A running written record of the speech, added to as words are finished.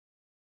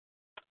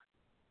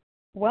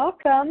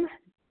Welcome.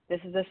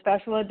 This is a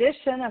special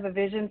edition of A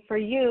Vision for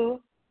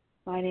You.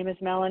 My name is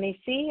Melanie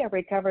C., a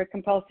recovered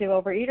compulsive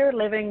overeater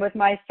living with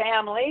my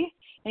family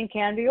in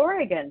Canby,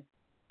 Oregon.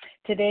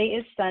 Today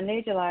is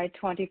Sunday, July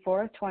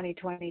 24th,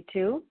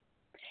 2022,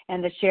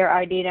 and the share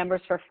ID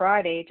numbers for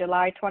Friday,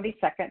 July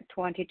 22nd,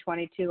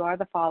 2022 are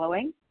the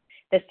following.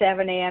 The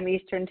 7 a.m.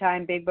 Eastern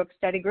Time Big Book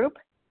Study Group,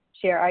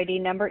 share ID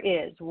number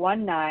is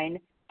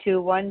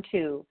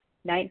 19212,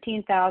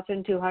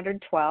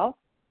 19,212.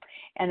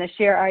 And the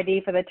share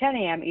ID for the 10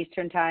 a.m.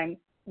 Eastern Time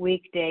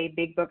weekday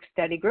Big Book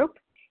Study Group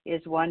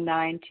is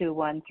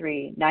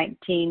 19213,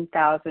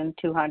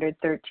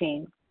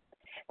 19,213.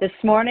 This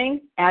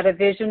morning, at A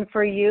Vision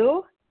for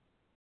You,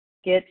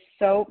 get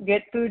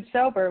food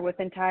sober with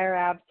entire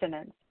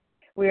abstinence.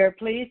 We are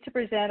pleased to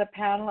present a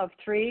panel of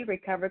 3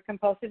 recovered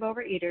compulsive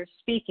overeaters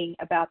speaking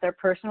about their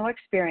personal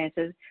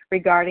experiences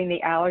regarding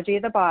the allergy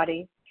of the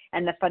body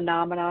and the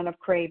phenomenon of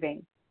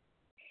craving.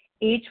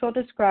 Each will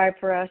describe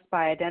for us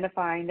by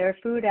identifying their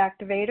food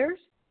activators,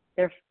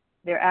 their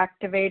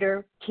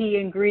activator key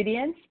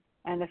ingredients,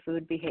 and the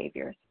food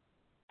behaviors.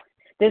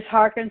 This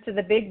harkens to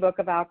the big book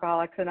of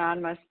Alcoholics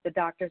Anonymous, The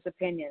Doctor's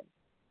Opinion.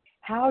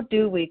 How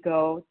do we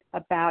go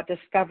about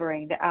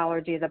discovering the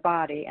allergy of the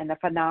body and the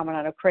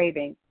phenomenon of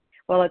craving?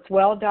 Well, it's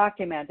well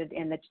documented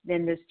in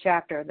this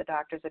chapter, The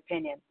Doctor's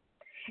Opinion.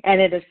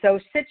 And it is so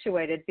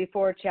situated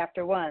before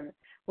Chapter 1,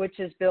 which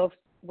is Bill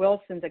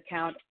Wilson's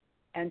account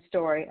and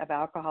story of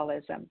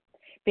alcoholism.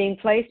 Being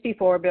placed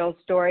before Bill's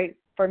story,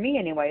 for me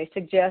anyway,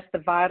 suggests the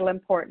vital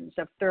importance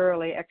of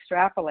thoroughly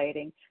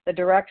extrapolating the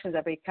directions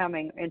of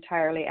becoming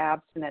entirely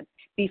abstinent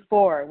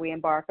before we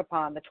embark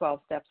upon the 12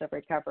 steps of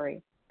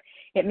recovery.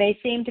 It may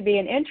seem to be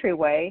an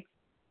entryway,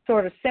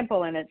 sort of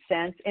simple in its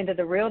sense, into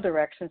the real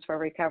directions for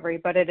recovery,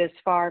 but it is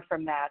far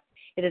from that.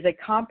 It is a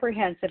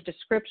comprehensive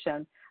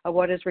description of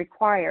what is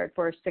required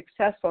for a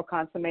successful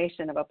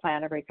consummation of a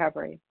plan of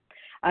recovery.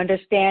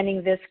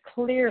 Understanding this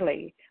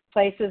clearly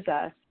places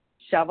us,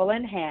 shovel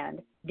in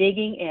hand,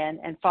 digging in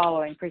and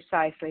following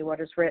precisely what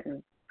is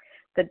written.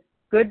 The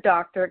good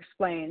doctor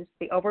explains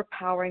the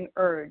overpowering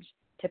urge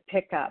to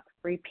pick up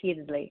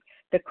repeatedly,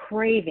 the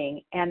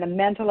craving and the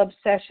mental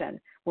obsession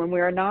when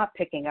we are not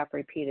picking up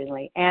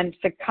repeatedly, and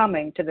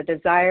succumbing to the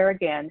desire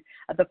again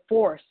of the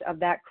force of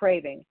that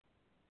craving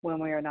when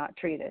we are not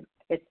treated.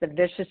 It's the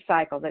vicious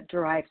cycle that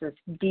drives us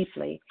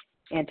deeply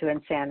into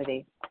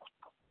insanity.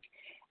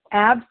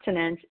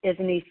 Abstinence is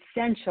an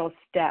essential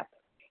step.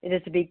 It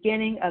is the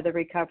beginning of the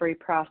recovery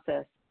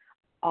process.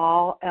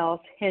 All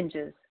else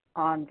hinges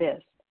on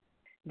this.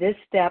 This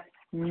step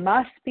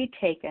must be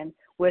taken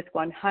with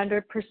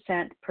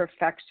 100%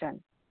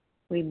 perfection.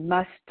 We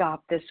must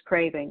stop this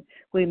craving.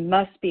 We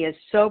must be as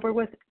sober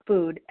with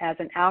food as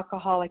an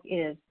alcoholic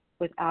is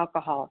with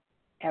alcohol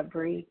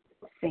every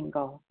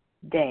single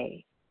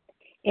day.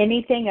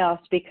 Anything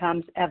else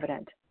becomes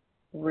evident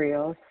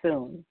real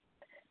soon.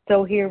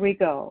 So here we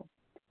go.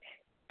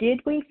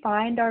 Did we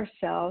find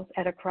ourselves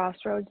at a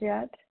crossroads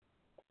yet?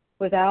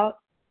 Who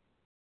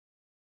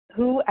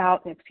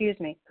out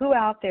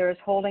there is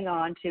holding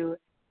on to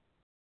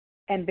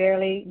and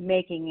barely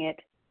making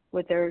it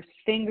with their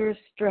fingers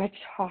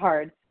stretched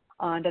hard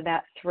onto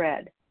that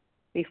thread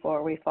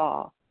before we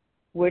fall,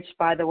 which,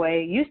 by the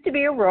way, used to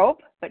be a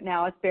rope, but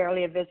now it's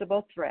barely a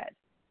visible thread.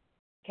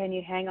 Can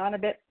you hang on a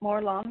bit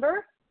more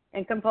longer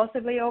and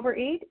compulsively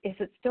overeat? Is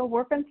it still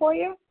working for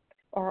you,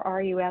 or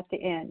are you at the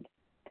end?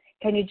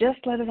 Can you just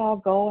let it all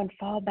go and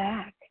fall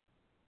back?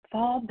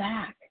 Fall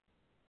back.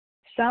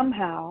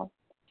 Somehow,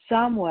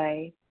 some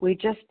way, we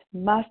just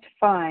must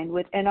find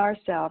within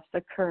ourselves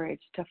the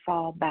courage to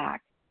fall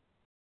back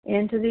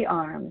into the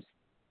arms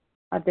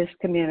of this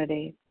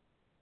community.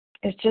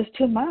 It's just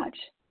too much,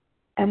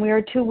 and we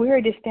are too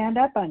weary to stand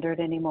up under it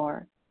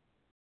anymore.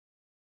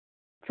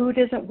 Food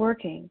isn't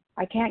working.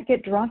 I can't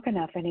get drunk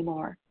enough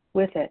anymore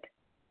with it.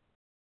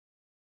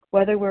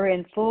 Whether we're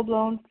in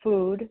full-blown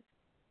food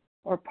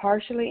or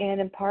partially in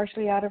and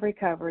partially out of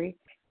recovery,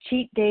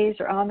 cheat days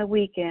or on the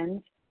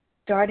weekends,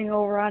 starting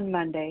over on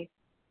Monday,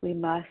 we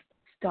must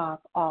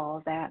stop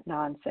all that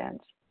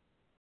nonsense.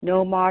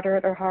 No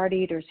moderate or hard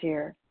eaters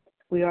here.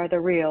 We are the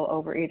real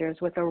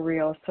overeaters with a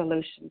real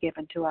solution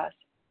given to us.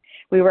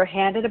 We were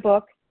handed a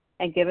book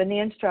and given the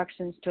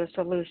instructions to a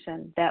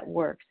solution that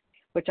works,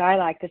 which I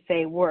like to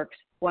say works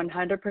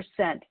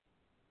 100%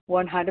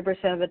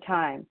 of the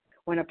time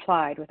when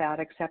applied without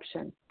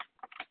exception.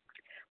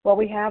 What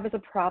we have is a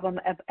problem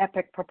of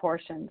epic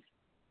proportions.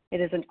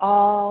 It is an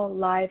all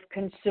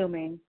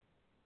life-consuming,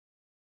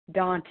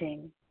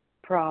 daunting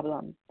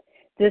problem.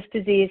 This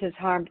disease has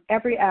harmed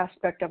every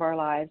aspect of our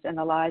lives and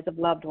the lives of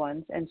loved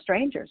ones and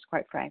strangers,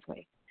 quite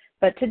frankly.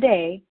 But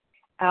today,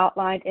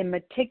 outlined in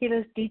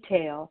meticulous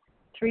detail,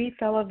 3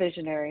 fellow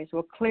visionaries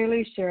will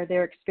clearly share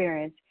their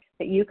experience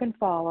that you can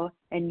follow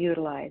and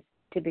utilize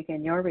to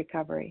begin your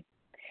recovery.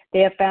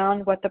 They have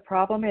found what the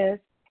problem is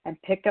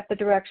and picked up the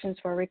directions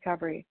for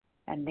recovery,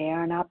 and they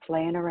are not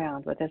playing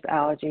around with this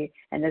allergy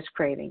and this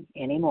craving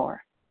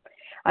anymore.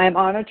 I am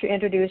honored to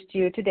introduce to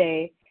you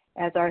today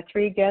as our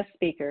 3 guest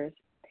speakers,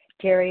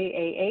 Terry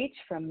A.H.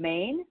 from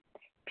Maine,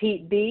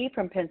 Pete B.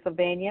 from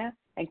Pennsylvania,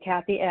 and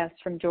Kathy S.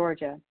 from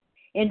Georgia.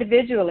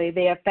 Individually,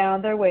 they have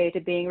found their way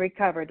to being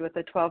recovered with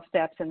the 12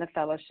 steps in the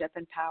fellowship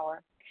and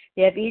power.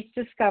 They have each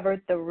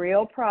discovered the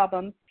real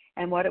problem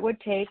and what it would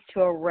take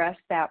to arrest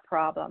that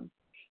problem,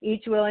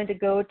 each willing to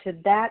go to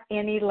that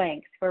any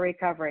length for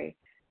recovery.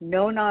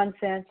 No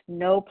nonsense,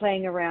 no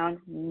playing around,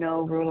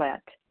 no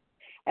roulette.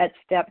 As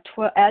step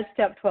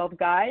 12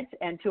 guides,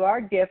 and to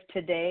our gift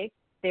today,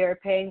 they are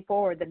paying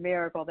forward the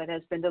miracle that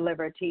has been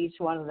delivered to each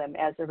one of them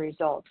as a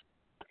result.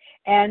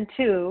 And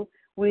 2,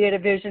 we at A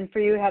Vision for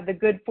You have the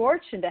good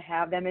fortune to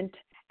have them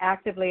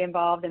actively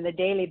involved in the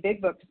daily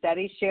Big Book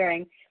study,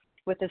 sharing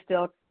with the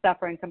still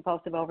suffering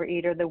compulsive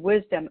overeater the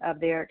wisdom of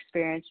their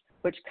experience,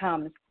 which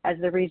comes as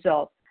the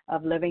result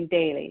of living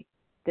daily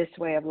this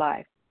way of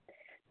life.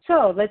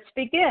 So let's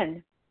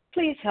begin.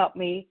 Please help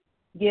me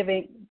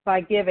by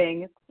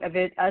giving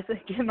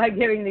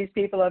these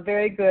people a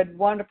very good,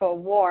 wonderful,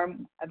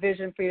 warm A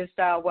Vision for You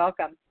style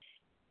welcome.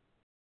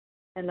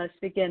 And let's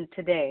begin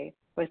today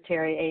with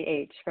Terry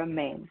A.H. from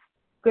Maine.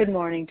 Good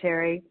morning,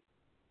 Terry.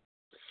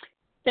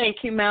 Thank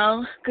you,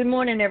 Mel. Good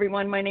morning,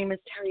 everyone. My name is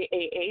Terry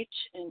A.H.,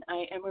 and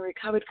I am a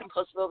recovered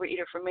compulsive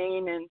overeater from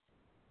Maine. And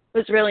it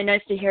was really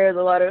nice to hear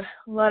a lot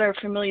of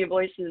familiar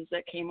voices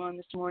that came on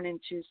this morning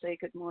to say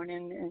good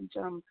morning.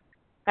 And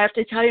I have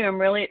to tell you,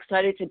 I'm really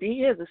excited to be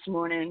here this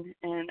morning.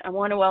 And I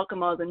want to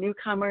welcome all the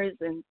newcomers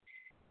and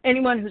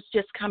anyone who's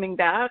just coming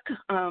back.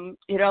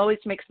 It always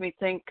makes me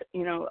think,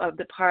 of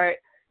the part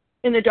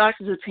in the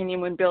doctor's opinion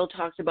when Bill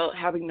talks about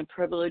having the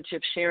privilege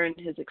of sharing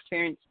his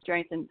experience,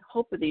 strength, and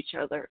hope with each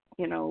other,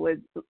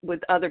 with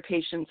other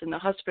patients in the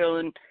hospital.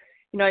 And,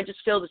 I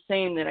just feel the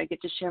same, that I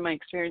get to share my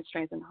experience,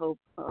 strength, and hope,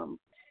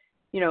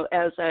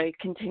 as I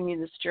continue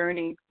this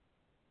journey.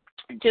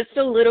 Just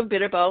a little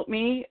bit about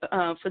me.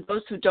 For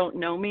those who don't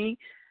know me,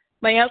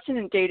 my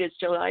abstinence date is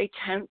July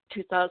 10th,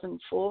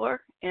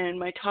 2004, and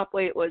my top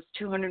weight was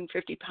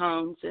 250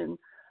 pounds. And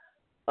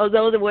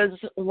although there was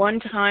one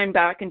time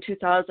back in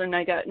 2000,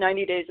 I got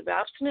 90 days of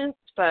abstinence,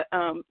 but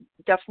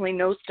definitely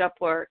no step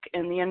work.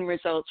 And the end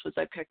results was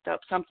I picked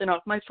up something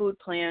off my food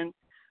plan,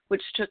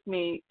 which took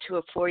me to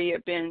a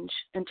 4-year binge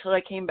until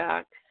I came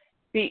back,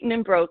 beaten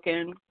and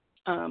broken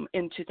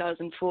in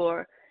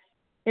 2004.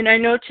 And I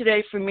know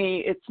today for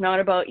me, it's not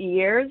about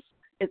years,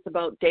 it's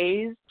about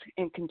days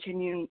and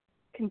continuing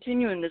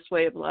this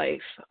way of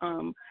life.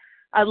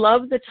 I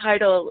love the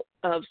title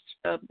of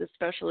the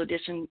special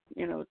edition,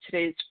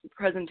 today's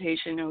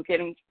presentation,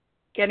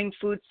 getting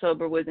food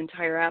sober with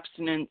entire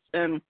abstinence.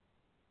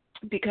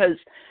 Because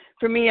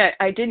for me,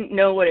 I didn't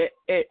know what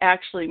it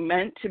actually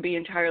meant to be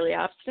entirely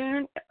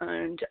abstinent.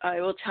 And I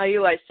will tell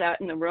you, I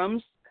sat in the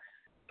rooms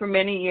for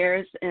many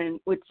years and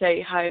would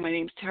say, hi, my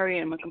name's Terry,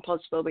 I'm a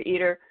compulsive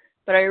overeater.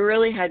 But I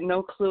really had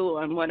no clue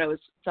on what I was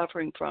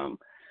suffering from.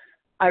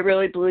 I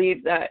really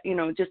believe that,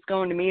 just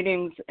going to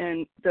meetings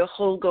and the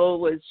whole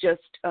goal was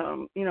just,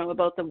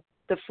 about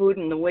the food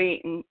and the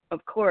weight. And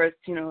of course,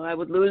 I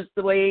would lose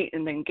the weight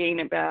and then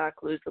gain it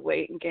back, lose the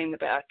weight and gain it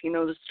back. You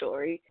know the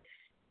story.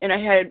 And I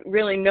had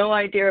really no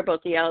idea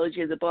about the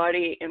allergy of the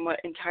body and what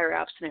entire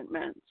abstinence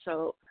meant.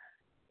 So,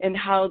 and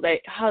how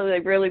they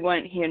really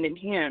went hand in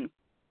hand.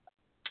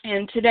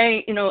 And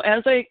today,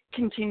 as I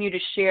continue to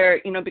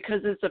share,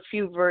 because there's a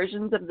few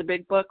versions of the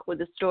Big Book with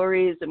the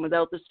stories and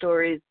without the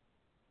stories,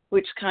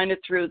 which kind of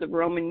threw the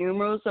Roman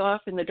numerals off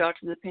in the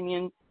doctor's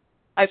opinion,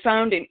 I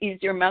found an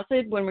easier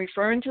method when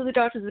referring to the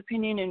doctor's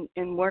opinion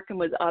and working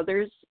with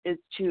others is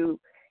to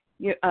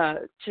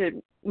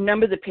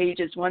number the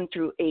pages 1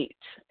 through 8.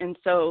 And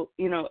so,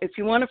 if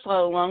you want to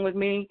follow along with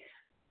me,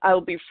 I will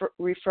be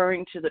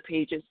referring to the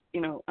pages,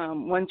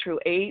 1 through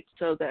 8,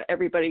 so that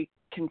everybody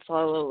can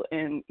follow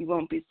and you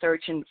won't be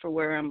searching for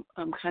where I'm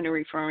kind of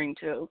referring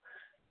to.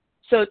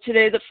 So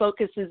today the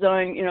focus is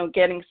on,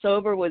 getting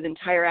sober with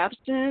entire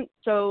abstinence.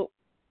 So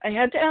I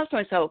had to ask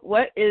myself,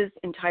 what is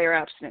entire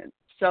abstinence?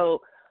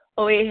 So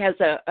OA has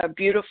a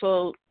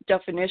beautiful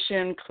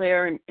definition,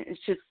 clear, and it's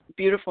just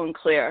beautiful and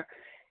clear.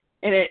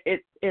 And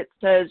it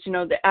says,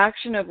 the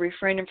action of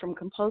refraining from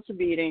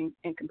compulsive eating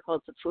and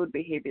compulsive food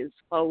behaviors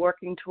while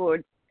working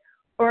toward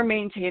or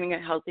maintaining a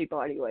healthy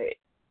body weight.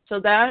 So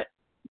that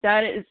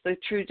is the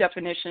true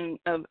definition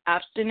of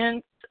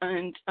abstinence.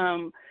 And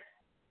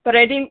but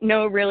I didn't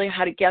know really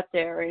how to get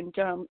there. And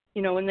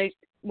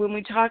when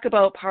we talk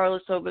about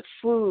powerless over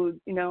food,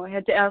 I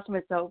had to ask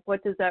myself,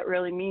 what does that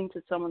really mean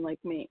to someone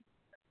like me?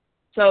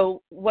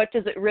 So what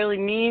does it really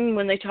mean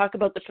when they talk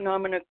about the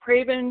phenomenon of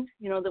craving?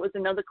 That was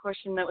another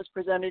question that was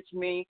presented to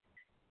me.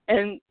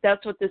 And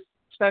that's what this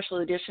special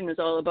edition is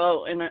all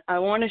about. And I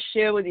want to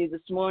share with you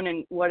this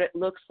morning what it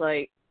looks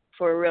like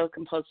for a real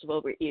compulsive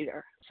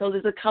overeater. So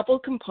there's a couple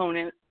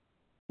components.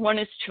 One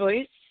is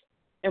choice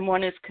and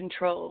one is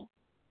control.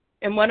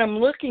 And what I'm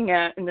looking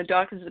at in the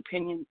doctor's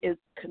opinion is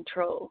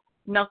control.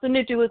 Nothing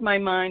to do with my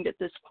mind at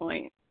this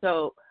point.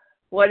 So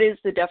what is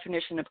the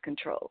definition of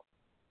control?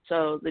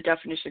 So the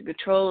definition of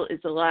control is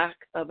the lack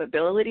of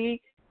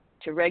ability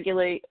to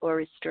regulate or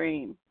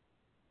restrain.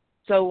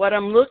 So what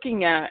I'm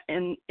looking at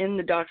in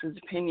the doctor's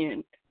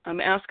opinion,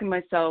 I'm asking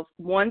myself,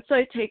 once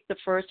I take the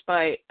first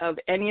bite of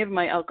any of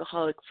my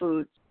alcoholic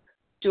foods,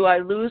 do I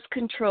lose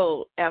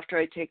control after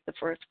I take the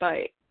first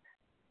bite?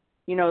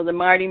 You know, the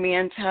Marty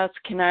Mann test,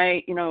 can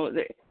I, you know,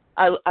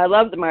 I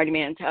love the Marty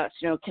Mann test,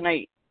 you know,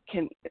 I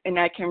can,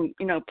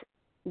 you know,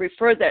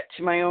 refer that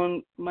to my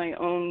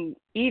own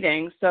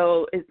eating.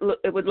 So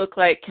it would look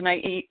like, can I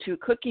eat 2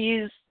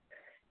 cookies,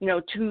 you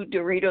know, 2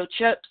 Dorito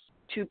chips,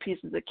 2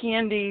 pieces of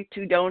candy,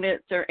 2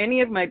 donuts, or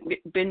any of my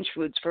binge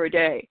foods for a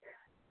day?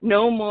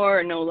 No more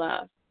or no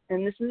less.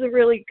 And this is a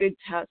really good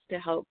test to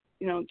help,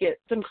 you know, get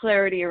some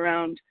clarity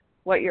around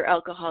what your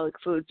alcoholic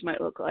foods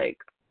might look like.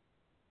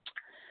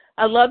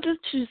 I love the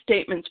 2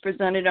 statements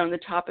presented on the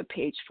top of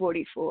page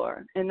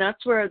 44, and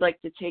that's where I'd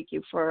like to take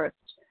you first,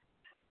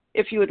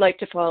 if you would like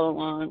to follow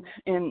along.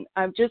 And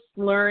I've just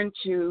learned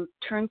to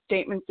turn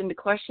statements into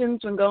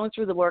questions when going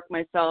through the work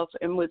myself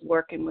and with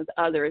working with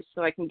others,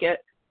 so I can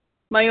get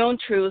my own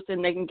truth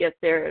and they can get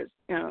theirs,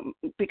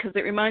 because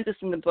it reminds us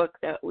in the book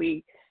that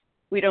we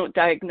don't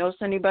diagnose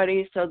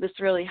anybody, so this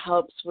really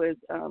helps with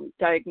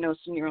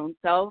diagnosing your own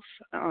self.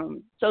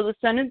 So the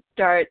sentence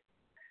starts,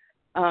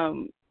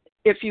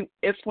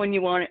 if when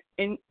you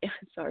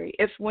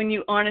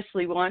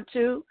honestly want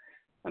to.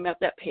 I'm at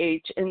that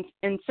page, and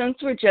since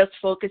we're just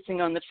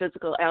focusing on the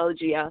physical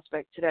allergy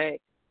aspect today,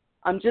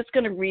 I'm just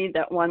going to read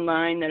that one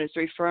line that is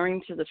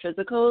referring to the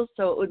physical.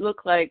 So it would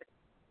look like,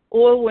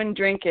 or when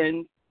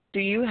drinking, do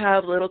you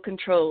have little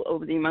control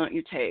over the amount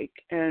you take?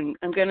 And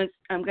I'm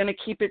gonna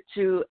keep it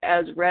to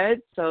as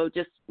read, so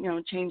just, you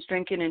know, change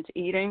drinking into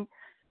eating.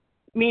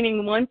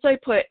 Meaning, once I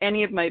put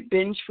any of my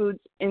binge foods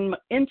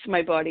into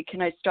my body,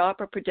 can I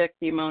stop or predict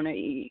the amount I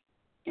eat?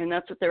 And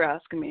that's what they're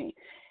asking me.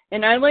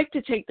 And I like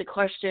to take the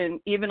question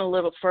even a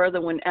little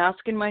further when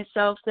asking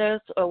myself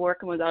this or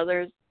working with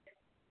others.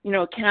 You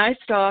know, can I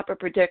stop or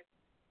predict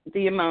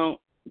the amount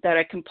that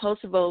I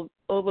compulsively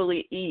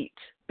overly eat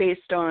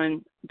based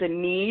on the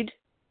need,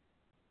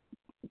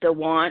 the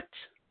want,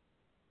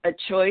 a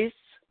choice,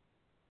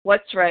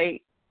 what's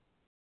right,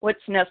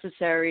 what's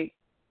necessary,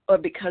 or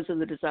because of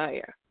the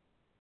desire?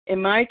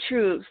 And my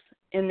truth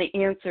and the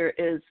answer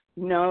is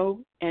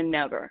no and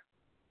never.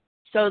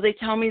 So they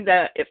tell me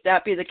that if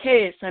that be the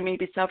case, I may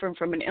be suffering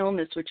from an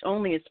illness which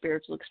only a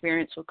spiritual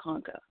experience will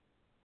conquer.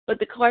 But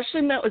the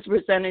question that was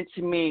presented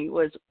to me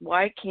was,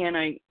 why can't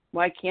I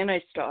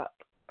stop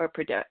or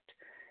predict?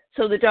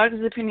 So the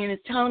doctor's opinion is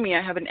telling me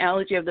I have an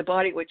allergy of the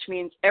body, which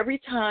means every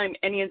time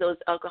any of those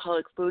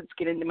alcoholic foods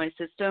get into my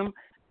system,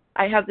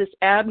 I have this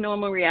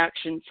abnormal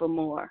reaction for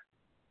more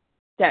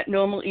that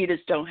normal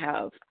eaters don't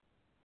have.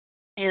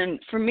 And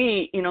for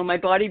me, you know, my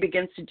body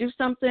begins to do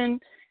something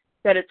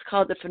that it's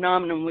called the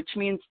phenomenon, which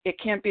means it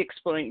can't be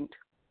explained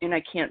and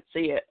I can't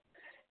see it.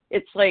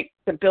 It's like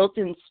the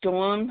built-in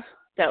storm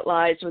that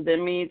lies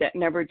within me that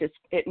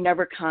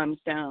never calms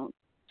down.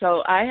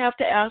 So I have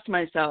to ask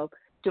myself,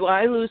 do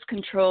I lose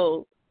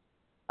control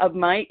of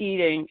my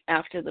eating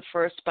after the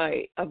first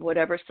bite of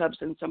whatever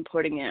substance I'm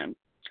putting in?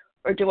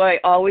 Or do I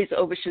always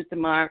overshoot the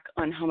mark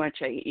on how much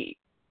I eat?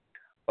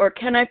 Or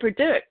can I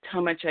predict how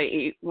much I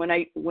eat when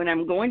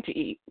I'm going to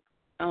eat?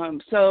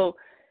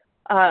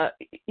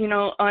 You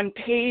know, on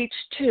page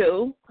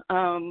 2,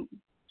 so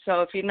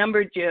if you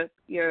numbered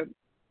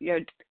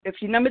if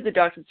you numbered the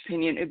doctor's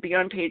opinion, it'd be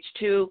on page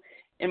 2.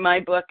 In my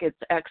book, it's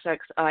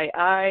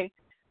XXII,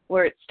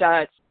 where it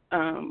starts.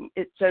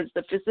 It says,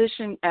 the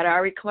physician at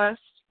our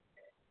request.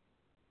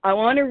 I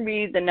want to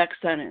read the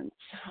next sentence.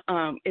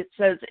 It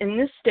says, in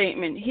this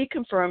statement, he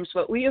confirms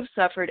what we have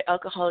suffered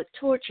alcoholic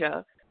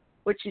torture,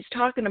 which he's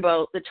talking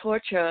about. The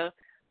torture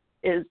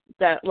is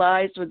that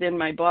lies within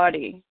my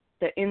body,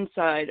 the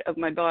inside of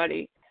my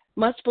body,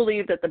 must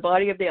believe that the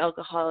body of the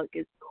alcoholic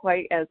is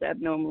quite as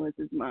abnormal as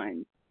his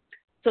mind.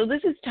 So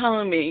this is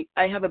telling me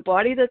I have a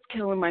body that's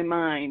killing my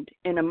mind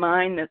and a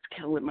mind that's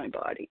killing my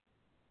body.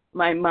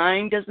 My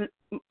mind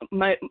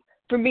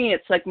for me,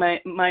 it's like my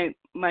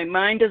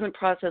mind doesn't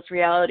process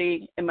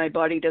reality and my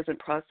body doesn't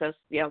process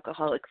the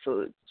alcoholic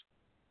foods.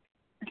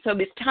 So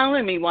he's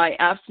telling me why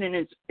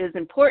abstinence is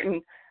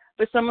important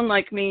for someone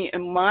like me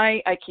and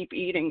why I keep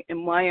eating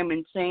and why I'm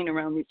insane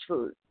around these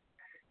foods.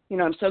 You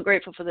know, I'm so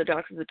grateful for the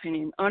doctor's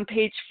opinion. On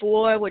page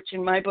 4, which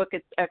in my book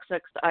it's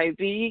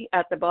XXIV,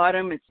 at the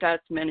bottom it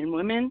starts men and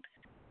women.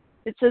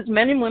 It says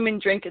men and women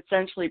drink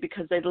essentially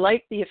because they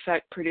like the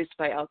effect produced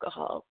by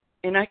alcohol.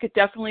 And I could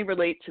definitely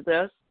relate to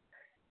this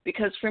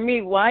because for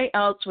me, why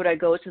else would I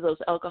go to those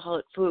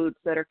alcoholic foods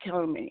that are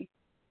killing me?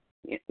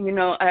 You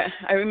know,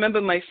 I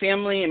remember my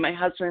family and my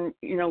husband,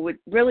 you know, would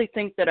really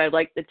think that I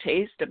liked the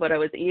taste of what I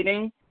was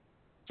eating.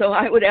 So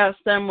I would ask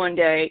them one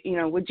day, you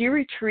know, would you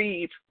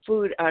retrieve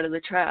food out of the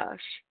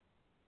trash?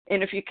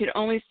 And if you could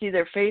only see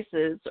their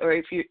faces, or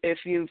if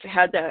you've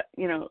had that,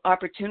 you know,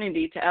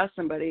 opportunity to ask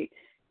somebody,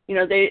 you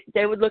know,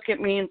 they would look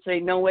at me and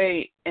say, no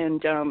way.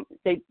 And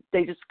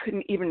they just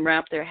couldn't even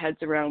wrap their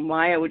heads around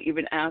why I would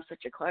even ask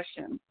such a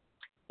question.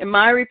 And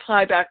my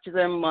reply back to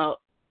them,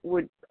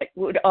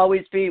 would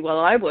always be, well,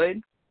 I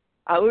would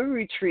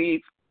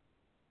retrieve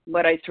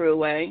what I threw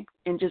away.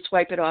 and just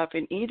wipe it off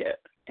and eat it.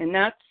 And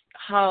that's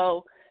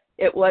how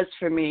it was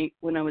for me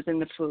when I was in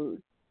the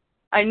food.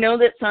 I know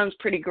that sounds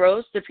pretty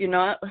gross if you're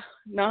not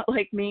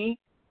like me,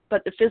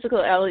 but the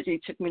physical allergy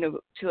took me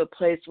to a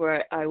place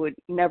where I would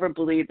never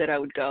believe that I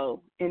would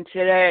go. And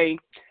today,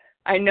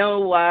 I know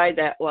why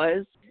that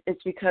was.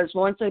 It's because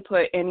once I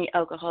put any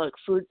alcoholic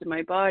foods in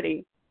my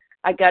body,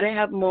 I got to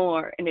have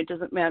more, and it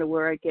doesn't matter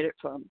where I get it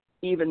from,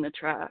 even the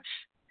trash.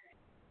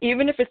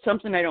 Even if it's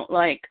something I don't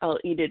like, I'll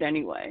eat it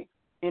anyway.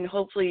 And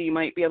hopefully you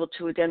might be able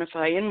to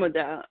identify in with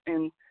that.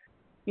 And,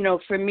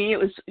 for me, it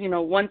was,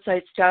 once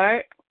I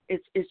start,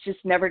 it's just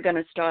never going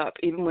to stop,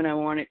 even when I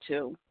want it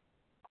to.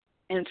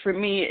 And for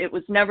me, it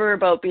was never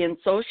about being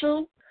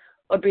social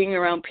or being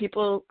around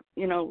people,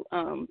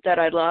 that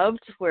I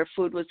loved, where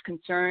food was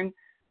concerned.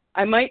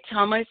 I might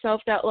tell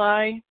myself that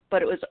lie,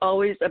 but it was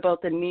always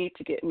about the need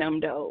to get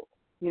numbed out.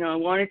 I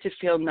wanted to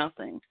feel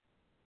nothing.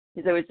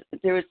 There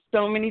was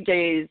so many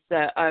days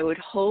that I would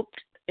hope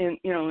and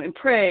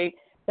pray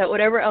that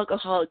whatever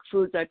alcoholic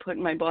foods I put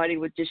in my body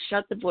would just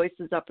shut the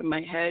voices up in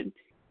my head,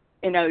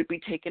 and I would be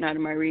taken out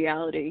of my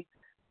reality.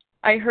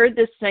 I heard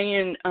this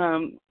saying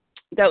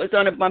that was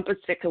on a bumper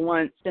sticker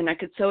once, and I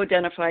could so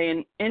identify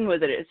in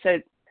with it. It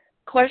said,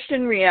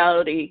 "Question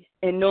reality,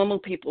 and normal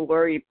people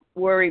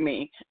worry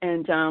me."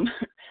 And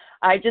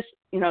I just,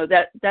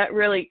 that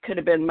really could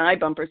have been my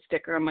bumper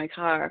sticker on my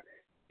car,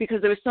 because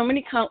there were so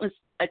many countless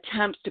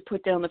attempts to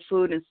put down the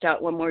food and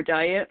start one more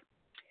diet.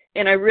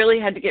 And I really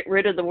had to get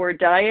rid of the word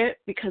diet,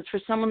 because for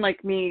someone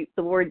like me,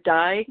 the word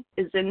die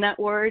is in that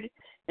word,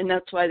 and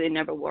that's why they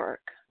never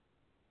work.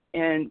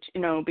 And,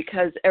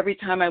 because every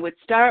time I would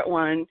start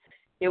one,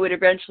 it would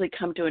eventually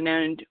come to an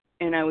end,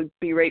 and I would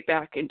be right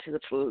back into the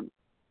food.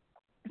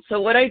 So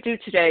what I do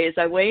today is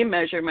I weigh and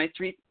measure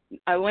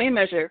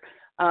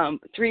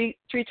three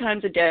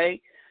times a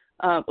day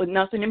with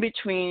nothing in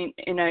between,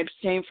 and I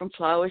abstain from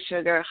flour,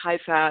 sugar, high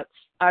fats,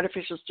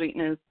 artificial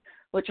sweeteners,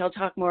 which I'll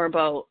talk more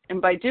about. And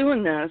by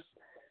doing this,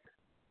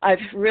 I've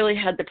really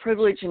had the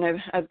privilege,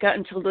 and I've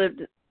gotten to live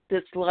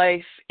this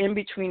life in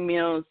between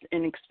meals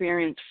and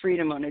experience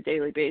freedom on a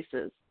daily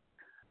basis.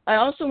 I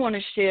also want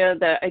to share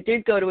that I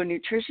did go to a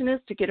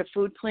nutritionist to get a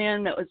food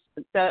plan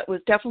that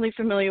was definitely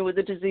familiar with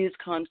the disease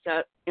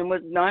concept and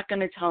was not going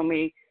to tell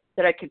me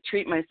that I could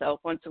treat myself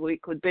once a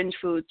week with binge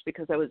foods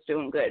because I was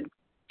doing good.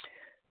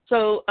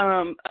 So,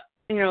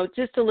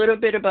 just a little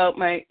bit about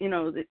my,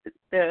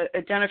 the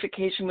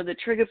identification with the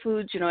trigger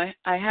foods.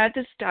 I had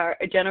to start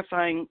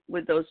identifying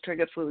with those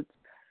trigger foods,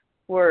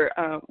 were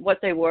what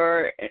they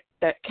were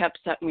that kept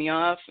setting me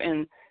off.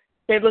 And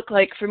they look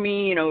like, for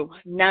me,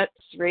 nuts,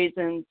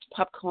 raisins,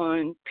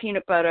 popcorn,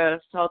 peanut butter,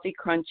 salty,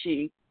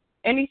 crunchy,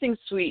 anything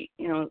sweet,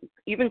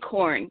 even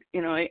corn.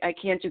 I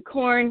can't do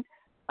corn,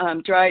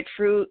 dried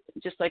fruit,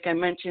 just like I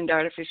mentioned,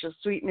 artificial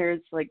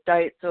sweeteners like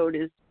diet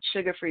sodas,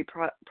 sugar-free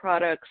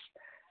products.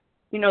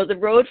 The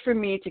road for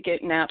me to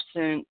get an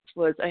abstinence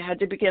was I had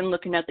to begin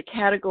looking at the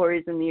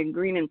categories and the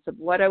ingredients of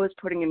what I was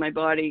putting in my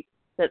body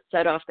that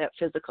set off that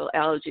physical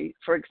allergy.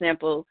 For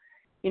example,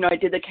 I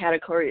did the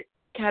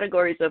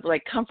categories of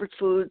like comfort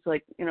foods,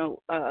 like,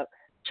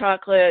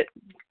 chocolate,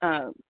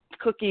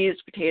 cookies,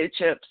 potato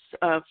chips,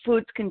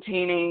 foods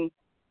containing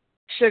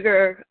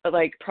sugar,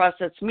 like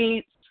processed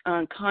meats,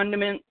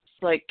 condiments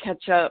like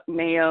ketchup,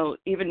 mayo,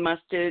 even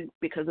mustard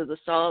because of the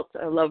salt.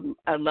 I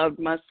love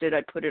mustard.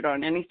 I put it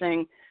on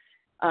anything,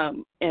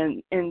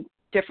 and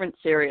different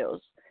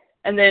cereals.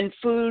 And then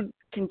food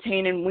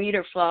containing wheat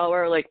or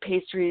flour, like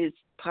pastries,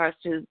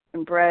 pastas,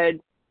 and bread.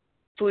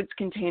 Foods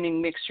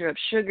containing mixture of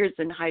sugars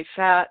and high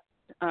fat,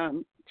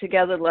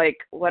 together, like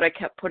what I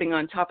kept putting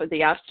on top of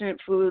the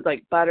abstinent food,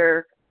 like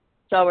butter,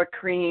 sour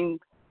cream,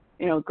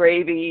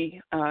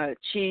 gravy,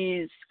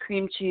 cheese,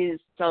 cream cheese,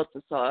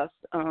 salsa sauce.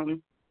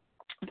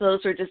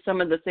 Those are just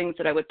some of the things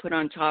that I would put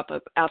on top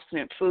of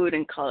abstinent food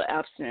and call it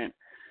abstinent.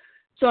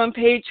 So on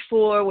page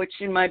 4, which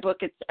in my book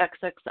it's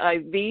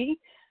XXIV,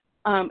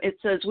 it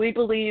says, "We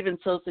believe, and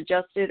so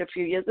suggested a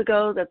few years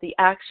ago, that the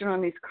action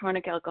on these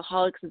chronic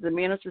alcoholics is a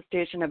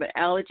manifestation of an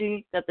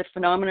allergy, that the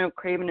phenomenon of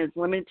craving is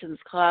limited to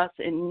this class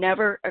and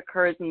never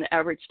occurs in the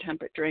average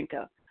temperate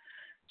drinker."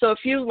 So a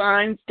few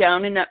lines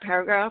down in that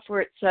paragraph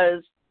where it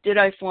says, "Did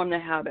I form the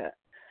habit?"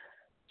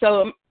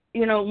 So,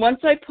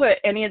 once I put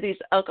any of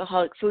these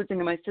alcoholic foods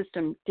into my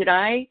system, did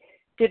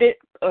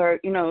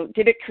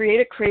it create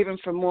a craving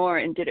for more,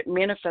 and did it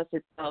manifest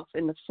itself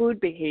in the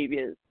food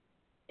behaviors?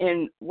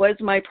 And was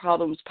my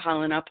problems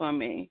piling up on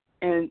me?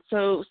 And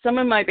so some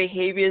of my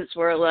behaviors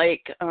were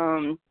like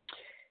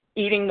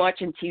eating,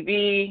 watching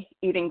TV,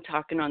 eating,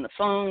 talking on the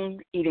phone,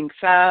 eating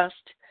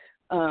fast,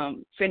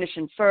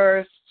 finishing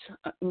first,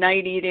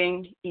 night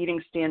eating,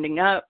 eating standing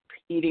up,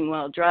 eating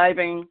while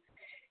driving,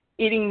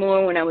 eating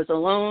more when I was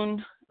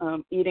alone,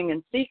 eating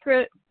in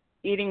secret,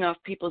 eating off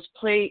people's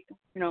plate,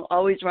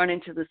 always running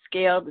to the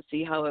scale to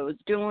see how I was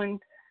doing,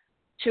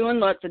 chewing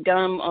lots of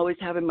gum, always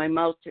having my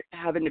mouth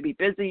having to be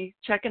busy,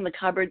 checking the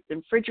cupboards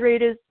and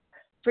refrigerator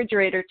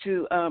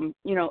to,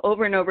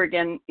 over and over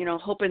again,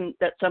 hoping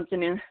that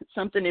something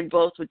in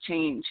both would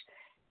change.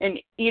 and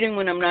eating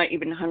when I'm not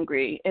even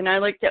hungry. And I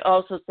like to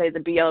also say the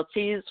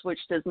BLTs, which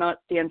does not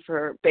stand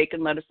for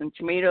bacon, lettuce, and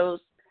tomatoes.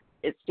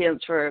 It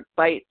stands for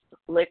bites,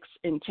 licks,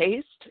 and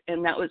taste.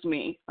 And that was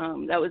me.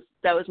 That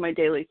was my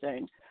daily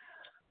thing.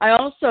 I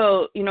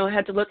also,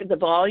 had to look at the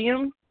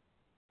volume,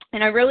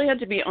 and I really had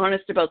to be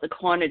honest about the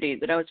quantity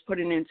that I was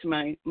putting into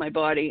my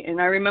body.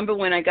 And I remember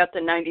when I got the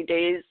 90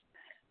 days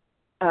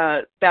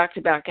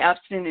back-to-back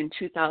abstinent in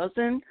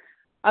 2000,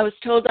 I was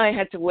told I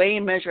had to weigh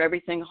and measure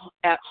everything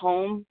at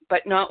home,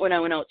 but not when I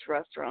went out to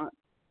restaurants.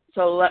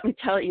 So let me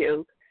tell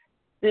you,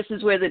 this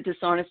is where the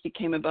dishonesty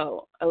came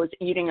about. I was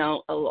eating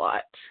out a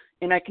lot.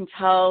 And I can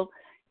tell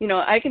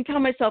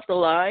myself the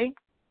lie,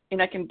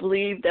 and I can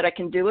believe that I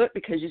can do it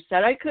because you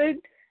said I could,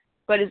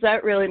 but is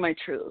that really my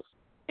truth?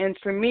 And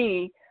for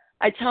me,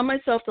 I tell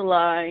myself the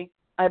lie,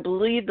 I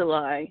believe the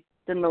lie,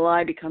 then the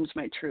lie becomes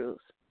my truth.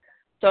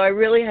 So I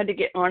really had to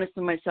get honest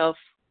with myself,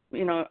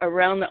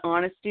 around the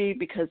honesty,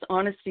 because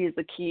honesty is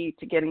the key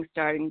to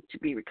starting to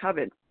be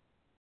recovered.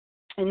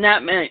 And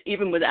that meant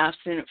even with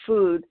abstinent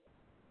food,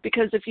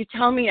 because if you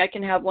tell me I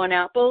can have one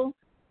apple,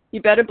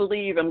 you better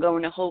believe I'm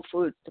going to Whole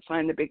Foods to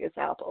find the biggest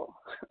apple.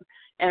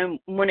 And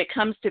when it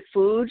comes to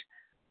food,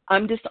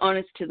 I'm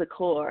dishonest to the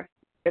core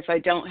if I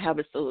don't have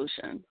a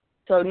solution.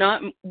 So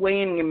not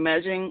weighing and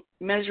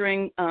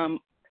measuring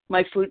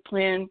my food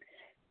plan,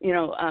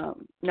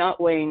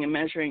 not weighing and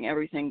measuring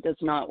everything does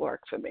not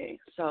work for me.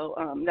 So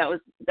that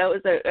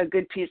was a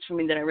good piece for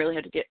me that I really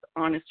had to get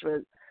honest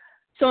with.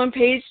 So on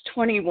page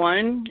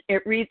 21,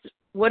 it reads,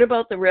 what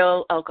about the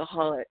real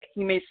alcoholic?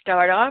 He may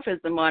start off as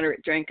a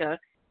moderate drinker.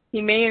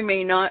 He may or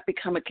may not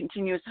become a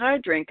continuous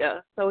hard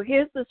drinker. So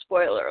here's the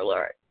spoiler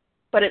alert.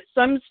 But at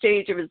some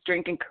stage of his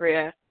drinking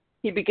career,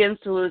 he begins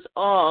to lose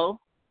all,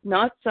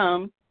 not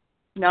some,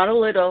 not a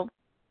little,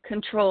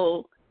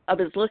 control of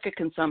his liquor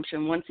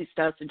consumption once he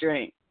starts to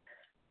drink.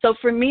 So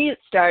for me, it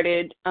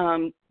started,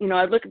 I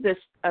look at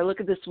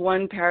this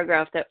one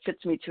paragraph that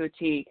fits me to a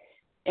T.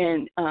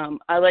 And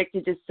I like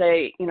to just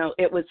say,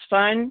 it was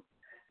fun.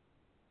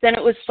 Then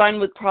it was fun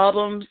with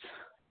problems.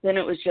 Then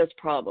it was just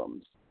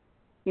problems.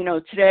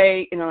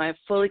 Today, I have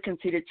fully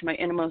conceded to my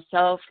innermost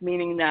self,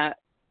 meaning that,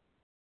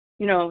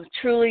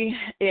 truly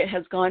it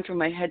has gone from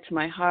my head to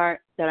my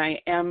heart that I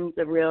am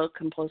the real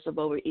compulsive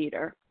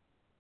overeater.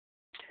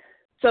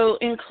 So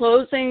in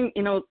closing,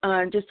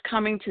 just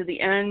coming to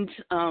the end,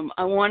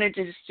 I wanted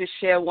to just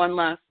share one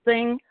last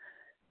thing.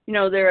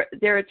 There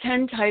are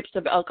 10 types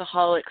of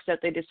alcoholics that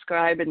they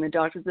describe in the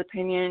doctor's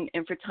opinion,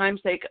 and for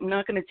time's sake, I'm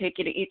not going to take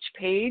you to each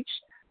page,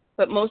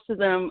 but most of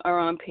them are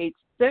on page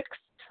 6.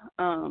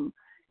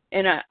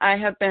 And I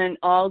have been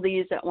all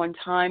these at one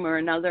time or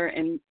another,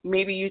 and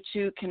maybe you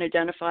too can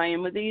identify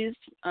in with these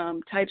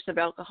types of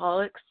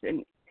alcoholics.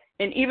 And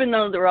even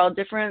though they're all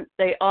different,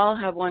 they all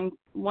have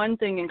one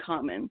thing in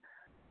common.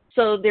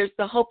 So there's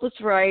the hopeless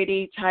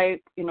variety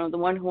type, the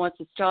one who wants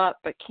to stop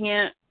but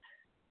can't.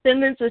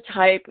 Then there's the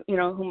type,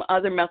 whom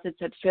other methods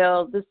had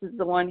failed. This is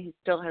the one who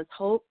still has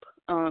hope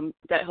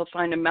that he'll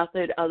find a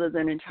method other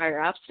than entire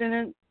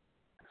abstinence.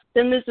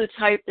 Then there's the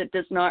type that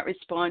does not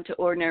respond to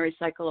ordinary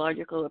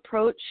psychological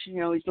approach.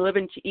 He's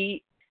living to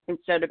eat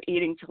instead of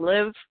eating to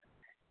live.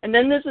 And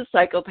then there's a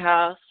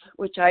psychopath,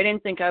 which I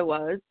didn't think I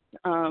was.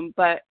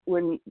 But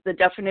when the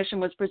definition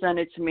was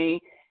presented to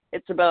me,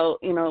 it's about,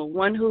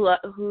 one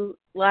who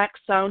lacks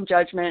sound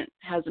judgment,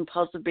 has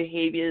impulsive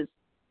behaviors,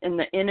 and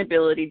the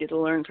inability to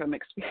learn from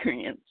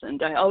experience.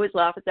 And I always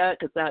laugh at that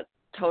because that's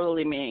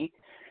totally me.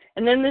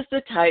 And then there's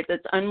the type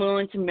that's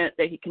unwilling to admit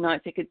that he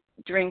cannot take a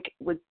drink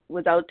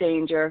without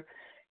danger.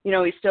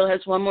 He still has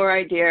one more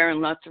idea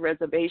and lots of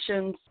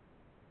reservations.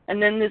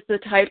 And then there's the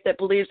type that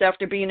believes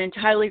after being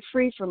entirely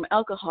free from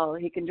alcohol,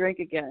 he can drink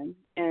again.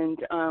 And,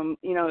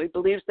 he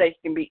believes that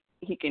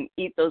he can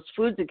eat those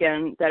foods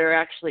again that are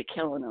actually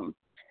killing him.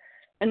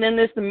 And then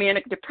there's the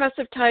manic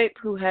depressive type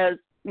who has,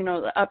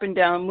 the up and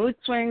down mood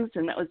swings,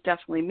 and that was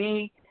definitely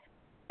me.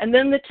 And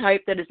then the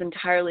type that is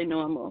entirely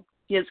normal.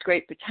 He has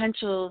great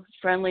potential,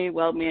 friendly,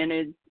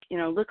 well-mannered,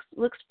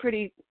 looks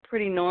pretty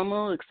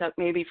normal, except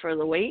maybe for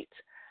the weight.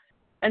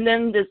 And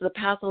then there's the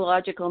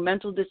pathological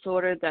mental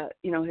disorder that,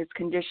 his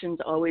conditions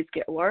always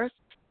get worse,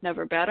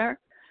 never better.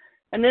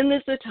 And then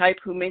there's the type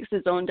who makes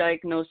his own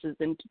diagnosis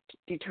and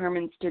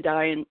determines to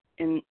die,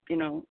 and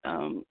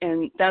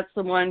that's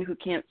the one who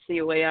can't see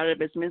a way out of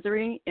his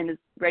misery and is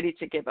ready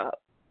to give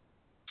up.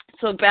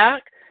 So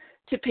back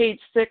to page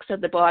 6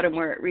 at the bottom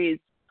where it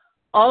reads,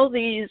 all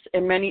these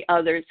and many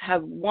others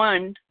have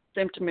one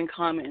symptom in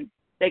common.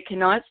 They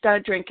cannot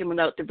start drinking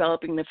without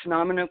developing the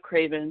phenomenon of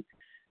craving.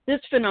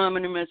 This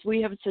phenomenon, as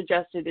we have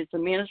suggested, is a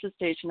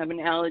manifestation of an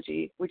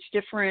allergy which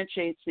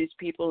differentiates these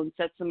people and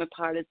sets them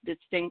apart as a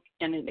distinct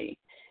entity.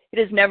 It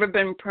has never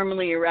been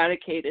permanently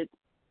eradicated.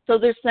 So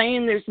they're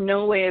saying there's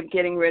no way of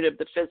getting rid of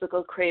the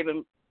physical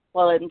craving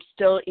while I'm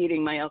still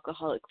eating my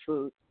alcoholic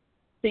food.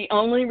 The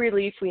only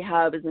relief we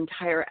have is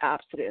entire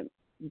abstinence.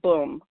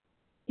 Boom.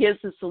 Here's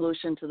the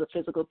solution to the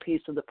physical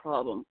piece of the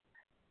problem.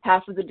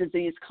 Half of the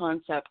disease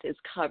concept is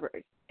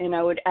covered. And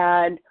I would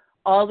add,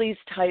 all these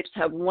types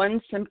have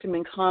one symptom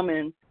in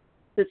common.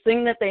 the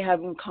thing that they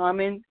have in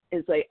common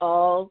is they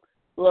all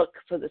look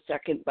for the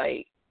second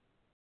bite.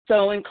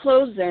 So in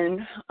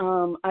closing,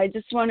 I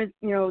just want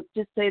to,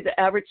 just say the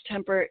average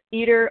temper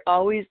eater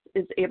always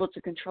is able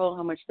to control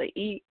how much they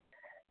eat.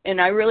 And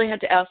I really had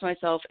to ask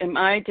myself, am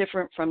I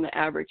different from the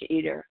average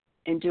eater?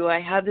 And do I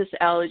have this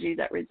allergy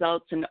that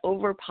results in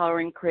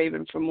overpowering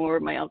craving for more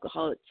of my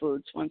alcoholic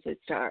foods once I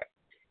start?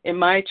 And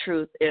my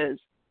truth is,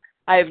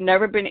 I have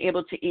never been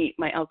able to eat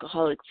my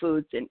alcoholic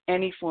foods in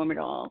any form at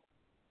all.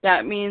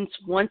 That means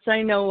once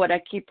I know what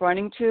I keep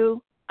running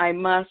to, I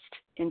must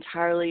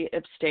entirely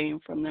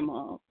abstain from them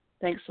all.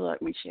 Thanks for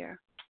letting me share.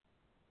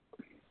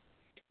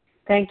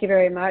 Thank you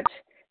very much.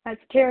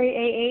 That's Terry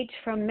A.H.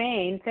 from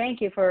Maine.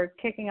 Thank you for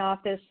kicking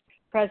off this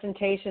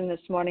presentation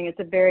this morning. It's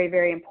a very,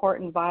 very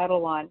important,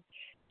 vital one.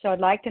 So I'd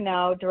like to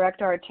now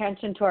direct our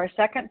attention to our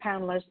second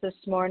panelist this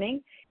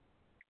morning.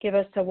 Give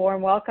us a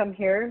warm welcome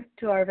here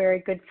to our very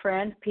good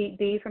friend, Pete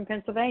B. from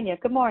Pennsylvania.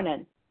 Good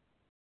morning.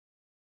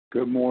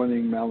 Good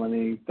morning,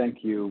 Melanie. Thank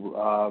you.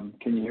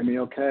 Can you hear me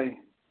okay?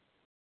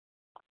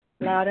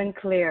 Loud and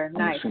clear.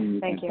 Nice.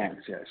 Thank you.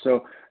 Thanks. Yeah.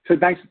 So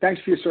thanks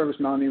for your service,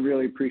 Melanie.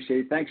 Really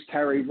appreciate it. Thanks,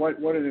 Terry. What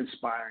an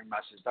inspiring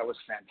message. That was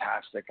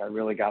fantastic. I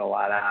really got a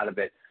lot out of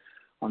it.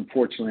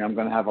 Unfortunately, I'm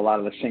going to have a lot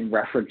of the same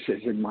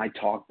references in my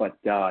talk, but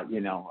I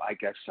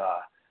guess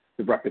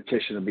the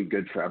repetition will be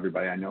good for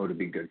everybody. I know it'll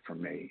be good for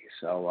me.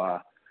 So,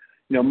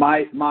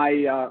 my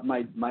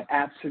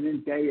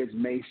abstinent day is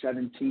May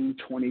 17,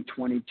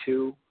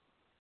 2022.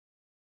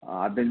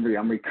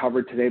 I'm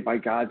recovered today by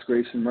God's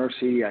grace and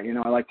mercy.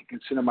 I like to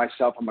consider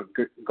myself, I'm a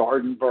good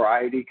garden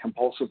variety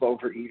compulsive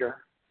overeater.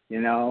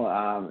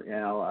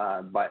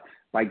 But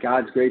by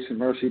God's grace and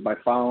mercy, by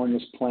following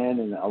this plan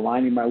and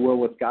aligning my will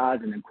with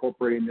God and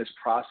incorporating this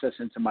process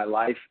into my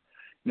life,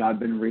 I've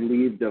been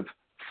relieved of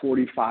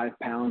 45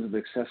 pounds of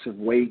excessive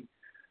weight.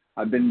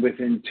 I've been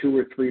within 2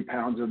 or 3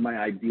 pounds of my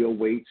ideal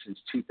weight since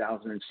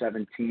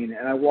 2017,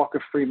 and I walk a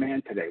free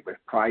man today with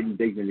pride and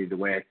dignity, the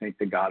way I think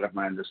the God of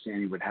my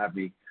understanding would have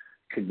me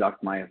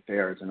conduct my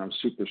affairs, and I'm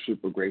super,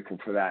 super grateful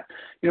for that.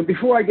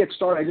 Before I get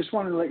started, I just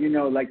want to let you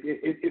know, like,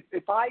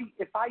 if I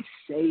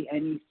say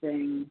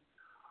anything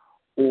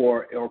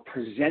or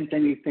present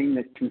anything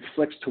that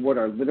conflicts to what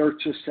our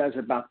literature says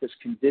about this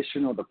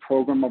condition or the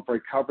program of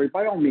recovery,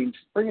 by all means,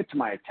 bring it to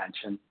my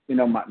attention.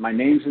 My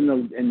name's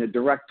in the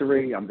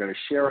directory. I'm going to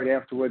share it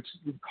afterwards.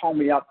 Call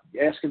me up,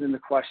 ask it in the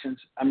questions.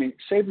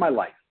 Save my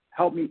life.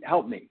 Help me.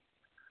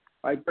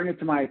 Right? Bring it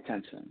to my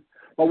attention.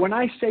 But when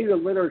I say the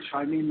literature,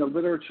 I mean the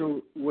literature,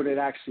 what it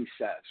actually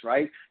says,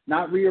 right?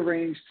 Not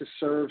rearranged to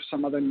serve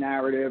some other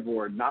narrative,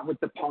 or not with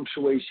the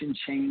punctuation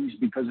changed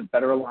because it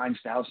better aligns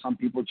to how some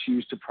people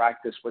choose to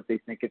practice what they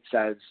think it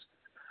says,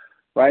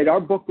 right?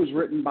 Our book was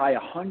written by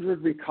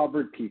 100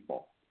 recovered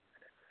people.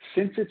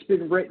 Since it's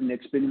been written,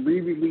 it's been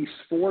re-released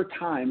 4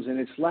 times, and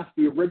it's left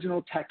the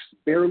original text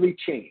barely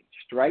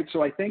changed, right?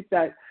 So I think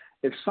that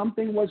if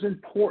something was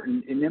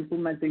important in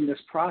implementing this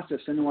process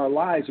into our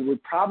lives, it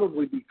would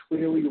probably be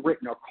clearly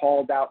written or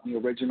called out in the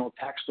original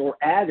text or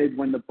added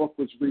when the book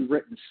was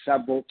rewritten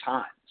several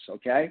times,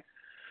 okay?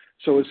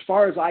 So as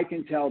far as I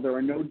can tell, there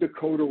are no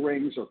decoder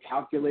rings or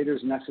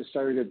calculators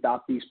necessary to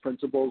adopt these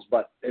principles,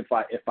 but if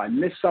I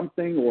miss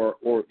something or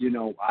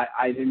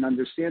I didn't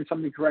understand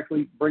something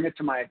correctly, bring it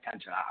to my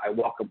attention. I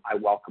welcome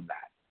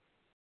that.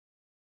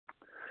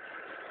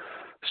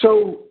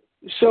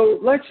 So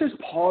let's just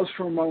pause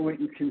for a moment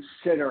and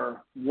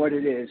consider what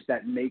it is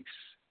that makes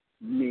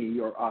me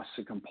or us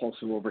a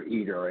compulsive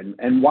overeater,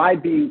 and why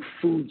being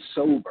food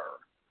sober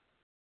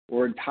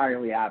or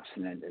entirely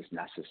abstinent is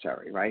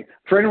necessary, right?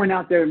 For anyone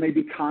out there who may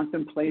be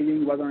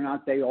contemplating whether or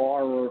not they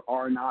are or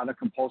are not a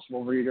compulsive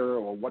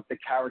overeater, or what the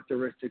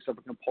characteristics of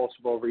a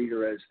compulsive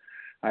overeater is,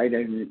 right?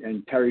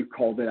 And Terry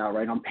called it out,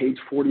 right? On page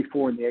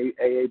 44 in the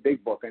AA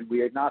Big Book, and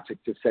We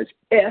Agnostics, it says,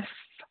 if,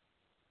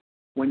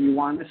 when you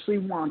honestly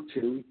want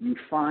to, you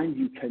find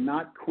you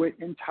cannot quit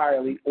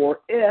entirely, or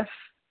if,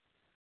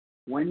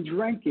 when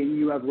drinking,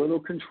 you have little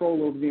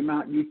control over the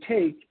amount you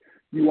take,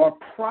 you are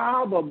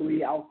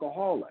probably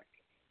alcoholic.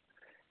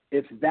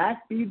 If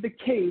that be the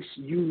case,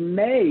 you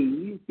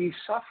may be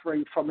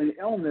suffering from an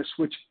illness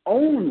which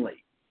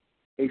only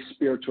a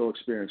spiritual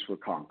experience will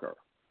conquer.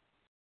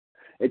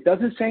 It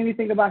doesn't say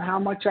anything about how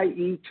much I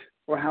eat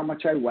or how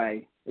much I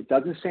weigh. It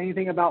doesn't say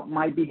anything about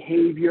my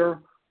behavior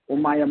or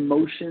my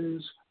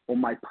emotions or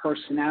my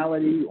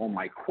personality or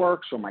my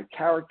quirks or my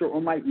character or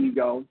my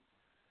ego.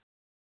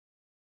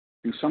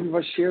 Do some of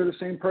us share the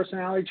same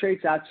personality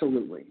traits?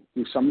 Absolutely.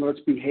 Do some of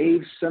us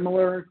behave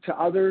similar to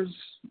others?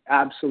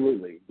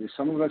 Absolutely. Do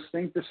some of us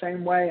think the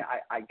same way?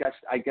 I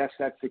guess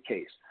that's the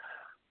case.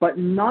 But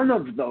none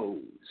of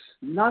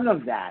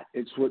that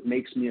is what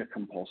makes me a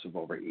compulsive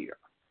overeater.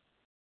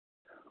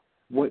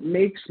 What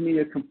makes me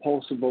a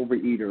compulsive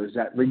overeater is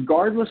that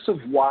regardless of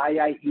why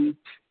I eat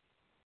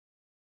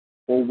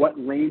or what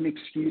lame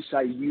excuse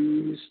I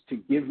use to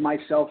give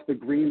myself the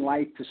green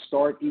light to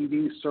start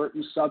eating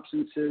certain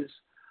substances,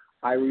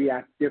 I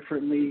react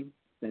differently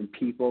than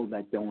people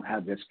that don't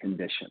have this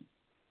condition.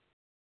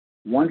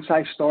 Once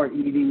I start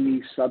eating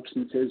these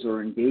substances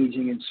or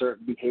engaging in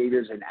certain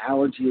behaviors, an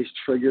allergy is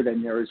triggered,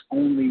 and there is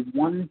only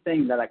one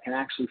thing that I can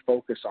actually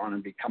focus on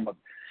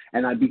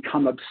and I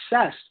become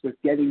obsessed with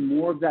getting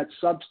more of that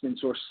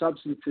substance or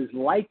substances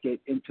like it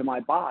into my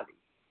body.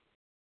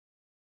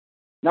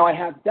 Now, I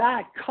have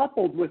that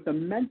coupled with a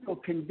mental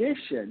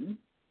condition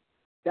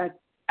that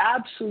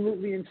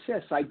absolutely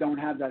insists I don't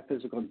have that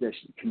physical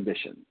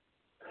condition,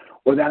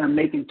 or that I'm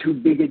making too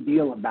big a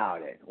deal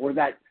about it, or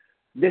that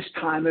this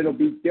time it'll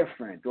be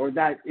different, or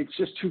that it's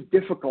just too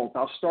difficult,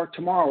 I'll start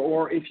tomorrow,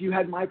 or if you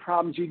had my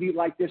problems, you'd eat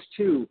like this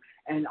too,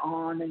 and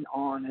on and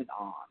on and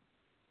on.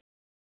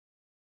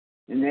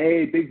 In the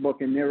AA Big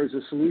Book, and there is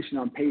a solution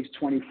on page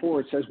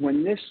 24, it says,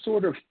 when this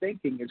sort of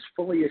thinking is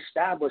fully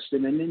established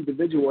in an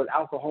individual with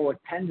alcoholic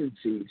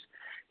tendencies,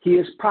 he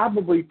has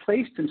probably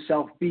placed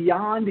himself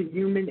beyond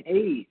human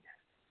aid.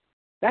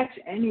 That's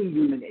any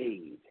human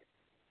aid.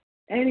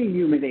 Any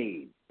human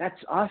aid. That's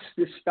us,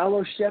 this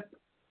fellowship,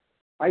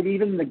 right?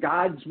 Even the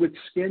gods with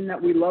skin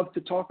that we love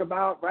to talk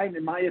about, right?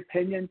 In my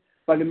opinion,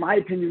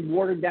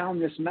 watered down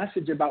this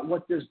message about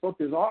what this book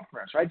is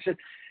offering us, right? It said,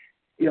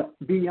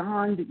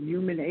 beyond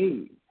human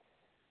aid.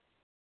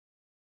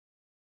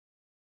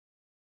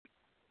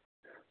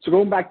 So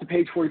going back to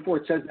page 44,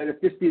 it says that if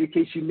this be the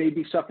case, you may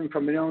be suffering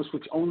from an illness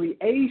which only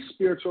a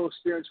spiritual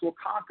experience will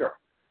conquer.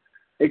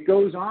 It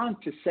goes on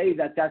to say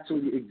that that's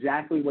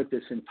exactly what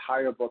this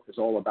entire book is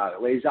all about.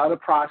 It lays out a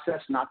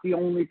process, not the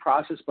only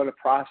process, but a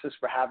process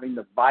for having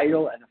the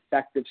vital and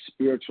effective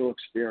spiritual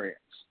experience.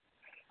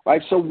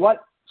 Right? So what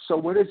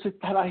is it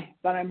that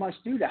I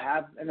must do to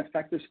have an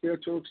effective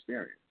spiritual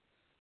experience?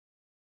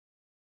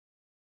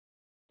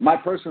 My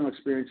personal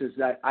experience is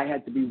that I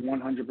had to be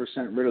 100%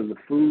 rid of the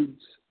foods,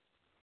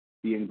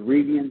 the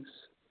ingredients,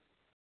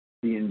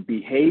 the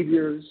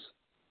behaviors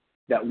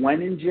that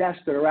when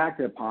ingested or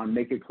acted upon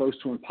make it close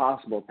to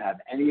impossible to have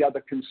any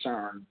other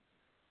concern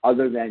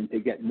other than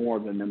to get more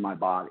of them in my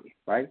body,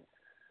 right?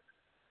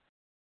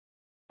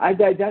 I had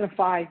to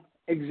identify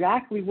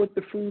exactly what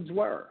the foods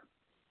were,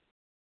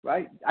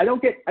 right? I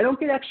don't get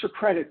extra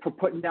credit for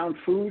putting down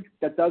food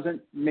that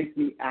doesn't make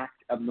me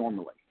act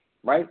abnormally,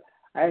 right?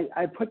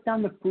 I put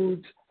down the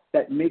foods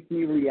that make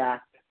me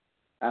react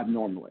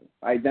abnormally.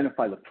 I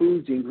identify the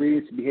foods, the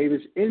ingredients, the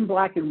behaviors in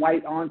black and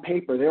white on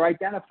paper. They're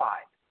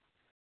identified,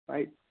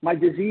 right? My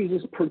disease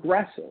is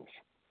progressive,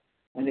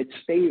 and it's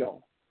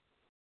fatal,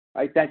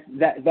 right?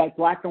 That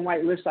black and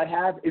white list I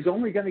have is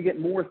only going to get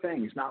more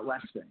things, not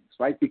less things,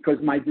 right? Because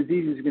my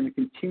disease is going to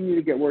continue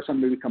to get worse.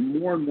 I'm going to become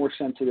more and more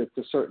sensitive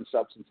to certain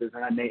substances,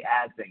 and I may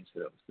add things to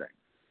those things.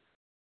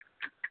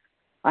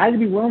 I have to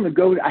be willing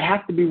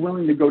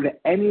to go to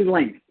any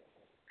length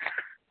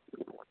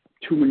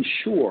to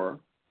ensure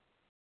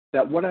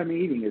that what I'm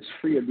eating is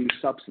free of these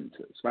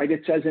substances, right?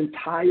 It says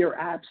entire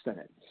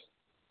abstinence.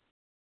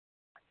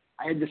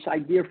 I had this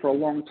idea for a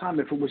long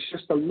time. If it was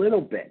just a little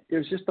bit,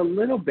 there's just a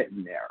little bit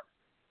in there.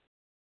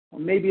 Or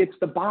maybe it's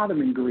the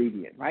bottom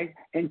ingredient, right?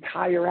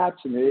 Entire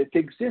abstinence. If it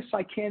exists,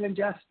 I can't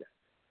ingest it.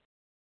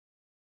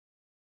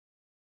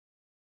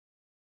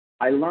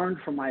 I learned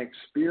from my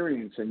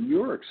experience and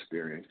your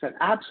experience that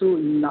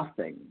absolutely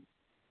nothing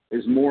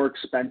is more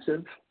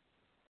expensive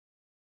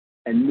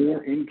and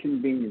more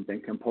inconvenient than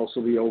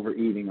compulsively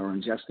overeating or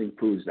ingesting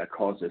foods that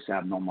cause this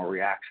abnormal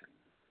reaction.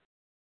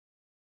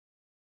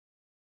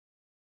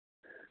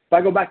 If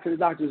I go back to the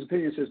doctor's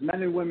opinion, it says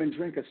men and women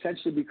drink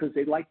essentially because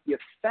they like the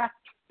effect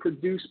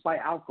produced by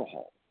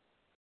alcohol.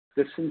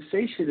 The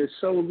sensation is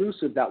so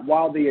elusive that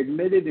while they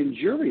admit it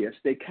injurious,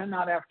 they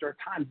cannot after a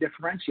time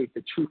differentiate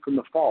the true from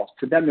the false.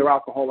 To them, their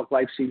alcoholic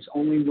life seems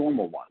only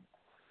normal one.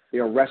 They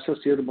are restless,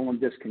 irritable, and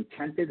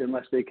discontented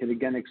unless they can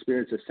again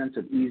experience a sense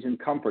of ease and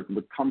comfort,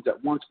 which comes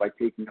at once by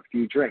taking a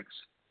few drinks.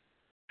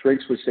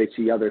 Drinks which they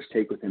see others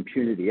take with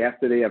impunity.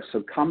 After they have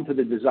succumbed to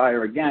the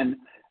desire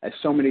again, as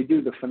so many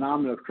do, the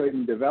phenomenon of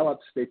craving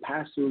develops. They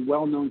pass through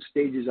well-known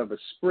stages of a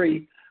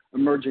spree,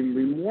 emerging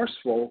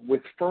remorseful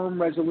with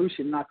firm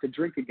resolution not to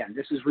drink again.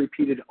 This is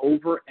repeated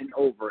over and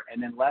over,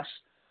 and unless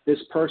this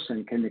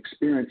person can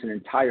experience an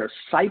entire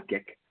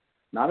psychic,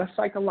 not a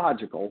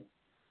psychological,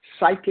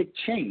 psychic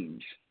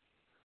change,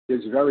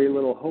 there's very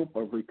little hope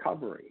of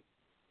recovery.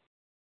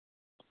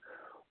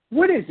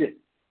 What is it?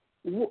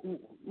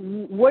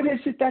 What is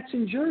it that's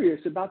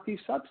injurious about these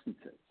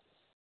substances?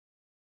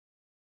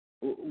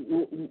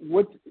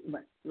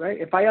 Right?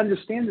 If I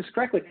understand this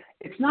correctly,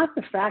 it's not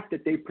the fact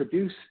that they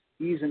produce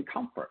ease and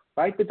comfort,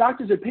 right? The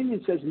doctor's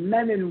opinion says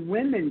men and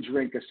women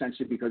drink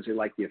essentially because they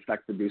like the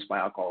effect produced by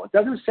alcohol. It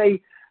doesn't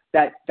say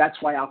that that's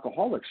why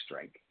alcoholics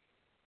drink,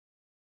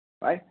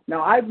 right?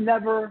 Now,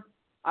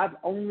 I've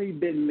only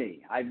been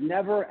me. I've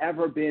never,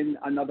 ever been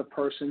another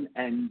person,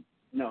 and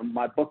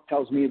my book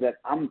tells me that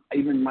I'm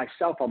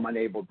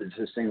unable to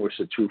distinguish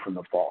the true from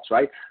the false,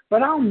 right?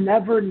 But I'll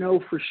never know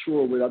for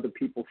sure what other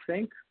people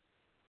think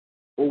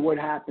or what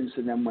happens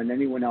to them when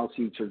anyone else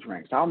eats or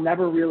drinks. I'll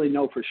never really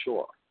know for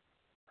sure.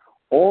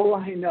 All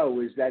I know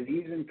is that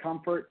ease and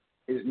comfort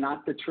is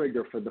not the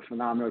trigger for the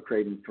phenomenal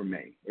craving for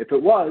me. If it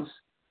was,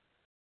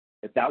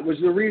 If that was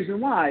the reason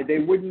why, they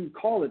wouldn't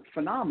call it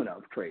phenomena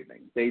of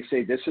craving. They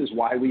say this is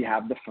why we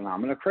have the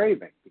phenomena of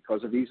craving,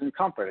 because of ease and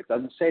comfort. It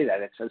doesn't say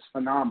that. It says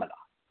phenomena.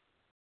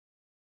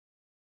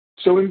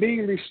 So in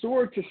being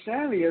restored to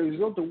sanity as a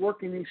result of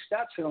working these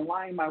steps and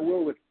aligning my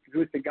will with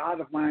the God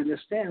of my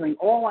understanding,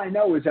 all I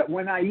know is that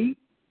when I eat,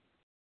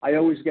 I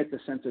always get the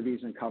sense of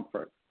ease and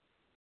comfort.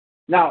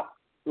 Now,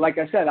 like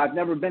I said, I've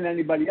never been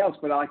anybody else,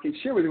 but I can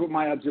share with you what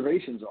my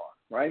observations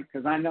are, right?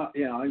 Because I know,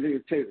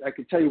 I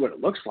can tell you what it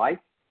looks like.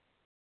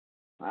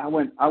 I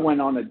went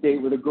on a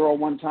date with a girl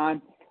one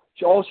time.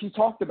 All she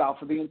talked about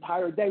for the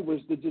entire day was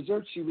the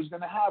dessert she was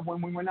going to have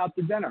when we went out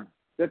to dinner.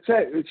 That's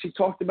it.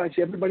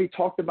 Everybody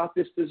talked about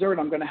this dessert.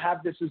 I'm going to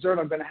have this dessert.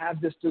 I'm going to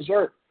have this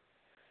dessert.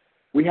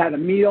 We had a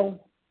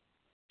meal.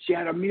 She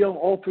had a meal.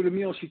 All through the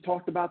meal, she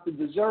talked about the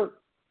dessert.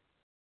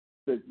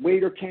 The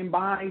waiter came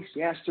by.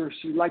 She asked her if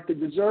she liked the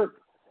dessert.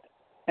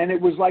 And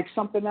it was like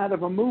something out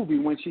of a movie.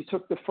 When she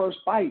took the first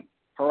bite,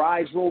 her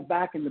eyes rolled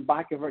back to the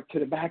back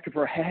of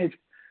her head.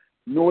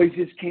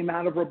 Noises came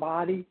out of her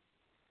body.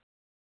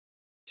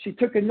 She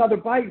took another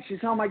bite. She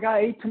said, "Oh my God, I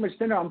ate too much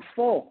dinner. I'm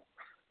full."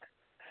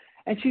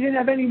 And she didn't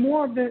have any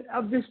more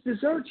of this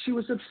dessert. She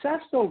was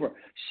obsessed over.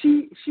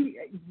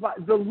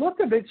 The look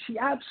of it, she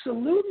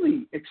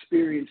absolutely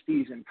experienced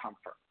ease and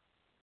comfort.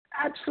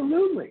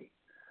 Absolutely.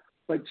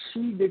 But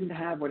she didn't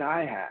have what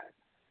I had.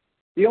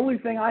 The only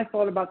thing I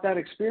thought about that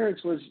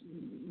experience was,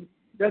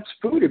 that's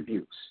food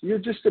abuse. You're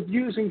just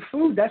abusing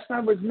food. That's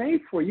not what it's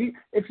made for.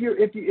 If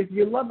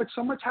you love it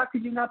so much, how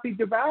could you not be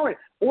devouring?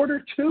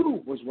 Order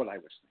two was what I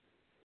was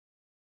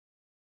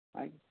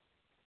thinking. Right?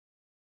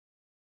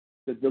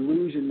 The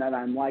delusion that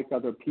I'm like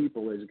other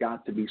people has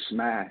got to be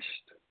smashed.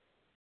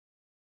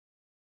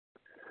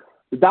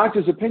 The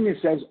doctor's opinion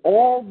says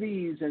all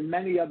these and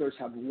many others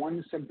have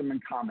one symptom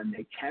in common.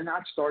 They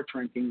cannot start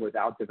drinking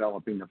without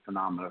developing the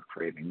phenomenon of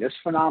craving. This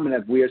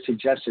phenomenon, we have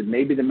suggested,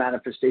 may be the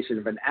manifestation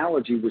of an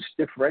allergy which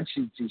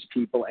differentiates these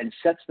people and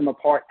sets them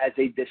apart as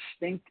a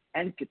distinct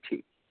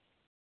entity.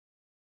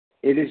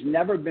 It has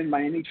never been,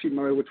 by any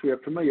treatment with which we are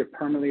familiar,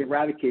 permanently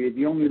eradicated.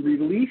 The only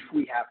relief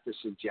we have to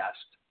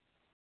suggest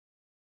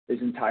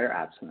is entire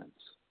abstinence.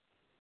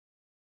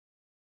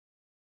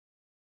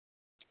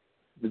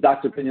 The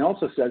doctor's opinion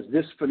also says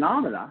this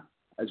phenomena,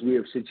 as we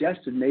have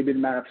suggested, may be the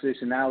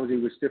manifestation analogy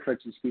which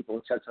differentiates people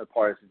and sets them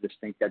apart as a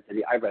distinct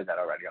entity. I read that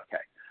already,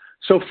 okay.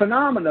 So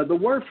phenomena, the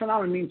word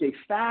phenomena means a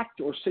fact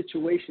or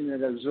situation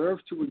that is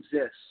observed to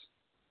exist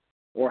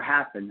or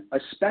happen,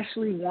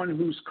 especially one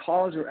whose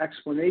cause or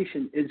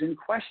explanation is in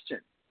question.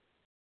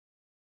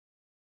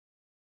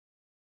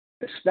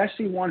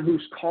 Especially one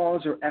whose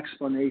cause or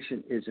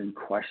explanation is in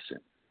question.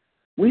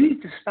 We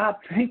need to stop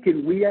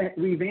thinking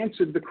we've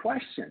answered the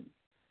question.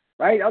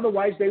 Right?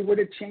 Otherwise, they would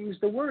have changed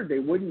the word. They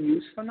wouldn't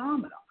use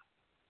phenomena.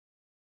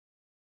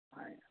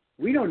 Right?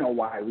 We don't know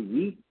why we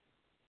eat.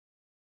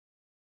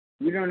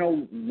 We don't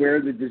know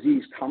where the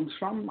disease comes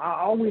from.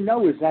 All we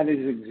know is that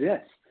it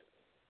exists.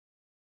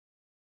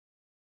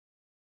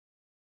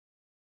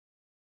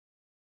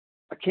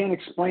 I can't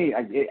explain.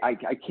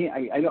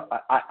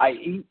 I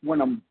eat when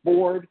I'm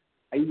bored.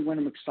 I eat when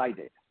I'm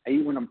excited. I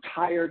eat when I'm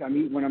tired. I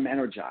eat when I'm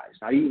energized.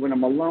 I eat when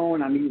I'm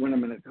alone. I eat when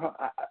I'm in a car.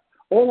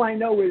 All I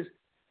know is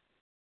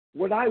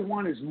what I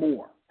want is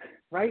more,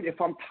 right? If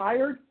I'm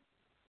tired,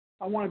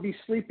 I want to be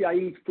sleepy, I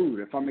eat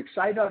food. If I'm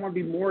excited, I want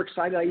to be more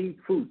excited, I eat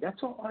food.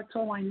 That's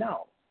all I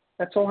know.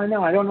 That's all I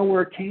know. I don't know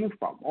where it came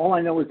from. All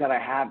I know is that I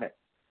have it.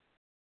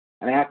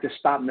 And I have to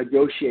stop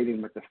negotiating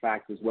with the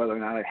fact as whether or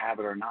not I have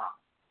it or not.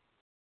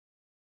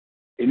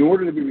 In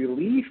order to be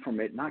relieved from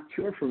it, not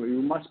cured from it,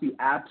 we must be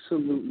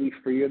absolutely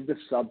free of the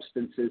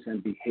substances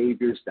and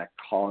behaviors that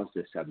cause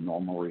this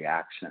abnormal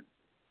reaction.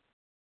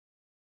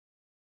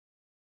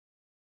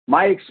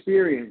 My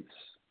experience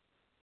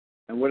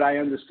and what I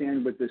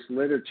understand with this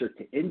literature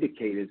to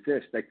indicate is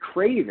this, that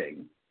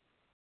craving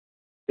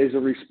is a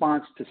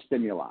response to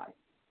stimuli.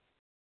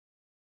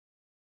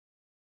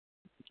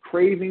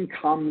 Craving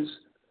comes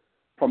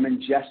from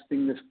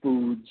ingesting the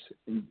foods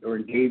or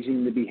engaging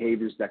in the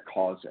behaviors that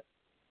cause it.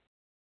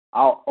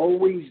 I'll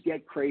always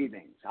get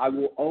cravings. I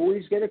will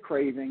always get a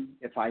craving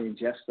if I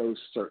ingest those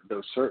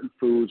certain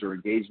foods or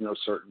engage in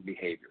those certain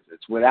behaviors.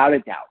 It's without a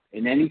doubt,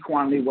 in any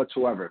quantity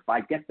whatsoever. If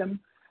I get them,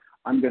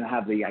 I'm going to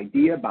have the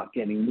idea about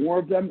getting more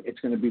of them. It's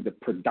going to be the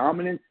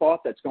predominant thought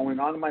that's going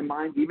on in my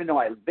mind. Even though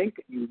I think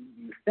you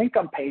think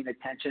I'm paying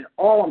attention,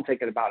 all I'm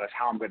thinking about is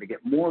how I'm going to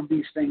get more of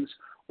these things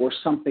or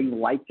something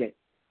like it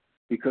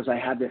because I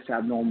have this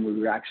abnormal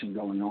reaction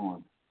going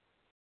on.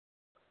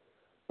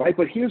 Right?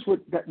 But here's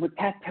what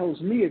that tells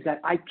me is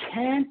that I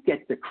can't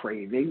get the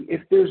craving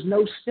if there's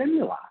no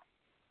stimuli.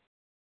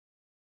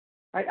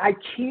 I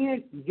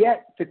can't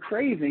get the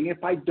craving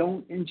if I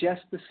don't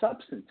ingest the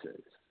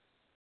substances.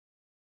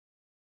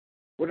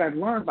 What I've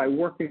learned by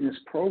working this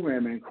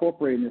program and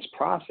incorporating this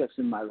process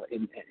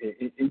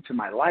into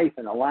my life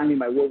and aligning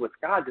my will with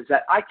God is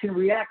that I can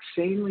react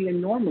sanely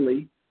and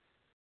normally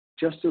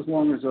just as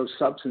long as those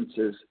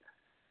substances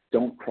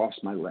don't cross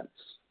my lips.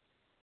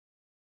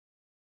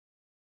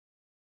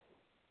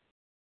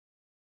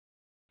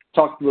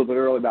 Talked a little bit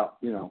earlier about,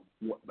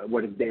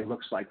 what a day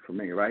looks like for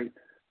me, right?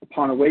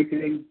 Upon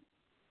awakening,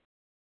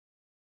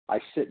 I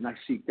sit and I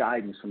seek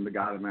guidance from the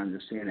God of my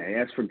understanding. I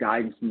ask for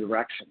guidance and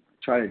direction.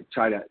 Try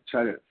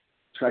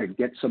to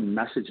get some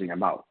messaging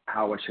about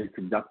how I should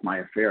conduct my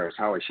affairs,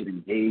 how I should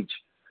engage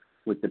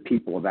with the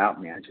people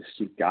about me. I just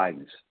seek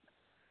guidance.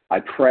 I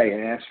pray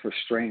and ask for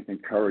strength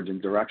and courage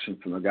and direction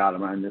from the God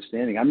of my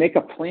understanding. I make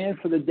a plan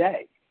for the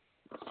day.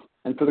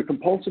 And for the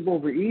compulsive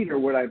overeater,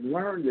 what I've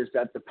learned is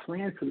that the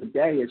plan for the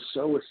day is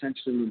so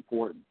essentially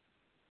important.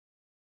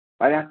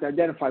 I have to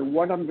identify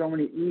what I'm going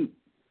to eat,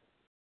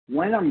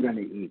 when I'm going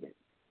to eat it,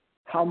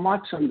 how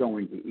much I'm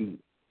going to eat,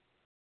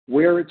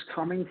 where it's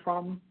coming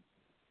from,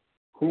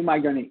 who am I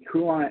going to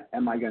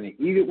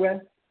eat it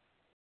with,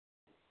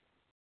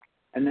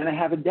 and then I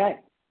have a day.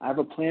 I have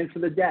a plan for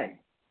the day.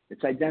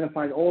 It's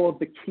identified all of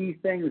the key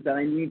things that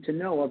I need to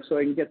know of so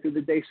I can get through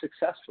the day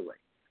successfully.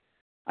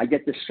 I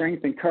get the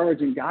strength and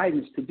courage and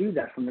guidance to do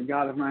that from the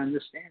God of my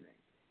understanding.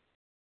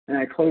 And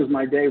I close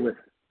my day with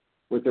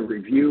a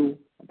review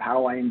of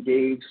how I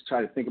engaged,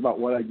 try to think about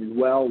what I did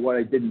well, what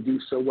I didn't do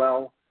so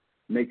well,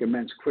 make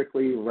amends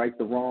quickly, right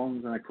the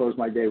wrongs, and I close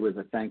my day with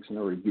a thanks and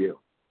a review.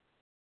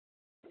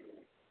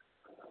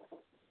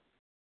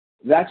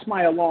 That's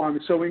my alarm.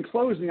 So in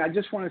closing, I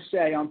just want to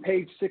say on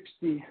page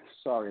 60,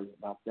 sorry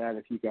about that,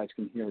 if you guys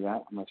can hear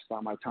that, I'm going to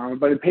stop my timer.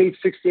 But on page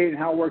 68 in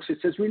How It Works, it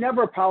says, we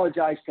never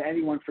apologize to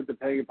anyone for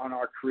depending upon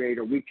our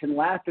Creator. We can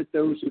laugh at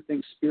those who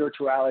think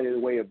spirituality is a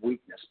way of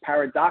weakness.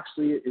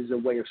 Paradoxically, it is a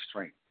way of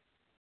strength.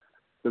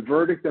 The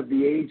verdict of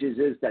the ages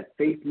is that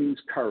faith means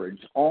courage.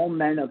 All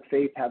men of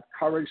faith have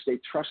courage. They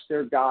trust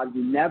their God.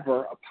 We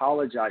never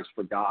apologize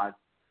for God.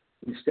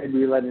 Instead,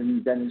 we let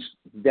him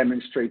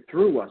demonstrate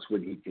through us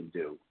what he can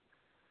do.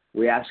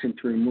 We ask him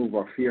to remove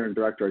our fear and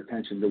direct our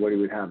attention to what he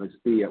would have us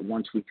be at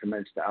once we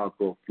commence to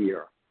outgrow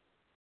fear.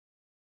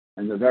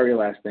 And the very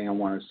last thing I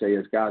want to say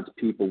is, God's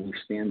people, we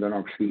stand on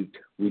our feet.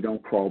 We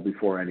don't crawl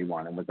before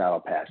anyone. And with that, I'll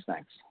pass.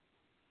 Thanks.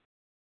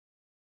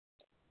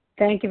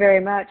 Thank you very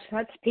much.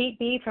 That's Pete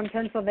B. from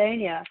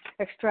Pennsylvania,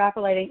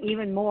 extrapolating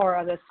even more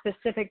of the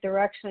specific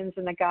directions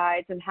and the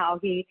guides and how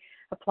he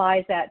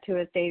applies that to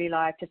his daily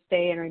life to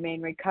stay and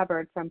remain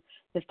recovered from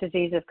this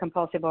disease of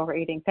compulsive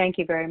overeating. Thank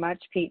you very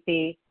much, Pete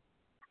B.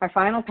 Our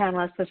final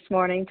panelist this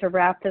morning to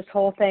wrap this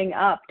whole thing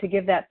up, to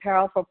give that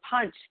powerful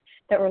punch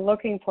that we're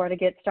looking for to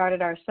get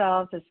started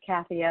ourselves, is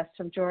Kathy S.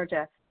 from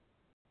Georgia.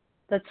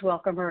 Let's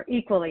welcome her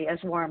equally as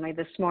warmly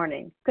this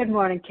morning. Good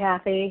morning,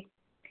 Kathy.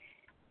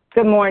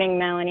 Good morning,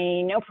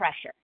 Melanie. No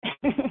pressure.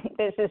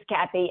 This is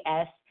Kathy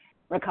S.,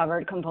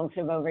 recovered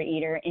compulsive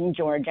overeater in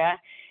Georgia.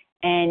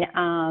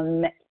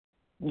 And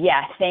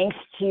thanks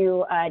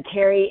to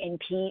Terry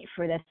and Pete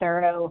for the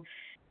thorough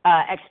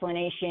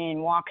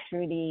explanation, walk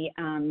through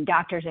the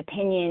doctor's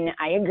opinion.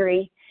 I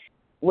agree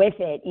with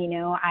it.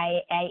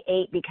 I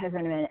ate because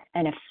of an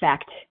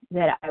effect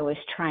that I was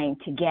trying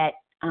to get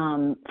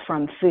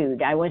from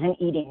food. I wasn't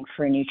eating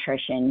for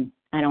nutrition.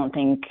 I don't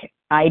think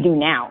I do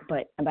now,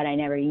 but I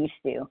never used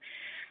to.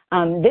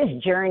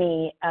 This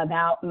journey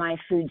about my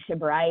food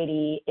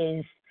sobriety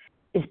is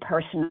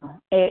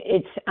personal.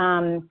 It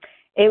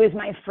was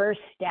my first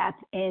step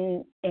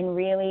in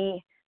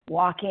really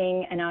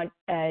walking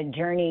a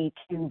journey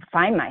to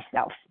find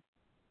myself.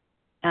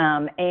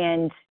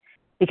 And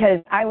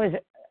because I was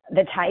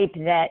the type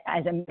that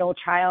as a middle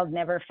child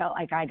never felt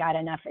like I got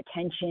enough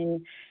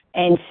attention.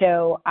 And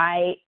so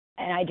I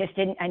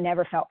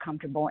never felt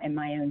comfortable in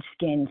my own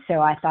skin. So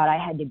I thought I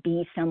had to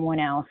be someone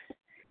else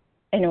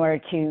in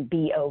order to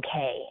be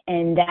okay.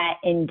 And that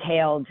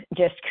entailed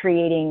just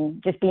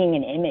being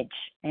an image.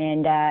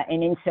 And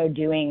in so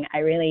doing,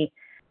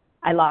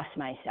 I lost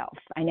myself.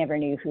 I never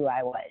knew who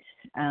I was.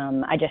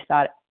 I just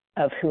thought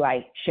of who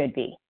I should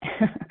be.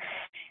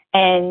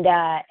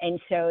 And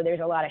so there's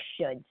a lot of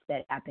shoulds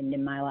that happened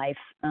in my life.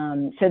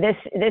 So this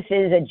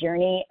is a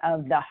journey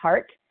of the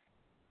heart.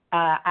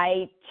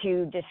 I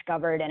too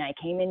discovered, and I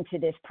came into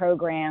this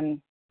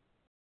program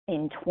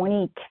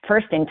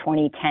first in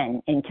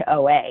 2010 into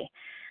OA,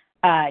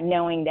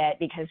 knowing that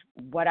because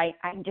what I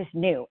just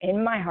knew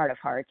in my heart of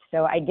hearts.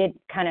 So I did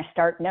kind of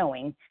start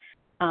knowing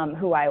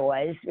who I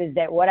was, is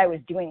that what I was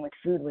doing with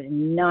food was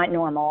not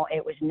normal.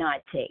 It was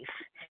not safe.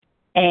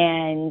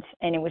 And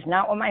it was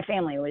not what my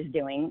family was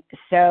doing.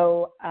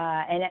 So,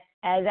 and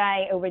as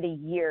I, over the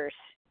years,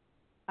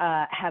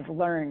 have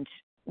learned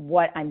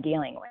what I'm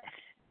dealing with,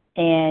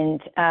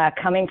 and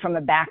coming from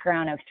a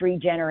background of 3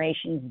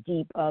 generations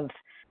deep of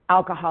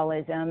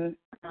alcoholism,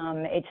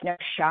 it's no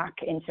shock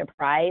and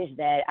surprise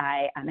that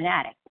I'm an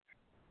addict.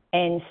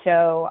 And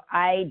so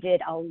I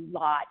did a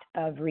lot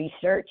of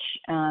research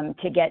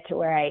to get to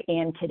where I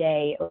am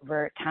today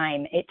over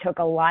time. It took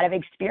a lot of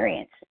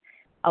experience,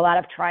 a lot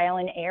of trial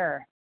and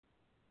error.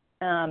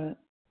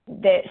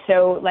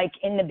 So like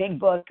in the big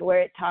book where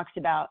it talks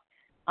about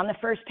on the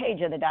first page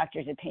of the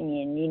doctor's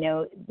opinion,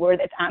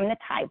 I'm the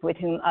type with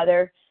whom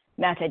other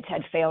methods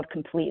had failed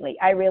completely.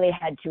 I really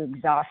had to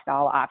exhaust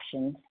all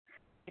options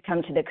to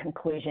come to the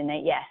conclusion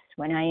that yes,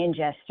 when I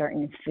ingest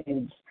certain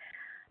foods,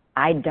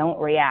 I don't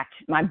react.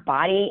 My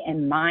body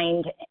and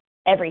mind,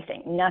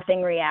 everything,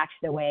 nothing reacts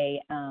the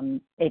way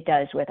it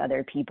does with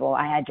other people.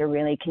 I had to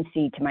really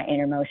concede to my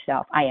innermost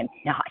self. I am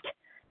not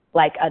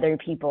like other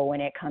people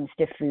when it comes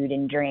to food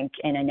and drink,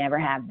 and I never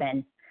have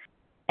been.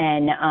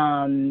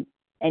 And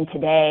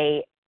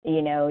today,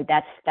 you know,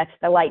 that's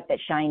the light that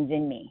shines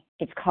in me.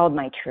 It's called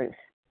my truth.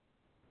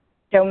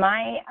 So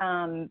my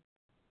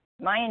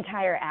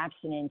entire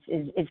abstinence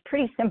is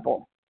pretty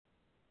simple.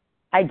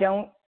 I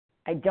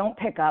don't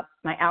pick up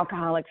my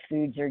alcoholic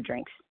foods or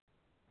drinks.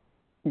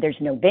 There's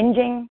no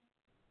binging,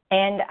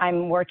 and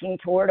I'm working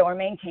toward or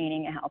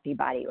maintaining a healthy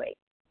body weight,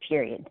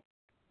 period.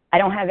 I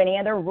don't have any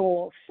other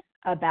rules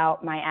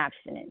about my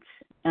abstinence.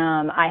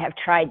 I have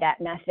tried that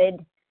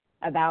method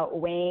about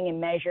weighing and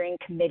measuring,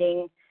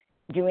 committing,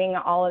 doing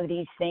all of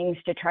these things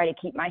to try to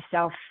keep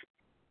myself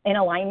in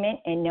alignment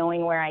and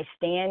knowing where I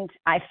stand.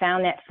 I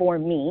found that for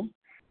me,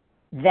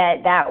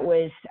 that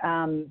was,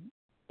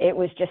 it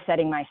was just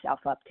setting myself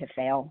up to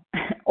fail.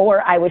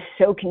 Or I was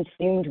so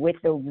consumed with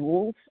the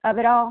rules of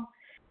it all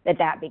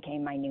that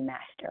became my new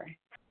master.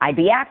 I'd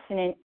be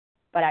abstinent,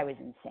 but I was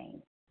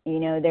insane. You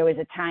know, there was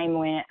a time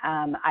when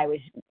I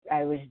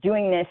was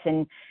doing this,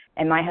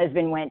 and my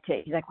husband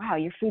he's like, wow,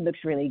 your food looks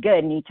really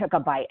good. And he took a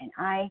bite, and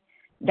I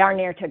darn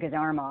near took his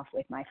arm off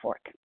with my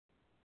fork.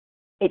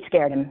 It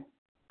scared him.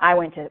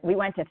 We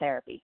went to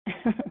therapy.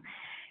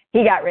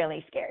 He got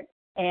really scared.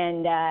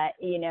 And,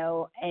 you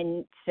know,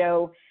 and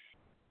so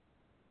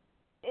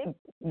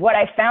what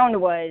I found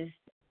was,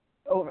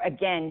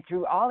 again,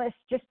 through all this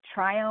just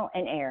trial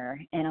and error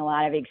and a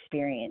lot of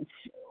experience,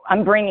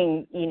 I'm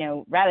bringing, you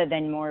know, rather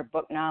than more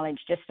book knowledge,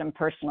 just some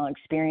personal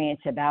experience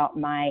about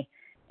my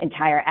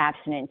entire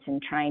abstinence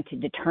and trying to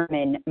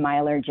determine my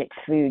allergic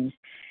foods.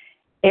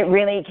 It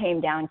really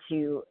came down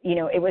to, you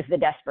know, it was the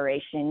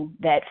desperation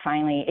that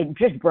finally, it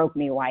just broke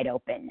me wide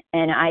open.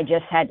 And I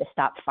just had to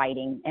stop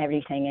fighting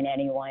everything and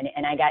anyone.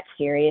 And I got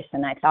serious,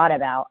 and I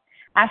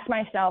asked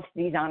myself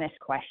these honest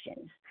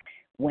questions.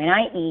 When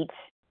I eat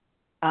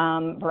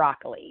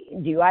broccoli,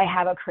 do I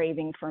have a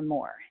craving for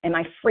more? Am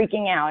I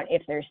freaking out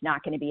if there's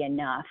not going to be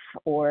enough?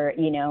 Or,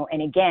 you know,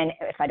 and again,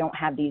 if I don't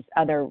have these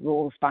other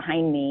rules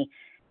behind me,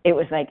 it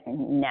was like,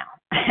 no,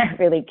 I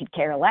really could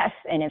care less.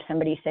 And if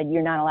somebody said,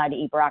 you're not allowed to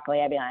eat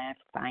broccoli, I'd be like,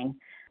 fine,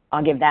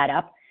 I'll give that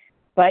up.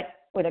 But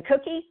with a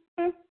cookie,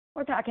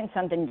 we're talking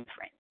something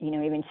different. You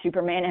know, even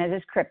Superman has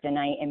his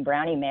kryptonite, and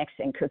brownie mix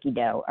and cookie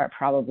dough are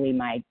probably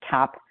my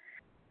top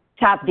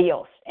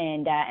deals.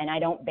 And I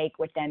don't bake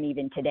with them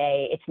even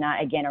today. It's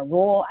not, again, a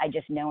rule. I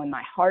just know in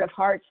my heart of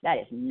hearts, that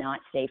is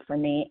not safe for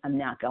me. I'm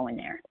not going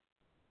there.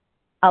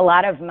 A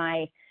lot of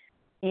my,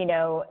 you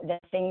know, the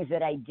things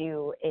that I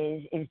do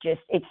is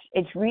just,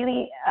 it's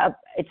really,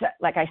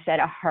 like I said,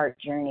 a heart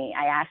journey.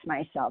 I ask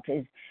myself,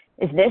 is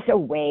this a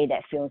way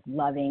that feels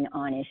loving,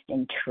 honest,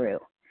 and true?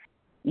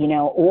 You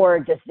know, or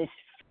does this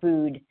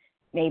food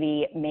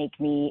maybe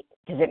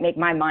does it make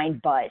my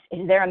mind buzz?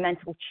 Is there a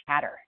mental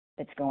chatter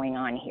that's going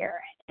on here?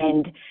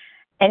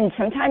 And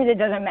sometimes it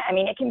doesn't, I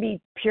mean, it can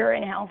be pure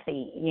and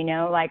healthy, you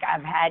know, like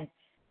I've had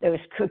those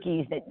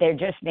cookies that they're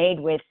just made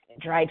with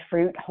dried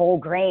fruit, whole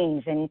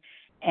grains, and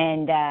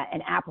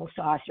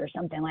applesauce or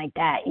something like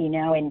that, you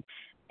know,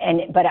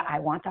 but I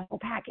want the whole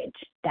package.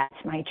 That's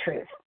my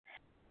truth.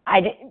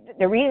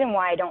 The reason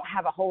why I don't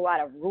have a whole lot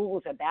of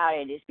rules about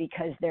it is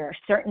because there are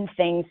certain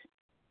things,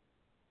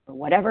 for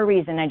whatever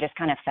reason, I just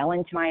kind of fell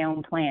into my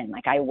own plan.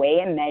 Like I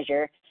weigh and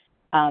measure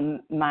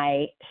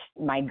my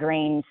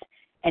grains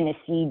and the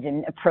seeds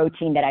and the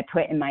protein that I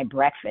put in my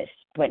breakfast,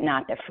 but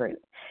not the fruit.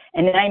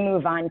 And then I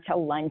move on to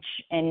lunch,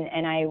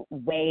 and I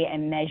weigh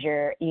and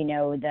measure, you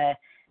know, the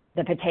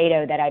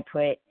potato that I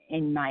put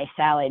in my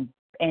salad,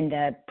 and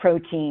the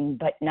protein,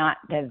 but not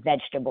the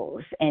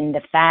vegetables, and the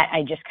fat,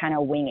 I just kind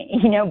of wing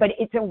it, you know, but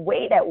it's a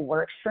way that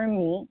works for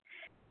me.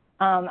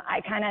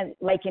 I kind of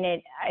liken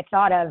it, I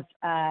thought of,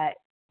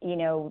 you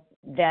know,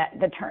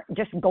 the term,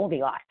 just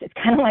Goldilocks. It's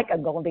kind of like a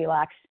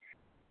Goldilocks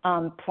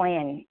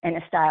plan and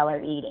a style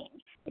of eating.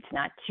 It's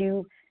not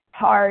too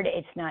hard.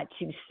 It's not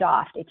too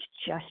soft. It's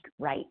just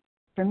right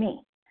for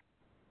me.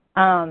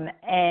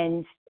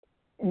 And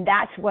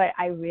that's what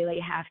I really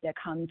have to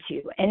come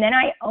to. And then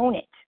I own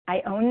it.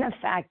 I own the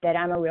fact that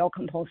I'm a real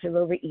compulsive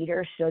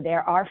overeater. So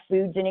there are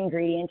foods and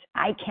ingredients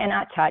I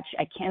cannot touch.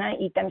 I cannot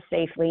eat them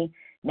safely.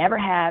 Never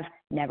have,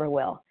 never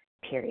will,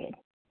 period.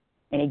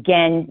 And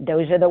again,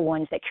 those are the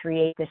ones that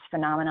create this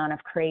phenomenon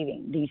of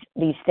craving.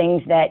 These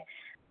things that,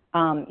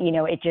 you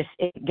know, it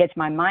gets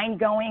my mind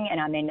going, and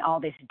I'm in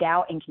all this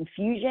doubt and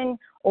confusion,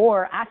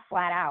 or I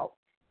flat out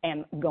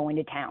am going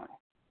to town.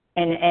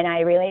 And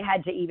I really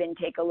had to even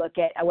take a look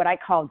at what I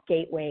call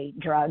gateway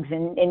drugs.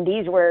 And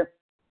these were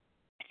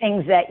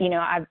things that, you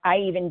know, I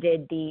even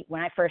did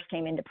when I first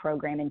came into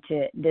program,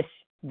 into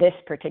this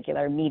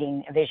particular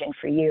meeting, A Vision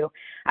for You,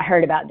 I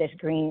heard about this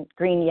green,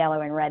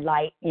 yellow, and red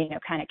light, you know,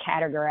 kind of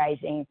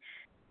categorizing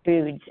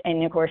foods.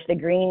 And of course the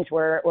greens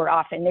were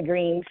often the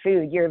green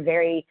food. You're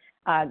very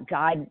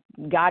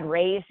God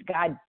raised,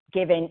 God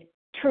given,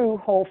 true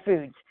whole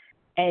foods.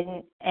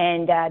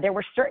 And there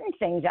were certain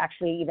things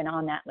actually even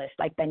on that list,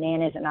 like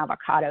bananas and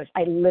avocados.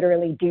 I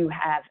literally do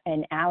have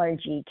an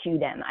allergy to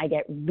them. I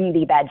get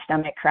really bad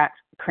stomach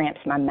cramps.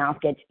 My mouth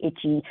gets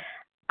itchy.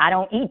 I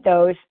don't eat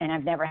those, and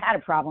I've never had a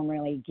problem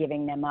really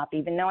giving them up,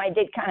 even though I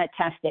did kind of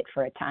test it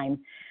for a time.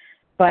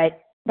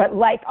 But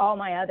like all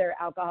my other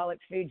alcoholic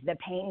foods, the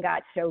pain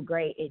got so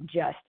great, it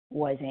just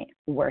wasn't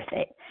worth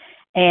it.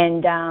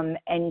 And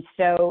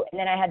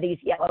then I had these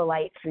yellow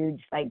light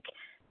foods like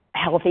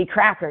healthy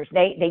crackers.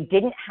 They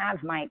didn't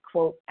have my,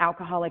 quote,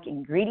 alcoholic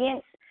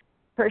ingredients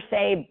per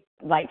se,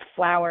 like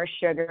flour,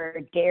 sugar,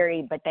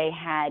 dairy, but they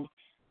had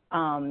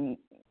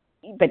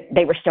but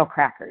they were still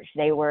crackers.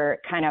 They were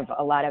kind of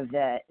a lot of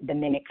the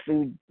mimic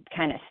food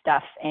kind of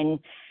stuff and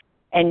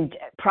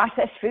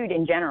processed food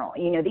in general.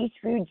 You know, these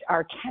foods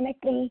are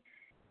chemically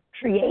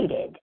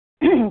created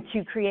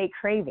to create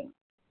craving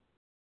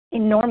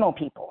in normal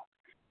people.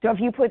 So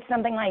if you put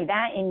something like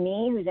that in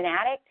me, who's an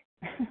addict,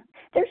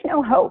 there's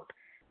no hope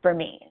for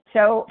me.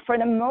 So for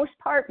the most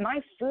part,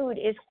 my food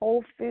is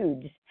whole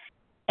foods.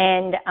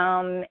 And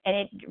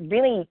it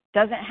really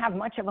doesn't have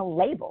much of a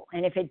label.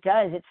 And if it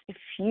does, it's a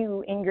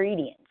few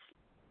ingredients.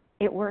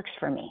 It works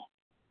for me.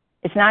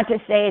 It's not to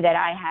say that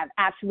I have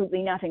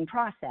absolutely nothing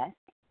processed,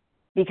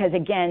 because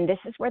again, this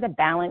is where the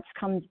balance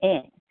comes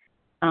in.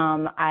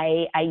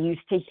 I use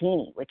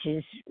tahini, which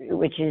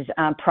is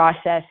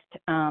processed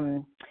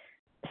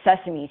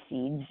sesame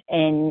seeds,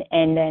 and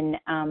then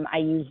I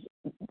use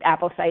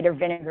apple cider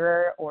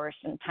vinegar or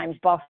sometimes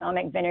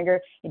balsamic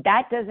vinegar.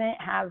 That doesn't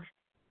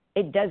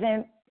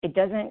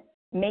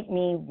make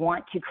me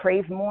want to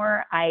crave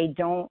more. I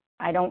don't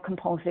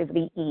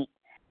compulsively eat.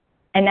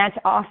 And that's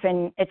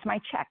often, it's my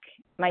check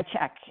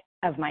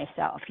of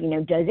myself. You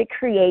know, does it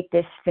create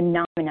this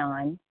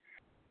phenomenon?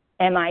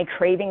 Am I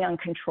craving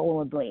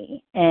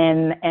uncontrollably?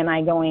 Am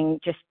I going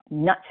just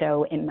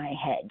nutso in my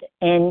head?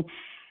 And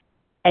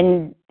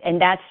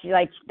that's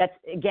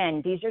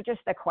again, these are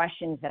just the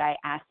questions that I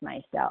ask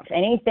myself.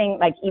 Anything,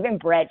 like even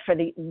bread, for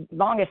the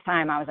longest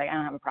time, I was like, I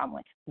don't have a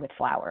problem with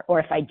flour. Or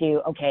if I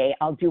do, okay,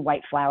 I'll do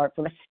white flour.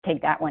 So let's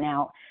take that one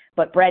out.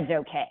 But bread's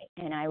okay.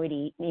 And I would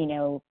eat, you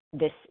know,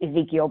 this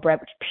Ezekiel bread,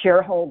 which is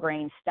pure whole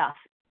grain stuff.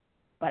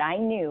 But I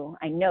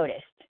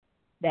noticed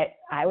that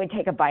I would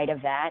take a bite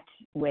of that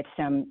with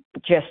some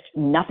just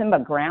nothing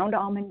but ground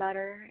almond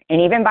butter, and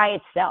even by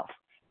itself.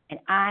 And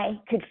I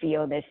could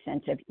feel this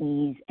sense of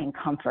ease and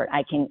comfort.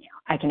 I can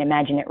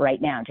imagine it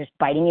right now, just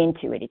biting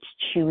into it. It's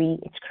chewy,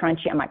 it's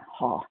crunchy. I'm like,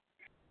 oh,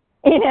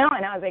 you know,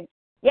 and I was like,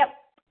 yep,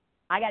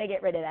 I got to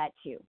get rid of that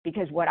too,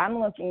 because what I'm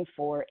looking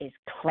for is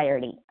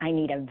clarity. I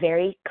need a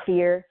very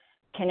clear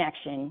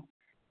connection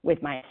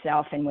with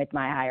myself and with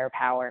my higher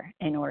power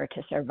in order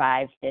to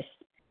survive this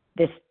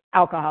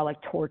alcoholic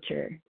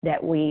torture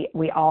that we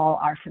all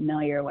are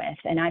familiar with.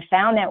 And I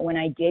found that when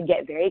I did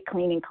get very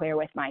clean and clear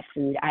with my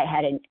food, I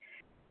had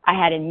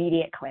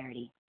immediate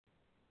clarity.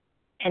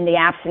 And the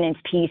abstinence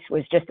piece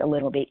was just a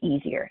little bit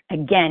easier.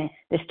 Again,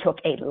 this took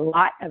a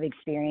lot of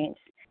experience.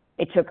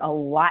 It took a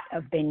lot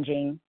of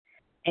binging,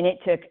 and it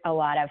took a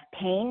lot of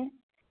pain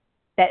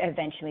that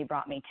eventually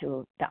brought me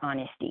to the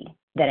honesty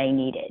that I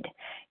needed.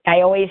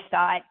 I always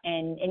thought,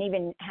 and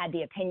even had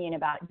the opinion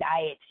about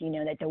diets, you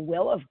know, that the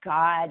will of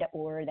God,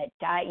 or that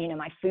diet, you know,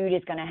 my food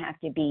is going to have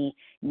to be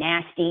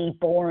nasty,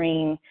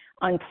 boring,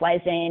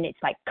 unpleasant.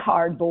 It's like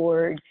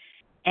cardboard.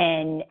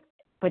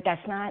 But that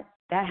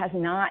has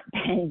not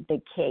been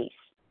the case.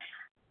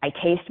 I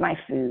taste my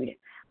food.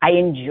 I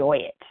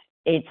enjoy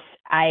it.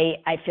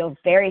 I feel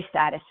very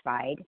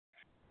satisfied.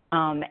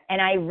 And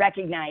I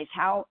recognize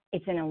how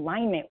it's in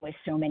alignment with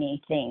so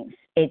many things.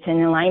 It's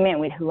in alignment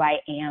with who I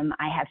am.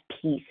 I have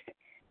peace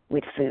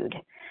with food.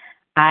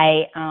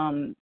 I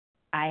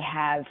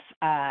have,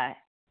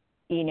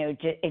 you know,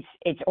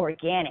 it's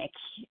organic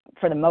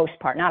for the most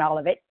part, not all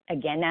of it.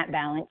 Again, that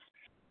balance,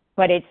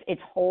 but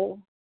it's whole.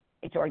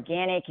 It's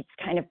organic. It's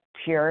kind of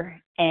pure,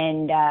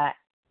 and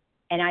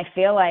I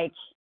feel like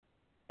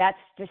that's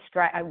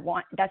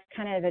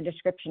kind of the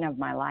description of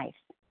my life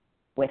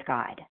with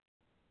God.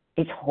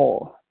 It's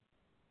whole,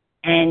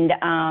 and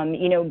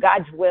you know,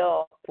 God's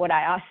will.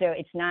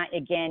 It's not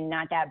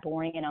that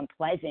boring and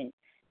unpleasant.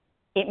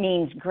 It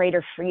means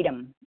greater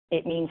freedom.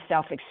 It means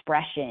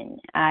self-expression.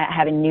 I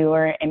have a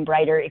newer and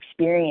brighter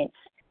experience,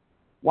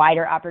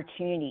 wider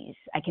opportunities.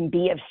 I can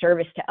be of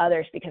service to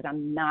others because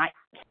I'm not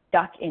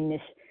stuck in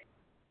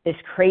this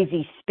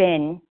crazy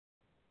spin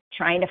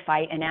trying to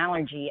fight an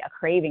allergy, a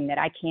craving that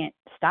I can't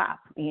stop.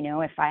 You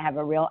know, if I have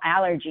a real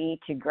allergy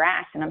to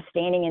grass and I'm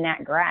standing in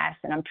that grass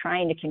and I'm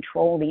trying to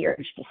control the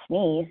urge to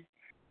sneeze,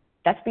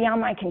 that's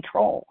beyond my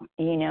control,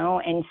 you know?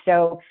 And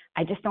so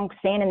I just don't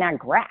stand in that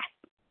grass.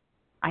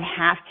 I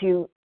have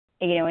to,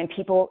 you know, and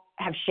people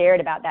have shared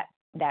about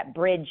that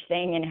bridge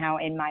thing and how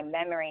in my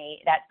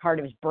memory that part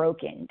is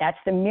broken. That's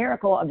the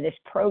miracle of this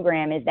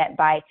program, is that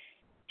by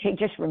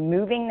just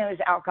removing those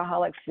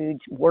alcoholic foods,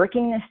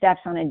 working the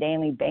steps on a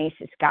daily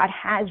basis, God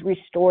has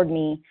restored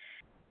me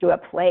to a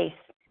place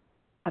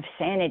of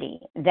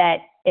sanity, that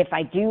if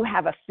I do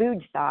have a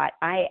food thought,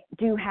 I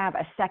do have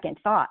a second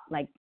thought,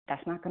 like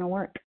That's not going to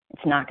work.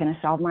 It's not going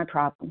to solve my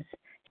problems.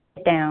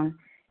 Sit down,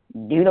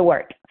 do the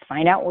work,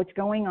 find out what's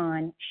going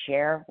on,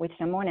 share with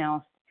someone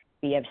else,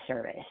 be of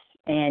service.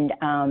 And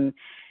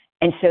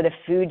so the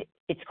food,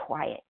 it's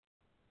quiet.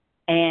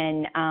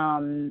 And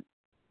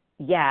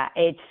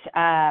it's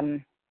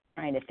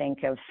trying to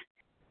think of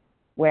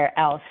where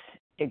else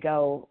to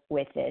go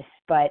with this.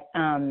 But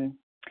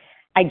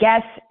I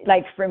guess,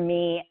 like, for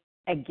me,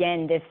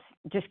 again, this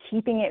just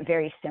keeping it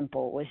very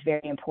simple was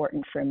very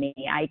important for me.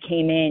 I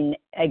came in,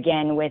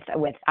 again, with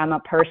I'm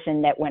a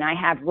person that when I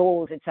have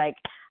rules, it's like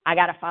I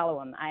got to follow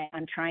them.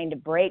 I'm trying to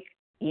break,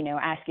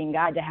 asking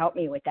God to help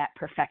me with that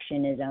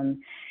perfectionism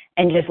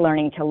and just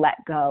learning to let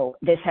go.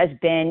 This has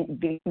been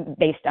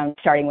based on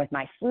starting with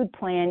my food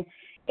plan.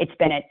 It's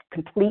been a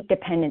complete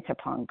dependence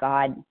upon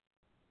God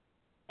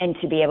and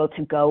to be able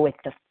to go with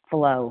the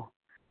flow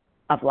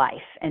of life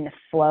and the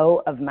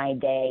flow of my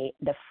day,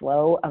 the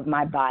flow of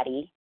my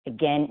body.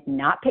 Again,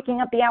 not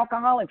picking up the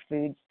alcoholic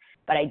foods,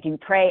 but I do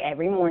pray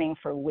every morning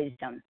for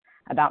wisdom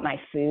about my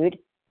food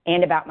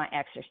and about my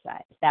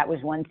exercise. That was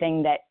one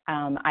thing that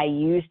I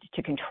used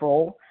to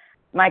control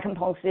my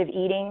compulsive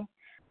eating.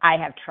 I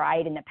have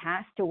tried in the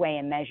past to weigh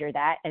and measure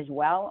that as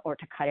well, or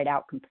to cut it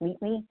out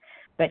completely.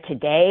 But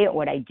today,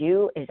 what I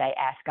do is I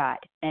ask God.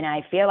 And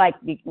I feel like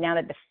now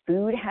that the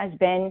food has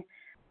been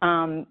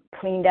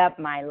cleaned up,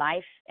 my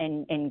life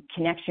and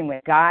connection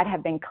with God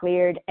have been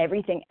cleared,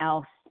 everything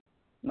else,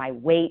 my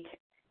weight,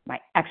 my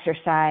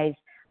exercise,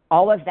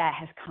 all of that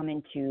has come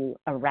into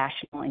a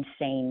rational and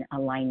sane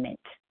alignment.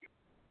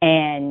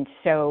 And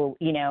so,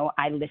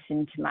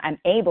 I'm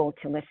able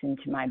to listen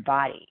to my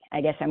body.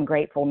 I guess I'm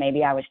grateful.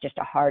 Maybe I was just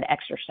a hard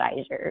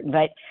exerciser,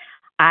 but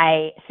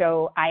I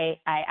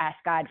ask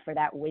God for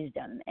that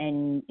wisdom.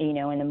 And,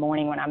 in the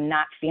morning when I'm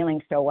not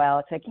feeling so well,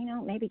 it's like,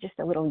 maybe just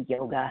a little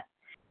yoga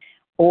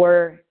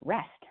or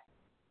rest.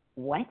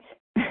 What?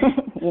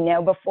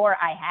 Before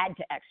I had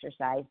to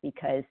exercise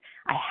because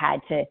I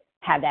had to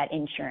have that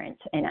insurance,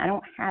 and I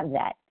don't have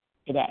that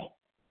today.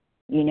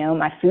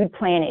 My food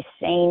plan is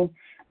sane,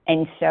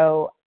 and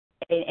so,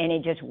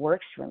 it just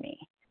works for me.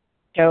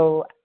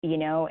 So,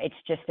 it's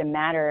just a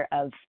matter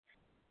of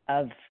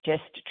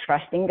just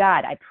trusting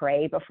God. I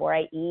pray before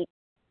I eat,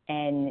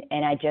 and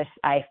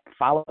I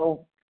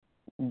follow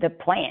the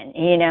plan,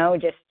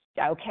 just,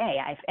 okay.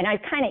 I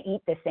kind of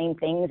eat the same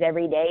things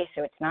every day,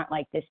 so it's not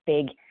like this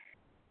big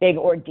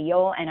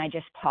ordeal, and I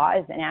just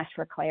pause and ask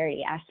for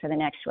clarity, ask for the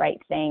next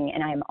right thing,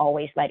 and I'm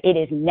always it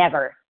is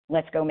never,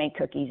 let's go make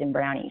cookies and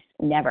brownies,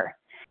 never.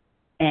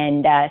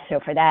 And so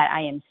for that,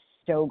 I am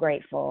so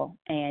grateful,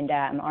 and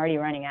I'm already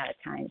running out of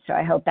time, so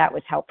I hope that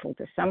was helpful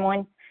to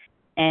someone,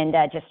 and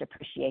just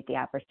appreciate the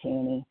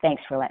opportunity.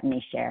 Thanks for letting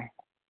me share.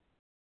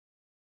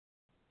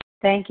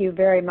 Thank you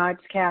very much,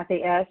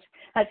 Kathy S.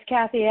 That's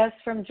Kathy S.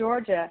 from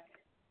Georgia.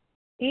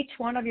 Each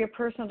one of your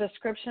personal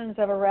descriptions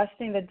of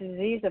arresting the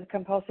disease of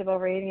compulsive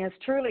overeating has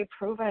truly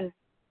proven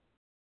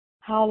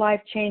how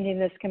life-changing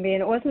this can be.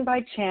 And it wasn't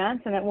by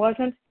chance, and it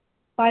wasn't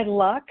by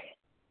luck,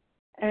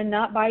 and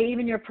not by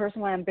even your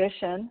personal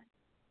ambition,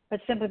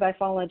 but simply by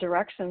following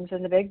directions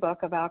in the big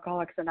book of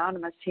Alcoholics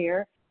Anonymous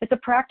here. It's a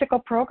practical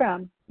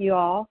program, you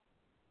all,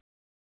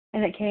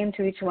 and it came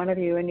to each one of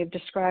you, and you've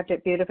described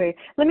it beautifully.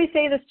 Let me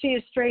say this to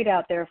you straight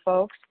out there,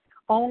 folks.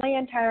 Only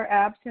entire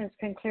abstinence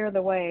can clear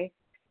the way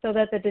so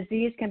that the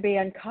disease can be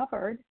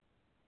uncovered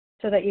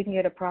so that you can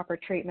get a proper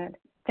treatment.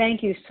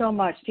 Thank you so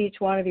much to each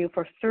one of you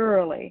for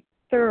thoroughly,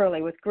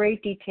 with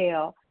great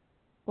detail,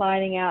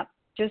 lining out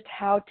just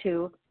how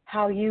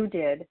you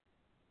did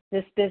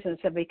this business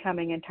of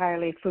becoming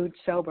entirely food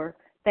sober.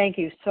 Thank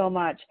you so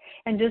much.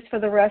 And just for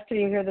the rest of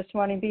you here this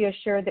morning, be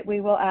assured that we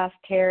will ask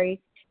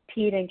Terry,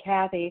 Pete, and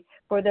Kathy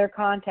for their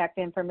contact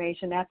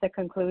information at the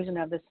conclusion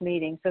of this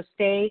meeting. So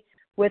stay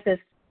with us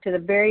to the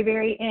very,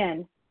 very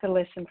end to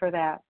listen for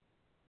that.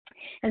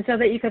 And so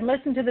that you can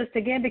listen to this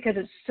again because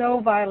it's so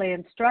vitally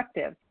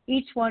instructive,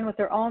 each one with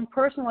their own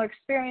personal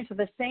experience of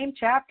the same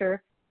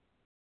chapter,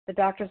 the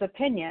doctor's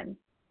opinion,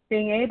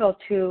 being able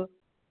to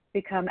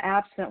become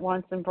abstinent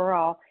once and for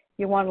all.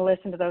 You want to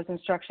listen to those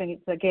instructions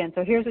again.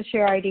 So here's a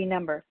share ID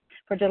number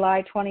for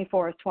July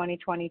 24th,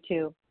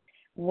 2022,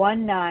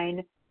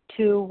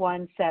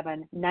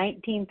 19217,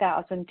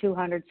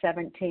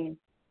 19,217.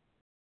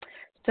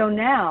 So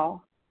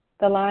now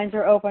the lines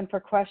are open for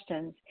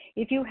questions.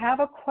 If you have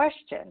a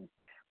question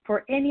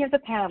for any of the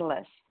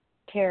panelists,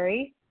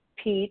 Terry,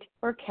 Pete,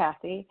 or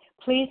Kathy,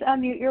 please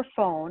unmute your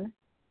phone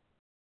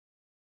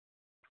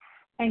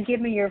and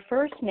give me your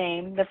first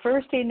name, the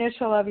first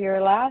initial of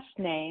your last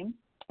name,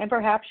 and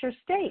perhaps your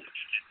state.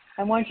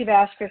 And once you've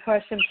asked your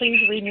question, please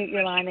remute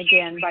your line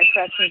again by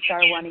pressing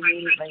star 1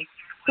 immediately.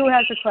 Who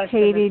has a question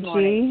Katie this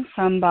morning? G.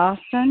 from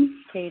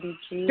Boston. Katie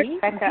G.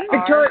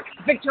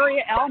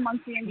 Victoria L.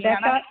 Muncie,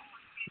 Indiana.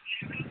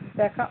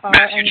 Becca R.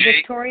 And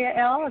Victoria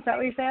L. Is that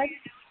what you said?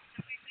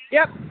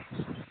 Yep.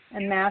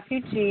 And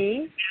Matthew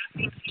G.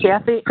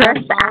 Kathy S.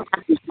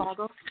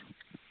 Chicago.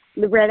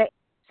 Loretta.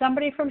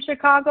 Somebody from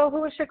Chicago?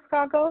 Who is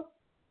Chicago?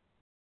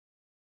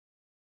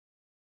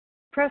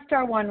 Press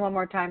star 1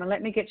 more time and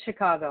let me get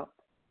Chicago.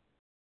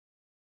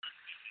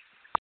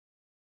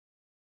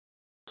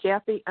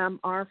 Kathy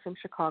M.R. from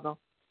Chicago.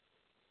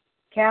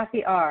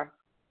 Kathy R.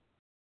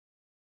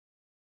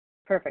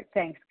 Perfect.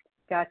 Thanks.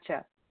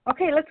 Gotcha.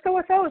 Okay, let's go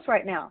with those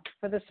right now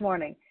for this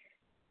morning.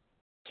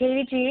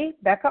 Katie G,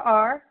 Becca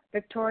R,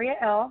 Victoria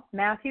L,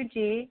 Matthew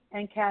G,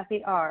 and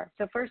Kathy R.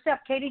 So first up,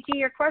 Katie G,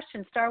 your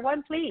question. Star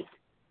 1, please.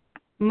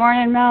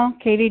 Morning, Mel.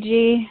 Katie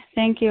G.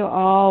 Thank you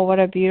all. What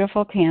a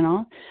beautiful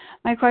panel.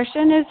 My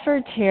question is for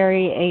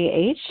Terry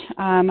A.H.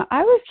 I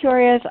was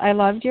curious. I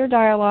loved your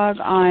dialogue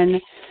on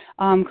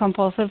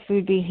compulsive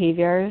food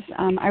behaviors.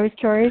 I was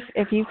curious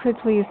if you could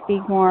please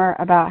speak more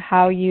about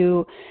how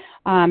you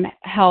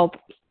help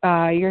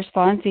your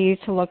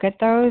sponsees to look at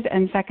those,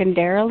 and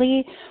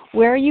secondarily,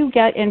 where you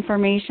get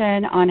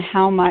information on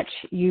how much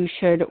you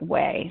should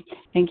weigh.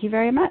 Thank you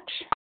very much.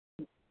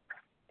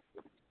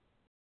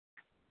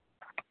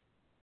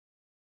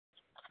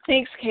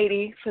 Thanks,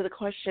 Katie, for the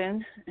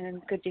question,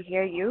 and good to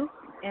hear you.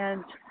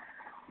 And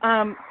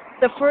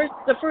the first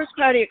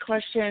part of your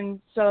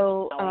question.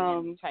 So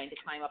trying to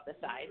climb up the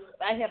side.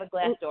 I have a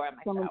glass door on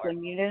my someone's shower.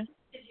 unmuted.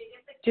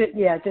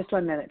 Just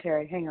 1 minute,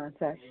 Terry. Hang on a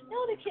sec.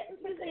 No, the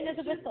kitten's been clean as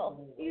a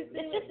whistle.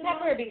 It's just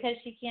Pepper because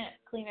she can't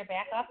clean her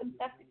back up and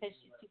stuff because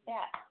she's too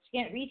fat. She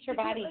can't reach her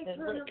body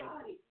to lick.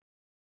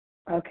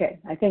 Okay,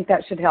 I think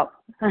that should help.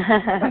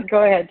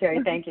 Go ahead, Terry.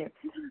 Thank you.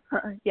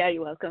 Yeah,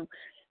 you're welcome.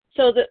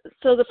 So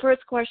the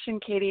first question,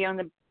 Katie, on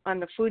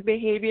the food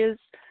behaviors.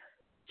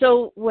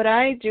 So what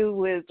I do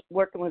with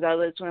working with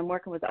others, when I'm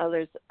working with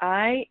others,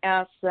 I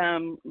ask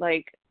them,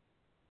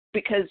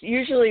 because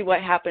usually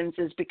what happens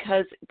is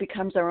because it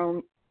becomes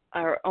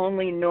our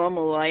only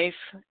normal life,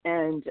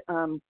 and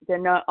they're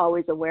not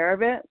always aware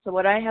of it. So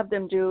what I have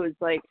them do is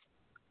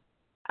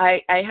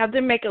I have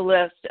them make a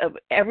list of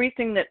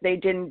everything that they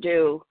didn't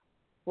do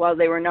while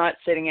they were not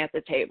sitting at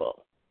the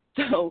table.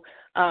 So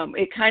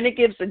it kind of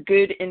gives a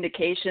good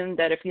indication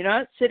that if you're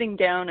not sitting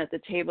down at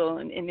the table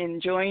and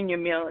enjoying your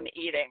meal and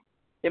eating,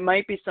 there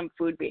might be some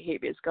food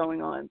behaviors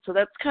going on. So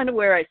that's kind of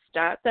where I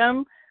start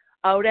them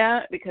out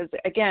at, because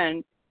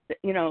again,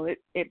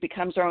 it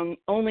becomes our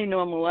only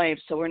normal life,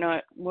 so we're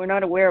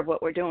not aware of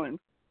what we're doing.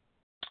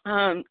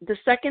 The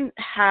second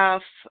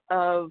half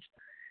of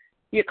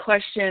your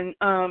question,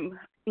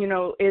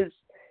 is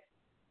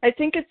I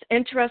think it's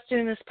interesting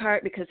in this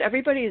part because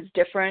everybody is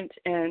different,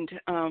 and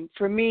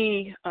for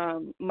me,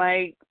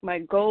 my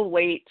goal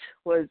weight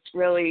was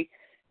really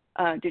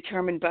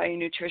determined by a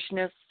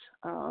nutritionist,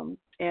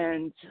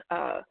 and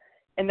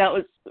that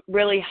was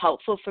really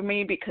helpful for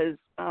me because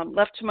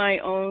left to my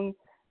own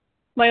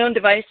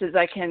devices,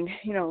 I can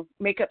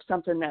make up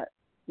something that's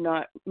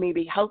not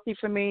maybe healthy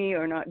for me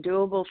or not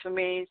doable for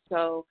me.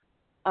 So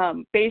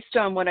based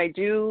on what I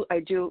do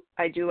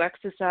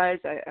exercise,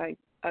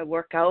 I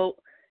work out.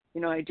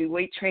 I do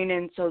weight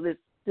training, so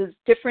there's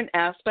different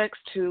aspects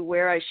to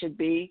where I should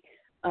be,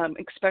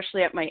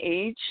 especially at my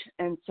age,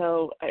 and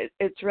so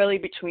it's really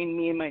between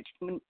me and my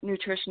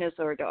nutritionist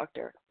or a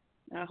doctor.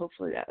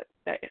 Hopefully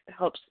that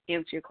helps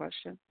answer your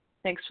question.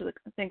 Thanks for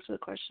the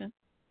question.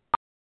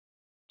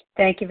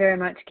 Thank you very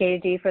much,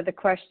 Katie, for the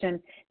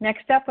question.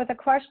 Next up with a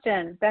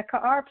question, Becca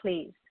R.,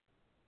 please.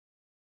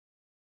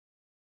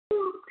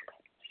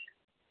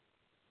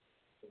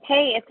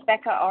 Hey, it's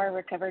Becca R.,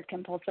 recovered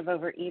compulsive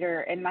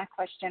overeater, and my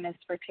question is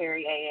for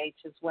Terry A.H.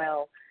 as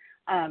well.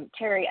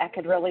 Terry, I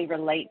could really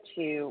relate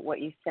to what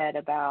you said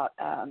about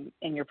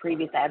in your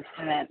previous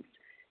abstinence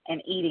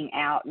and eating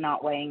out,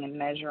 not weighing and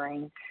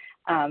measuring.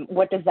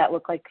 What does that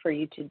look like for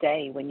you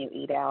today when you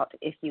eat out?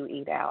 If you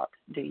eat out,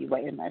 do you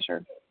weigh and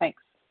measure?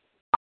 Thanks.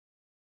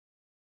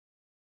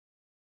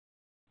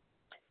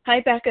 Hi,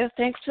 Becca.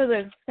 Thanks for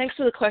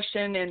the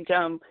question.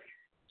 And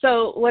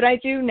so what I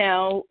do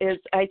now is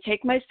I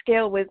take my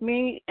scale with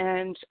me,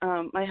 and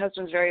my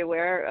husband's very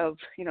aware of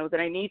that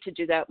I need to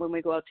do that when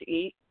we go out to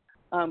eat,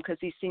 because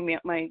he's seen me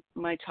at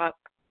my top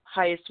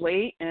highest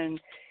weight,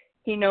 and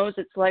he knows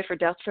it's life or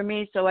death for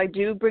me. So I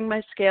do bring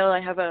my scale.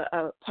 I have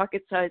a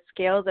pocket-sized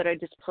scale that I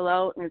just pull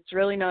out, and it's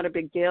really not a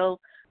big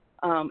deal.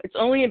 It's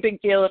only a big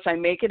deal if I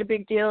make it a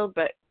big deal.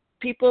 But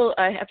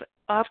I have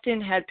often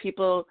had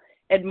people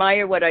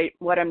admire what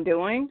I'm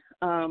doing,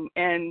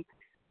 and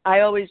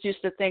I always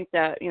used to think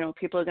that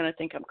people are going to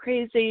think I'm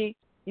crazy,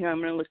 I'm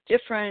going to look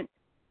different,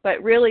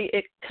 but really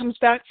it comes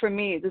back for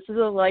me. This is a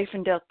life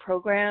and death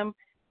program,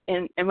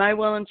 and am I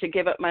willing to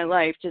give up my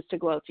life just to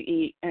go out to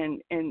eat and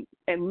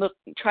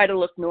try to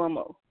look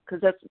normal?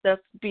 Because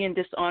that's being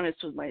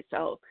dishonest with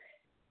myself.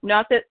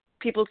 Not that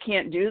people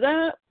can't do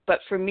that, but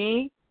for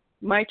me,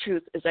 my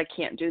truth is I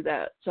can't do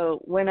that.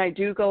 So when I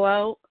do go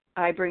out,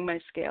 I bring my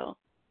scale.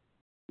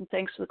 And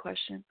thanks for the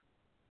question.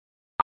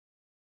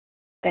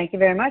 Thank you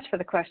very much for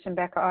the question,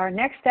 Becca R.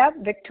 Next up,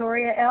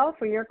 Victoria L.,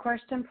 for your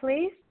question,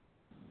 please.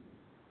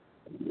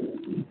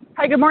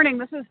 Hi, good morning.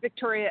 This is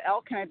Victoria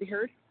L. Can I be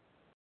heard?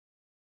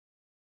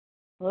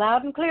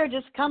 Loud and clear.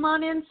 Just come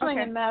on in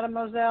swinging, okay,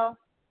 Mademoiselle.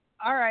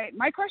 All right.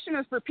 My question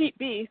is for Pete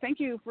B. Thank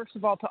you, first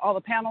of all, to all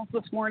the panels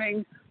this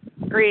morning.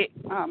 Great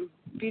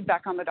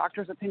feedback on the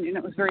doctor's opinion.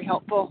 It was very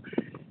helpful.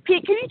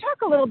 Pete, can you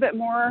talk a little bit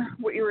more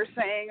what you were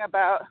saying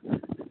about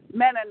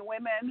men and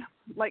women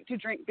like to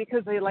drink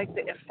because they like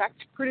the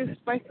effect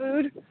produced by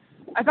food.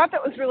 I thought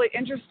that was really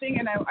interesting,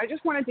 and I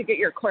just wanted to get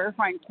your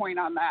clarifying point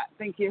on that.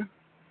 Thank you.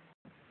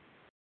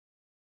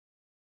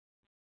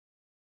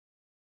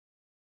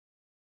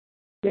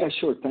 Yeah,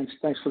 sure.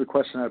 Thanks for the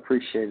question. I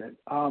appreciate it.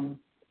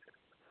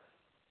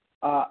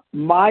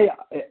 My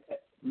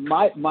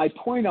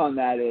point on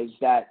that is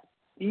that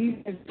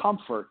even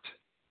comfort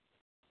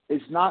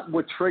is not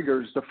what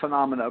triggers the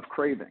phenomena of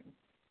craving.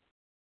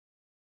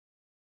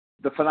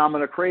 The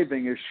phenomena of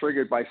craving is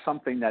triggered by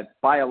something that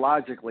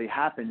biologically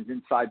happens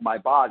inside my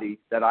body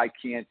that I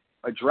can't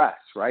address,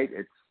 right?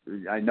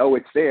 I know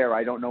it's there.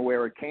 I don't know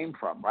where it came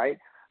from, right?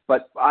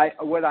 But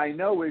what I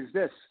know is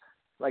this,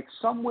 like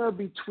somewhere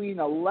between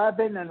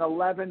 11 and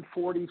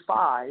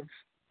 11:45,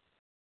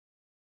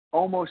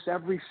 almost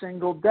every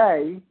single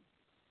day,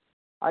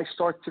 I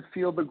start to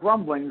feel the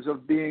grumblings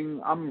of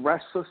I'm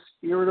restless,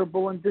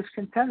 irritable, and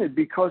discontented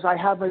because I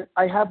have a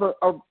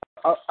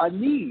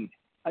need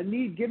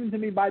given to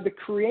me by the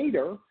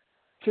Creator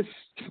to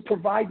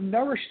provide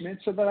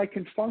nourishment so that I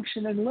can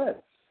function and live.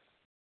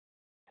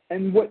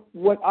 And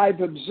what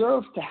I've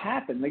observed to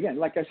happen, again,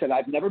 like I said,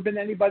 I've never been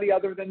anybody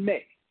other than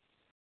me.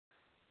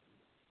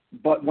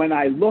 But when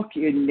I look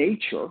in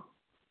nature,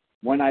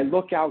 when I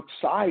look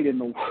outside in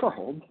the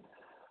world,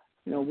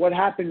 what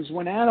happens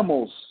when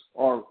animals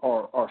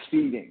are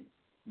feeding?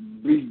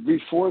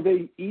 Before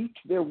they eat,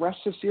 they're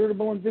restless,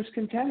 irritable, and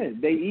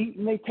discontented. They eat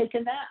and they take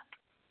a nap.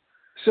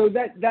 So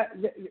that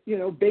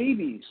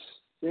babies,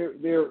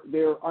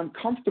 they're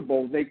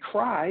uncomfortable. They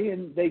cry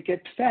and they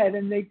get fed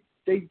and they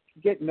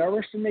get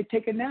nourished and they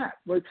take a nap.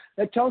 But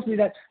that tells me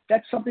that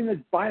that's something that's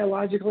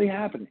biologically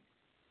happening.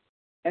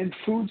 And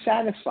food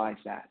satisfies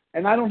that.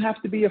 And I don't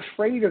have to be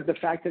afraid of the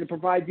fact that it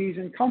provides ease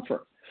and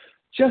comfort,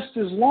 just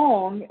as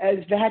long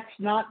as that's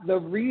not the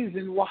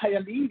reason why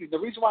I'm eating. The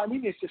reason why I'm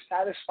eating is to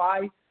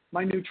satisfy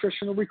my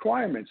nutritional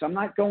requirements. I'm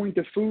not going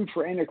to food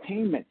for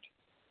entertainment,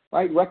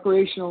 right?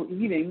 Recreational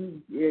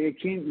eating, you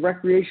can't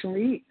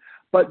recreationally eat.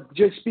 But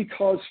just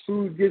because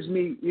food gives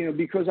me,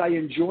 because I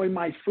enjoy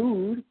my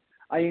food,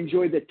 I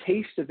enjoy the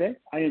taste of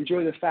it, I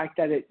enjoy the fact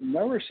that it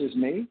nourishes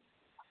me,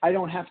 I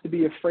don't have to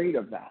be afraid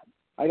of that.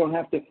 I don't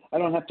have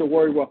to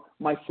worry, well,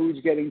 my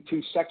food's getting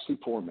too sexy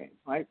for me,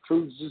 right?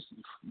 Food is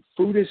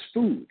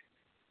food.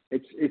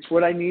 It's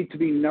what I need to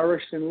be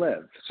nourished and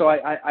live. So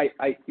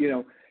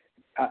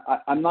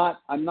I'm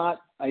not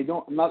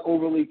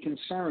overly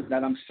concerned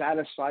that I'm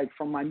satisfied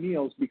from my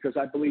meals because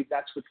I believe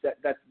that's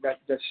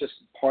just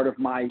part of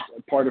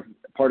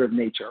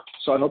nature.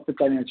 So I hope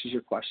that answers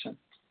your question.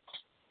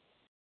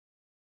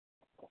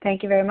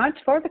 Thank you very much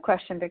for the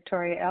question,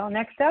 Victoria L.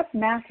 Next up,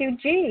 Matthew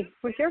G.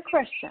 with your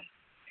question.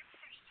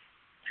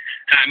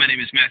 Hi, my name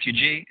is Matthew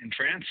G. in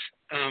France.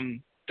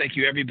 Thank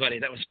you, everybody.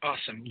 That was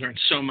awesome. Learned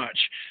so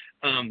much,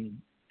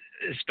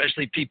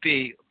 especially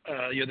PP.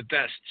 You're the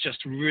best.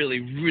 Just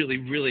really, really,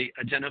 really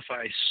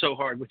identify so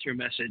hard with your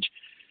message.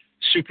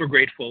 Super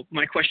grateful.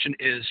 My question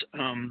is,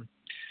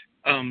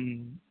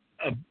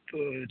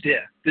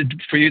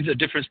 for you, the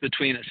difference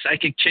between a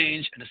psychic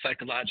change and a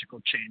psychological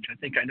change. I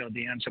think I know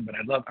the answer, but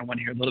I want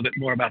to hear a little bit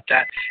more about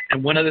that.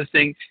 And one other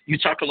thing, you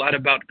talk a lot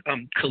about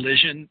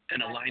collision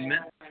and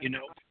alignment,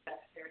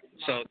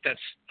 So that's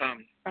my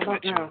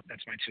two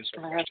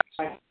sort of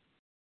questions.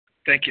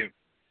 Thank you.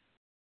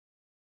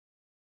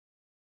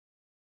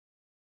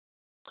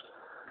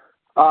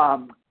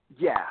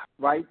 Yeah,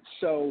 right.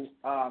 So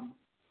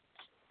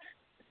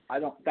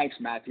thanks,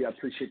 Matthew. I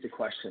appreciate the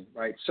question.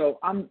 Right. So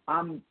I'm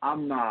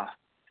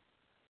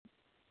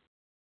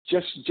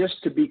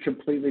just to be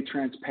completely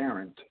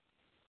transparent.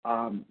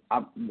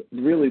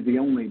 Really the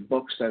only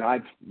books that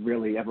I've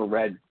really ever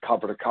read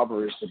cover to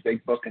cover is the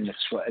Big Book and the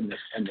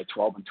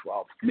 12 and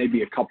 12.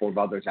 Maybe a couple of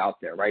others out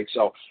there, right?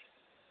 So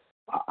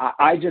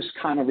I just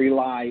kind of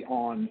rely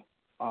on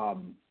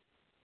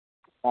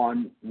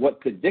what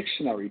the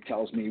dictionary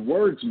tells me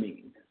words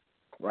mean,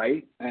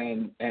 right?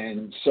 And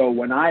so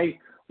when I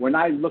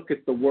look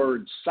at the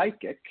word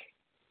psychic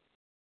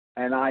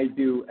and I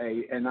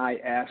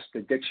ask the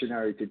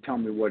dictionary to tell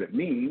me what it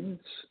means,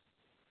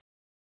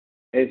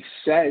 it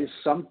says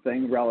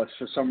something relative.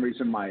 For some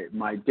reason,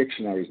 my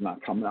dictionary is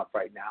not coming up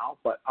right now,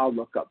 but I'll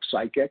look up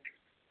psychic.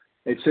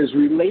 It says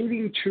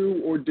relating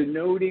to or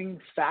denoting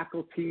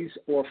faculties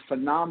or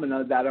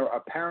phenomena that are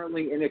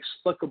apparently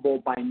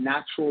inexplicable by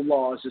natural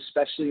laws,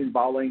 especially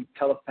involving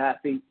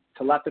telepathy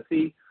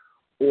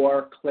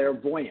or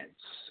clairvoyance.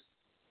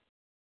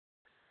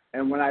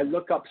 And when I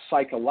look up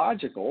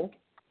psychological,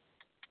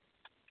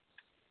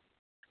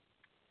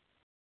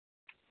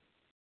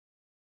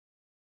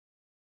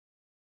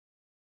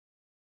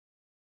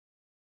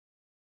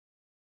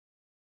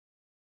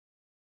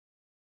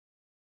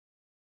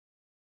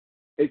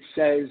 it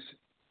says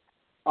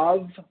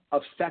of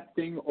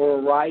affecting or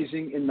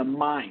arising in the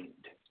mind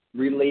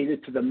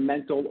related to the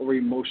mental or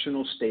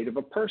emotional state of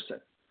a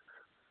person,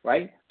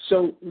 right?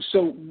 So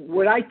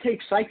what I take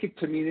psychic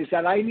to mean is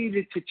that I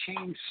needed to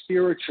change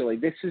spiritually.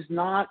 This is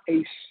not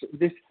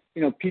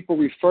people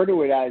refer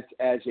to it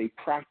as a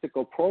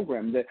practical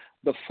program.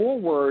 The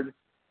foreword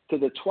to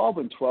the 12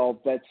 and 12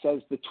 that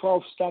says the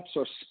 12 steps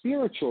are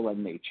spiritual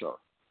in nature,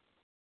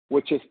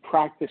 which if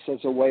practiced as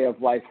a way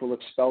of life will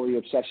expel the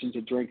obsession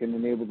to drink and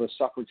enable the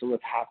sufferer to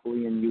live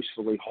happily and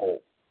usefully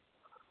whole.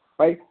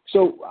 Right?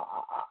 So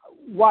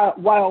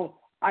while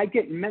I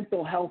get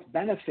mental health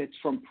benefits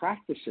from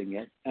practicing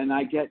it, and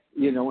I get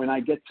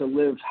to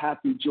live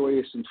happy,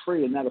 joyous, and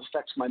free, and that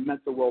affects my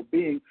mental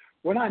well-being,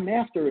 what I'm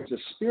after is a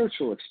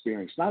spiritual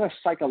experience, not a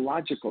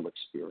psychological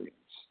experience.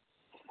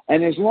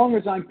 And as long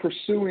as I'm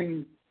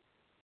pursuing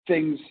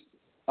things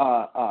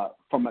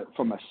from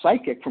a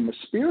psychic, from a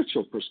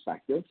spiritual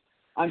perspective,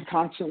 I'm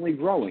constantly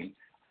growing.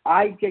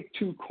 I get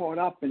too caught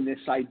up in this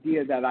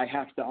idea that I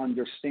have to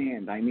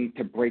understand. I need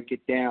to break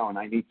it down.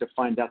 I need to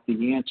find out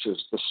the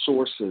answers, the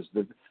sources.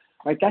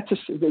 Right?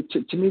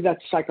 To me,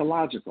 that's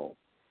psychological.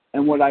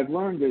 And what I've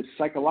learned is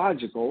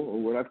psychological, or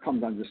what I've come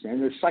to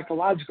understand, is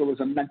psychological is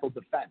a mental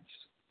defense.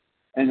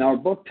 And our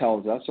book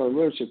tells us, our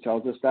literature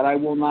tells us, that I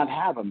will not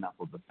have a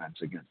mental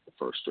defense against the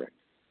first drink.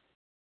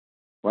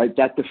 Right?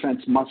 That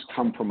defense must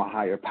come from a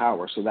higher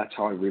power. So that's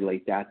how I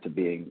relate that to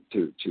being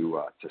to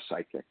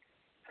psychic.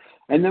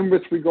 And then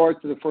with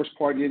regard to the first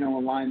part,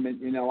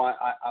 alignment,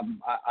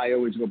 I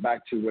always go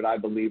back to what I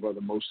believe are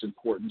the most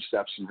important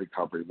steps in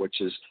recovery, which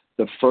is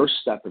the first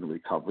step in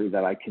recovery,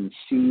 that I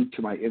concede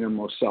to my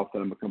innermost self that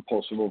I'm a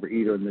compulsive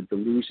overeater, and the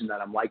delusion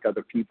that I'm like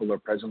other people or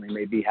presently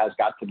may be has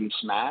got to be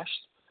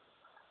smashed.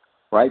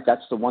 Right?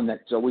 That's the one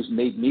that's always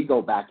made me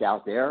go back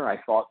out there.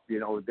 I thought,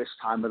 this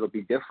time it'll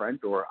be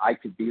different, or I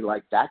could be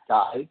like that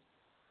guy.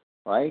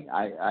 Right?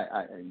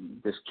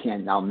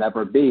 I'll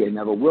never be, and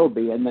never will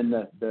be. And then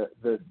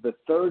the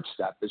third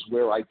step is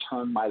where I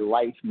turn my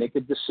life, make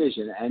a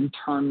decision, and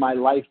turn my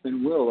life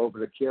and will over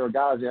to the care of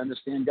God as I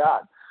understand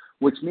God,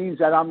 which means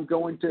that I'm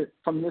going to,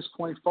 from this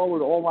point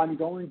forward, all I'm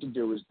going to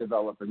do is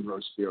develop and grow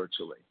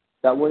spiritually.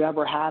 That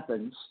whatever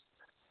happens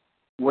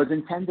was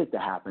intended to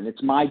happen.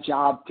 It's my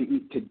job to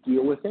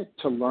deal with it,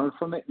 to learn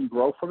from it and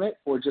grow from it,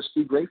 or just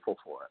be grateful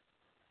for it.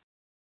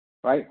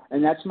 Right?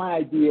 And that's my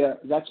idea.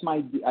 That's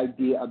my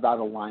idea about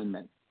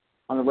alignment.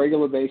 On a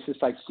regular basis,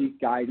 I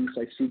seek guidance.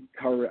 I seek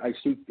courage.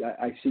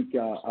 I seek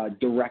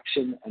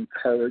direction and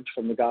courage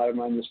from the God of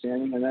my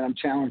understanding. And then I'm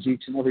challenged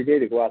each and every day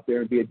to go out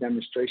there and be a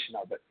demonstration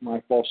of it. When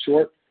I fall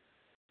short,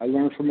 I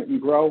learn from it and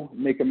grow,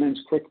 make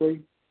amends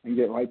quickly, and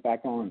get right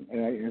back on.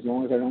 And as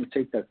long as I don't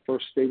take that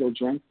first fatal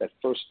drink, that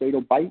first fatal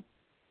bite,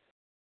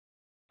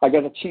 I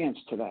got a chance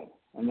today.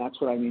 And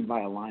that's what I mean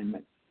by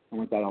alignment.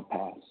 And with that, I'll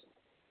pass.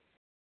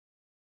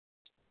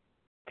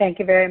 Thank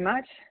you very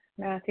much,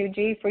 Matthew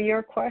G., for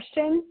your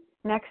question.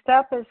 Next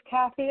up is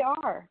Kathy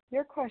R.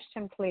 Your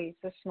question, please,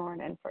 this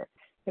morning for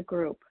the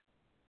group.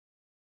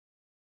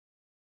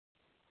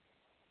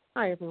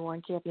 Hi,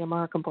 everyone. Kathy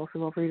R.,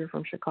 compulsive overeater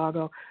from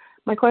Chicago.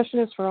 My question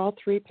is for all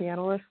three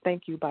panelists.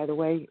 Thank you, by the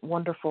way.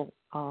 Wonderful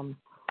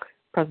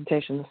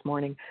presentation this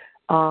morning.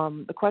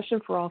 The question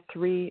for all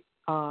three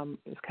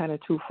is kind of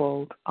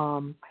twofold.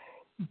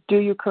 Do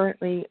you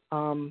currently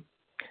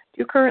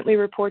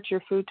report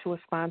your food to a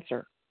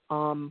sponsor?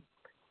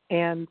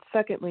 And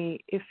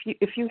secondly, if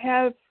you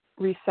have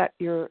reset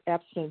your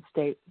abstinence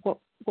state, what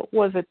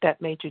was it that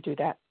made you do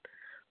that?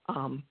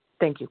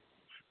 Thank you.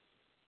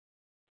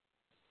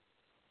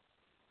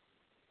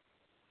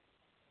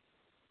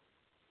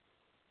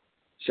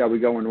 Shall we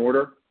go in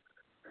order?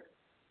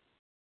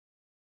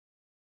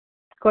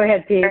 Go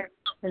ahead, Pete,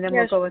 and then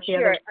Yes, we'll go with the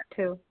sure. other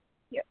two.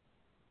 Yep.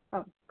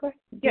 Oh, go ahead.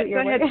 Yeah, go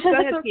ahead. Go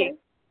ahead, Pete. Okay.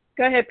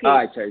 Go ahead, Pete. All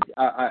right, Terry.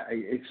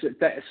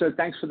 So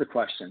thanks for the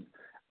question.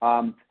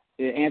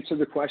 Answer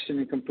the question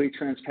in complete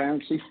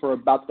transparency. For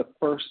about the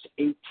first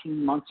 18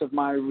 months of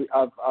my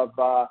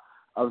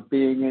of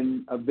being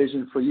in a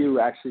Vision for You,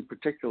 actually,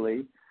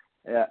 particularly,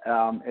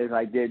 as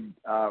I did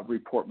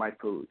report my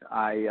food.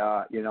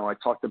 I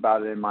talked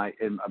about it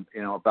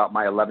about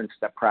my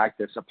 11-step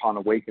practice. Upon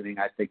awakening,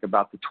 I think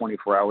about the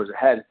 24 hours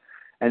ahead,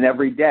 and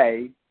every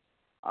day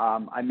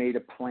I made a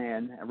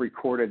plan, I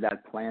recorded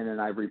that plan,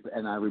 and I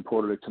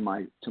reported it to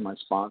my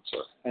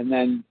sponsor. And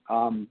then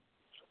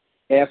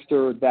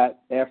after the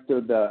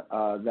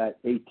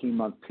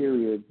 18-month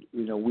period,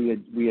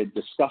 we had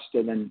discussed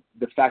it, and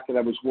the fact that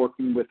I was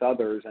working with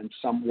others, and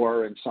some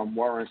were and some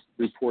weren't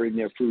reporting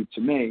their food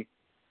to me,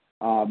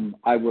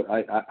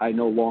 I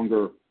no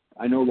longer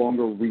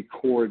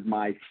report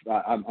my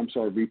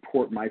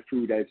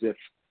food as if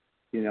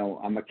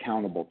I'm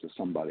accountable to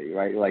somebody,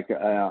 right? Like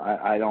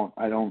I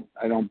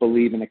don't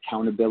believe in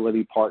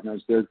accountability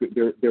partners. They're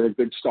a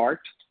good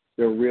start.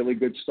 They're a really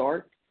good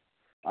start.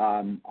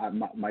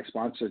 My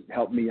sponsor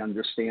helped me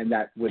understand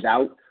that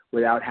without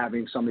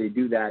having somebody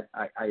do that,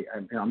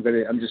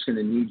 I'm just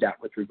gonna need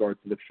that with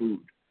regard to the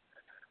food.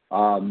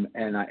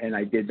 And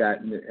I did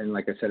that, and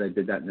like I said, I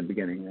did that in the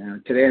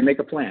beginning. Today I make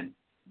a plan.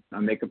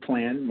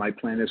 My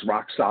plan is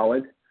rock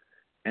solid,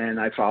 and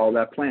I follow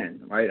that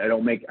plan. Right? I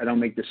don't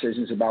make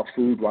decisions about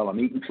food while I'm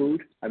eating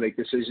food. I make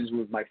decisions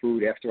with my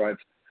food after I've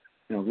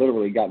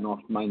literally gotten off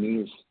my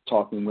knees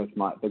talking with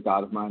the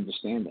God of my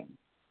understanding.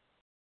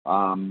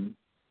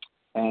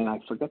 And I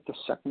forget the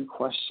second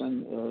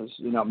question is,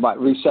 I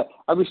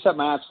reset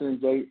my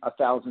abstinence date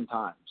 1,000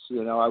 times.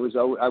 I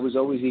was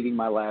always eating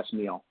my last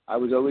meal. I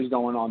was always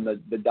going on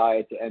the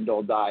diet to end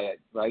all diet,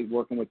 right?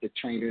 Working with the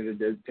trainer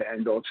to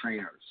end all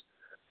trainers.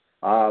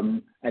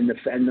 And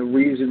the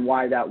reason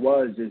why that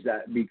is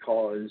that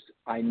because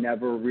I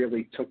never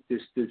really took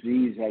this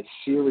disease as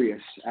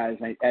serious as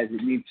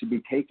it needs to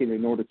be taken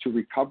in order to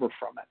recover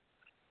from it.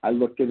 I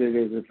looked at it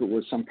as if it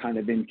was some kind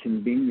of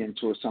inconvenience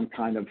or some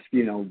kind of,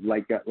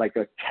 like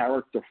a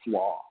character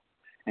flaw,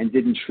 and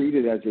didn't treat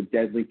it as a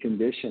deadly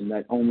condition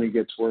that only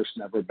gets worse,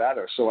 never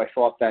better. So I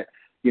thought that,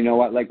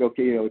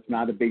 it's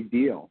not a big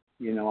deal.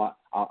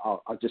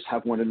 I'll just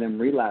have one of them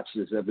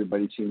relapses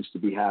everybody seems to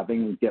be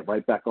having and get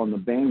right back on the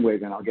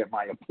bandwagon. I'll get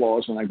my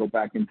applause when I go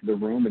back into the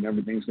room and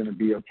everything's going to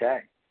be okay.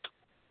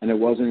 And it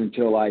wasn't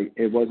until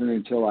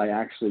I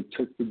actually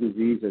took the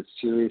disease as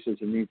serious as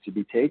it needs to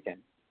be taken,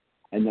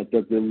 and that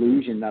the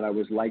delusion that I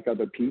was like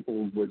other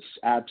people was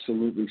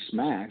absolutely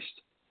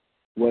smashed.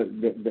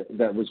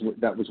 That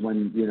was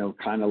when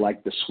kind of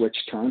like the switch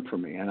turned for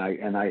me, and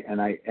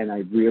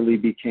I really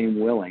became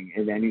willing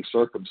in any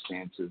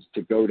circumstances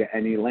to go to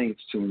any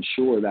lengths to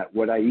ensure that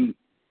what I eat,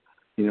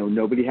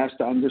 nobody has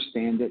to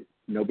understand it,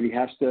 nobody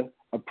has to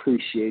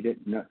appreciate it.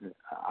 No,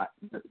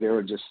 there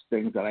are just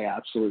things that I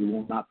absolutely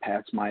will not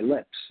pass my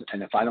lips,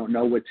 and if I don't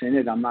know what's in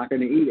it, I'm not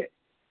going to eat it.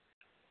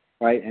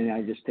 Right, and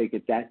I just take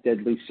it that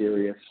deadly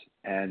serious,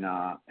 and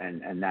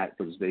that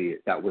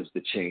was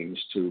the change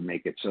to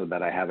make it so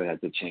that I haven't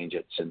had to change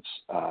it since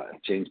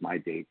change my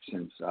date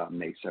since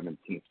May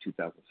 17th,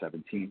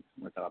 2017,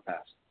 without a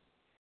pass.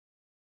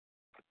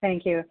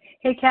 Thank you.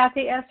 Hey,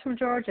 Kathy S. from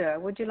Georgia,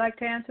 would you like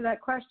to answer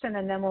that question,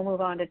 and then we'll move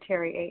on to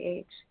Terry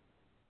A.H.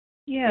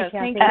 Yeah,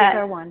 hey, Kathy, thank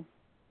you. one.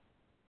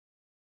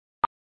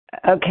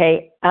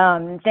 Okay,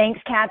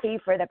 thanks, Kathy,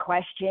 for the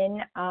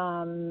question.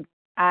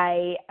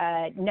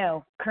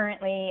 No,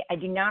 currently I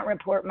do not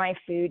report my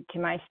food to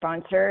my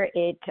sponsor.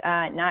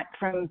 Not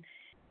from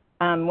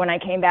when I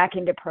came back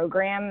into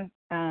program.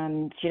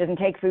 She doesn't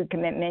take food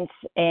commitments,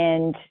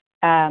 and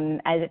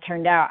as it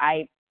turned out,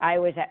 I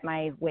was at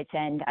my wit's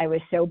end. I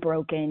was so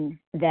broken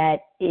that,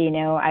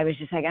 I was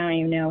just like, I don't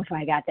even know if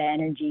I got the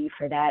energy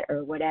for that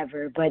or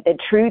whatever. But the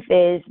truth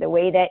is, the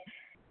way that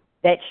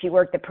she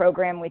worked the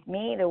program with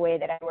me, the way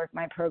that I work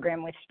my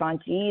program with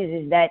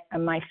sponsees, is that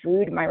my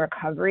food, my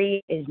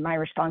recovery is my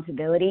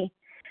responsibility.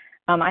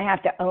 I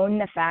have to own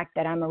the fact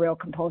that I'm a real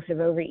compulsive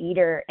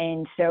overeater,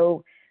 and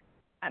so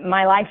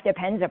my life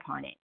depends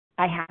upon it.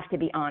 I have to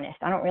be honest.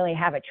 I don't really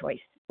have a choice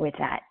with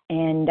that.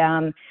 And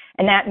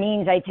that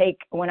means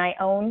when I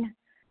own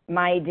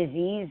my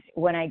disease,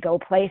 when I go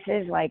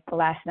places, like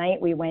last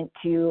night we went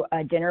to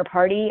a dinner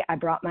party, I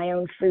brought my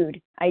own food.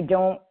 I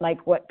don't,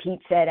 like what Pete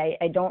said,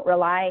 I don't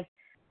rely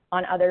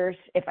on others.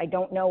 If I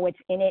don't know what's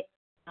in it,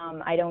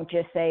 I don't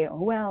just say,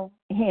 oh, well,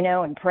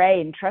 and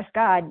pray and trust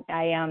God.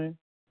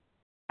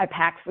 I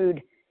pack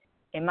food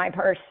in my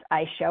purse.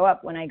 I show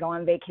up when I go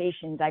on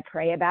vacations. I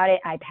pray about it.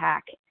 I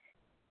pack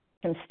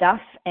some stuff,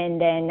 and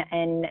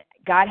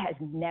God has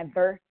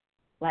never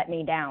let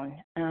me down.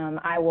 I'm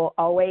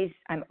always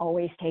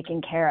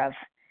taken care of.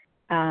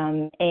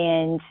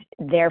 And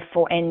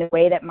therefore, and the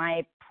way that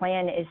my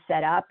plan is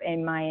set up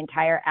and my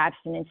entire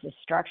abstinence is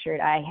structured,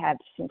 I have,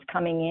 since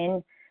coming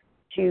in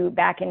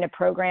back into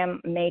program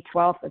May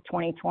 12th of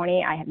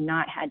 2020, I have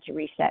not had to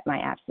reset my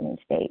abstinence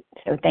date.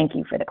 So thank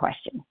you for the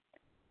question.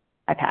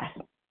 I pass.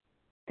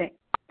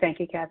 Thank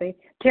you, Kathy.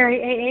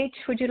 Terry A.H.,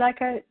 would you like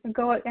to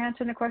go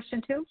answer the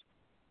question too?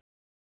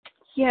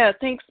 Yeah,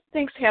 thanks,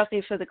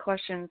 Kathy, for the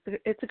question.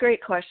 It's a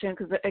great question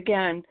because,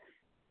 again,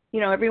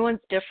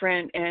 everyone's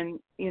different, and,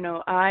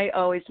 I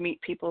always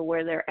meet people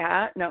where they're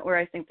at, not where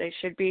I think they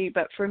should be.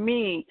 But for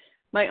me,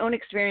 my own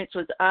experience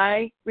was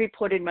I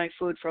reported my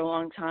food for a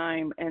long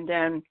time, and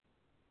then,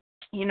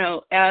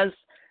 as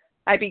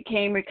I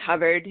became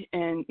recovered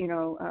and,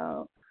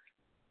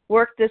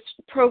 worked this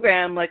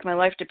program like my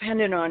life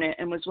depended on it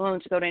and was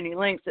willing to go to any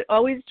lengths, it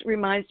always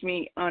reminds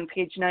me on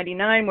page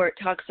 99 where it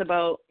talks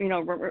about,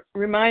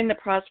 remind the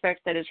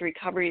prospect that his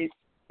recovery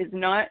is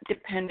not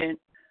dependent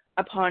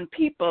upon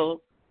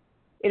people.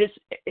 It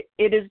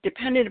is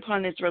dependent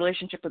upon his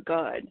relationship with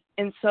God.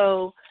 And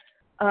so,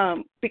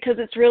 because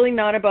it's really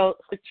not about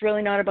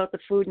the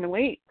food and the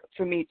weight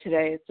for me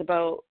today. It's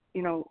about,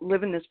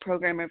 living this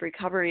program of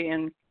recovery.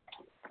 And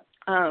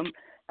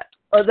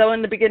although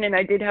in the beginning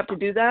I did have to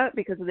do that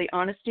because of the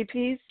honesty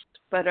piece,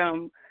 but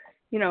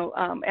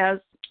as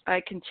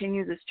I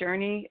continue this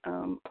journey,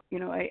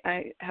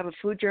 I have a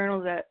food journal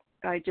that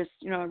I just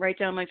write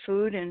down my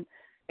food, and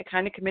I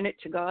kind of commit it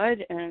to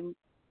God, and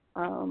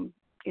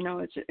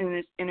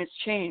it's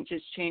changed.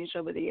 It's changed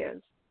over the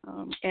years.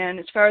 And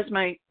as far as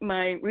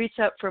my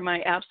reset for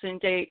my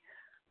abstinence date,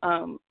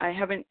 I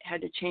haven't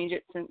had to change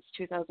it since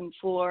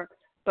 2004.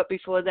 But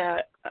before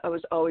that, I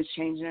was always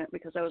changing it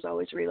because I was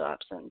always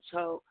relapsing.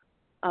 So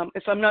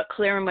if I'm not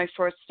clear on my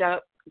first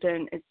step,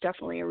 then it's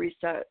definitely a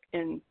reset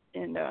and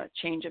a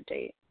change of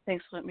date.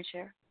 Thanks for letting me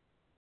share.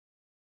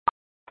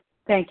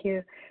 Thank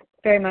you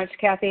very much,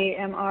 Kathy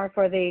M.R.,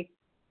 for the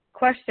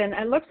question.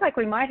 It looks like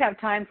we might have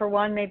time for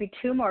one, maybe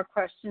two more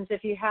questions.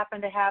 If you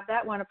happen to have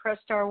that, want to press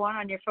star one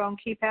on your phone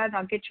keypad, and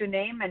I'll get your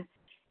name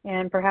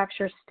and perhaps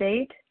your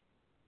state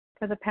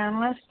for the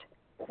panelist.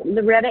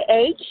 Loretta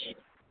H.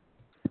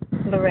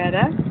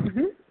 Loretta.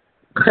 Mm-hmm.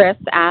 Chris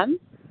M.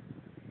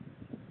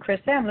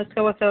 Chris M. Let's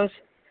go with those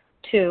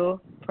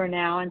two for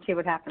now and see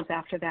what happens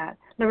after that.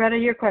 Loretta,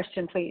 your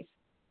question, please.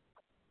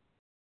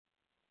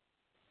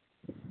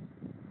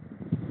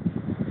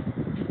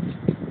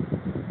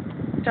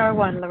 Star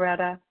one,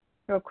 Loretta,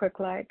 real quick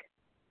like.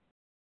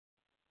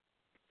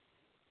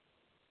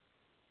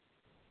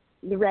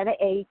 Loretta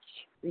H.,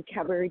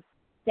 recovered.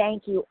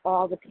 Thank you,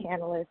 all the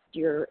panelists.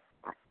 Your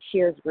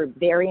shares were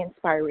very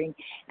inspiring.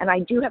 And I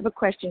do have a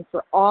question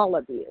for all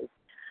of you.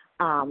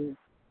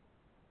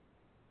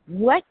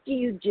 What do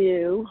you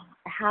do?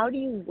 How do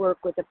you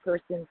work with a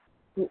person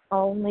who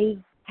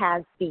only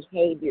has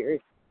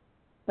behaviors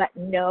but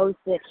knows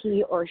that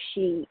he or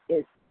she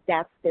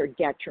that's their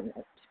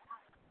detriment?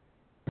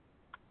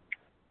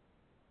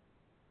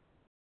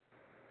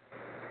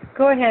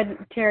 Go ahead,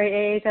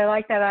 Terry A. I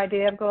like that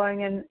idea of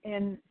going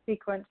in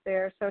sequence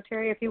there. So,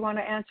 Terry, if you want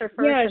to answer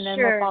first, and then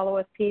sure. we'll follow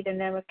with Pete and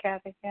then with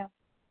Kathy. Yeah.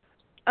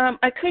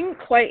 I couldn't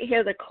quite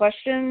hear the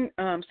question.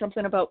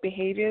 Something about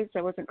behaviors.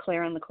 I wasn't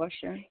clear on the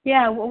question.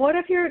 Yeah. Well, what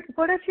if you're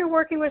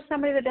working with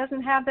somebody that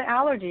doesn't have the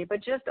allergy,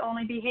 but just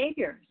only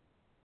behaviors?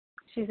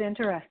 She's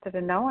interested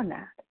in knowing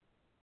that.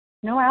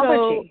 No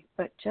allergy,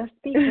 but just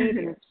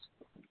behaviors.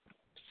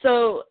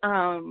 So,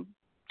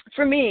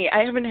 for me,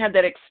 I haven't had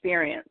that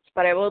experience,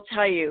 but I will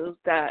tell you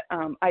that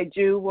I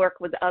do work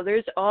with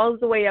others all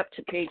the way up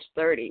to page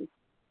 30,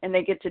 and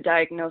they get to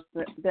diagnose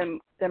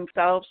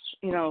themselves,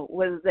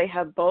 whether they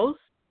have both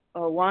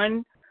or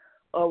one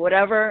or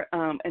whatever,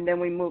 and then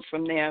we move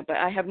from there. But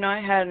I have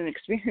not had an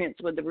experience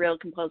with the real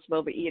compulsive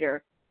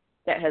overeater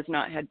that has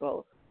not had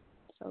both.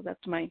 So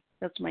that's my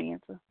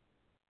answer.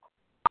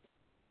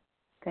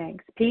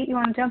 Thanks. Pete, you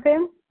want to jump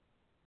in?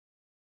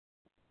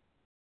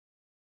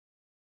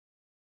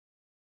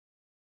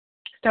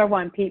 Star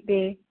one, Pete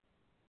B.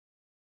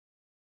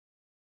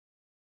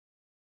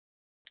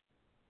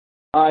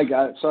 I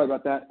got it. Sorry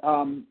about that.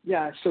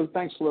 So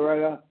thanks,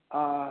 Loretta.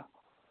 That's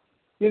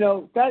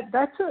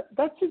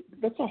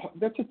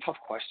a tough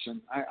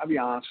question. I'll be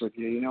honest with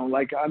you. And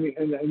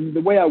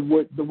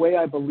the way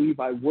I believe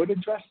I would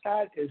address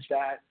that is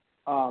that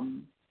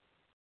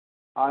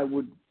I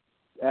would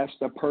ask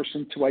the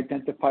person to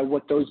identify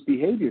what those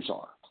behaviors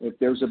are. If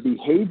there's a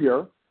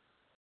behavior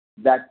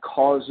that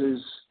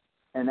causes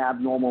an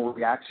abnormal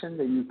reaction,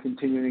 that you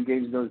continue to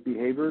engage in those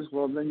behaviors,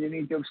 well, then you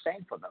need to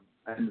abstain from them.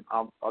 And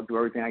I'll do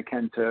everything I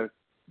can to,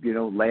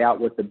 lay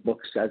out what the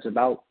book says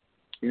about,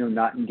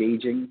 not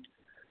engaging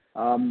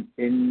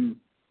in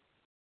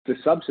the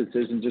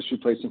substances and just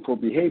replacing for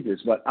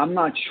behaviors. But I'm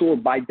not sure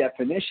by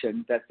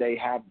definition that they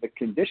have the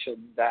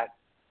condition that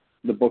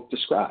the book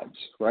describes,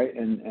 right?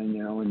 And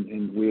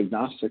we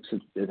agnostics,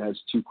 it has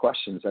two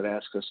questions that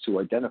ask us to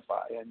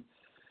identify.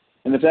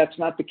 And if that's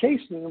not the case,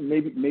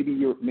 maybe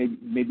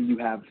you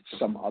have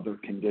some other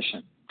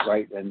condition,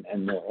 right? And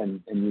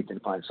you can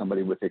find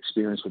somebody with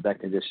experience with that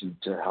condition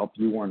to help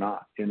you or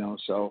not,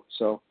 So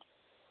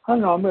I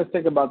don't know. I'm going to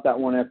think about that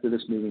one after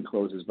this meeting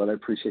closes. But I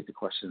appreciate the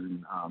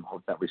question and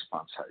hope that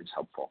response is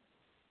helpful.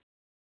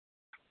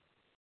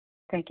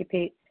 Thank you,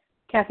 Pete.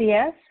 Kathy,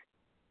 yes.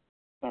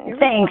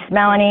 Thanks,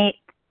 Melanie.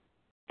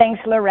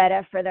 Thanks,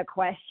 Loretta, for the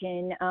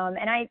question.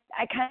 And I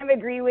kind of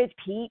agree with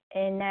Pete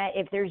in that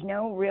if there's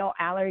no real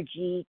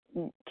allergy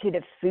to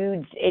the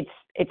foods,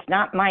 it's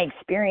not my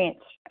experience,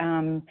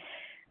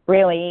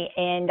 really.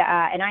 And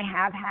I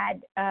have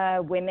had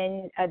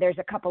women. There's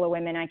a couple of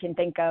women I can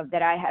think of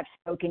that I have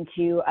spoken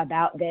to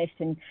about this,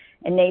 and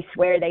they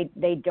swear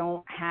they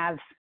don't have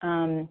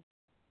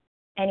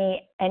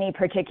any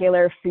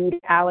particular food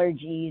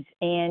allergies,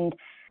 and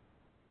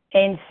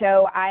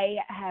so I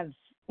have.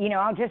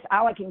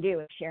 All I can do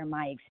is share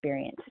my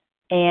experience,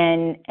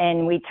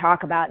 and we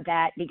talk about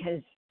that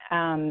because,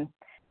 and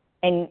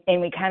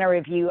we kind of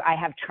review. I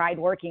have tried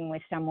working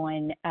with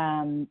someone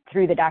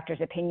through the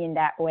doctor's opinion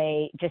that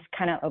way, just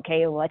kind of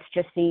okay, let's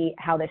just see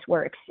how this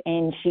works.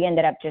 And she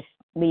ended up just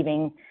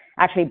leaving.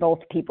 Actually,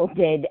 both people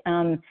did.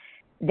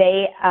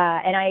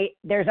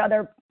 There's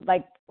other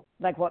like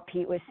what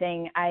Pete was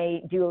saying.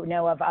 I do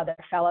know of other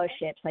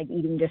fellowships like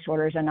Eating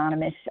Disorders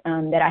Anonymous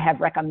that I have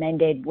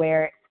recommended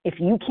where. If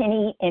you can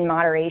eat in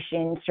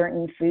moderation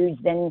certain foods,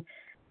 then,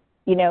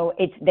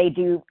 they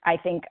do, I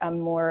think,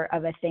 more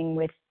of a thing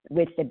with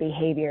the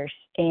behaviors.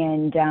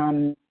 And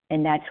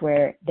that's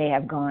where they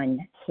have gone.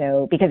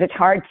 So, because it's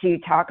hard to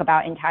talk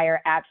about entire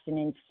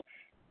abstinence.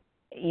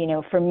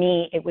 For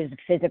me, it was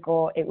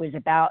physical. It was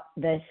about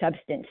the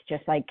substance,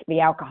 just like the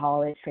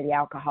alcohol is for the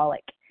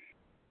alcoholic.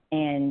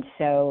 And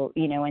so,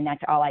 and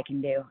that's all I can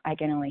do. I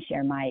can only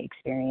share my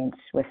experience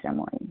with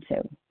someone.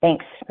 So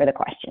thanks for the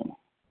question.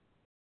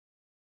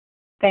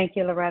 Thank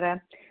you,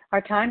 Loretta. Our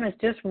time is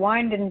just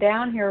winding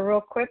down here real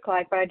quick,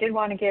 but I did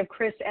want to give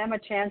Chris M a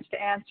chance to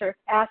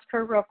ask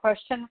her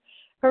question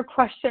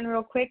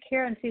real quick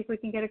here and see if we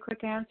can get a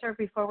quick answer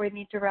before we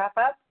need to wrap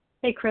up.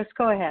 Hey, Chris,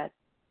 go ahead.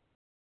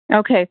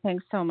 Okay,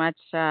 thanks so much,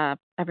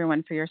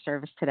 everyone, for your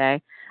service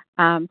today.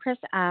 Chris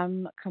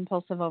M.,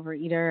 compulsive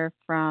overeater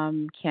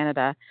from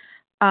Canada.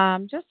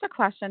 Just a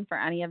question for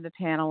any of the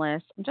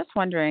panelists. I'm just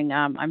wondering,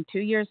 I'm 2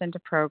 years into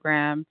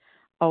program,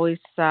 always,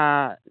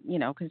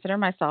 consider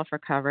myself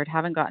recovered,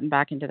 haven't gotten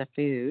back into the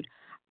food,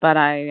 but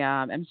I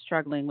am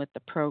struggling with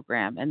the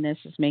program, and this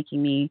is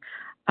making me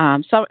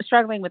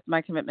struggling with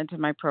my commitment to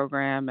my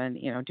program and,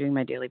 doing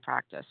my daily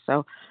practice.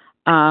 So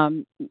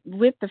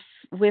with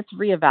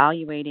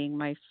reevaluating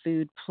my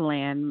food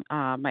plan,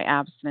 my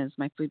abstinence,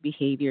 my food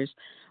behaviors,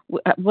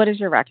 what is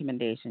your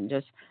recommendation?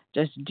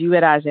 Just do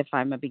it as if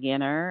I'm a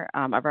beginner.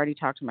 I've already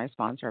talked to my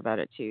sponsor about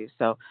it too.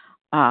 So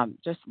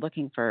just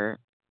looking for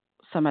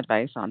some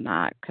advice on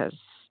that because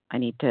I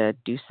need to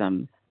do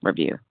some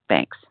review.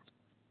 Thanks.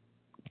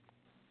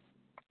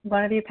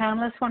 One of you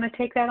panelists want to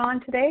take that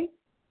on today?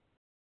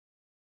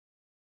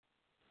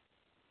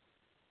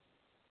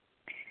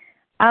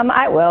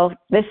 I will.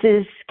 This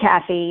is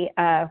Kathy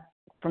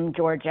from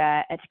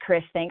Georgia. It's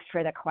Chris. Thanks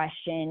for the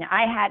question.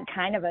 I had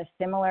kind of a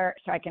similar,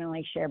 so I can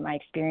only share my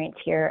experience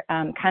here,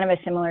 kind of a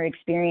similar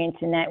experience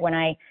in that when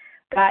I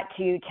got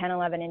to 10,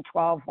 11, and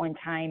 12 one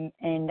time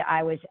and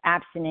I was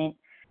abstinent,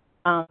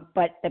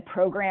 but the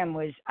program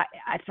was,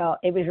 I felt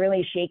it was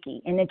really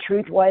shaky. And the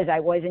truth was I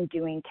wasn't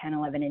doing 10,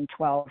 11, and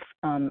 12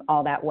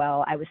 all that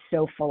well. I was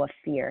so full of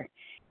fear.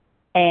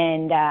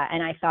 And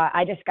I thought,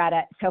 I just got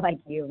to, so like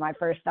you, my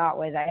first thought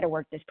was I had to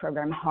work this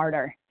program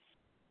harder.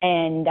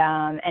 And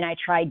I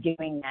tried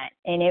doing that.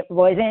 And it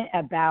wasn't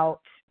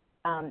about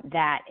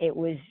that. It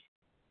was,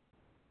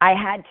 I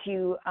had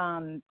to,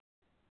 and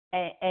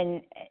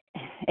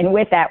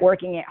with that,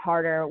 working it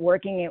harder,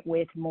 working it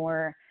with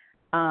more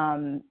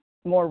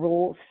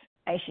rules,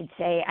 I should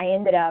say.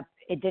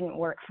 It didn't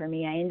work for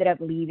me. I ended up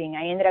leaving.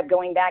 I ended up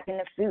going back in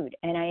the food,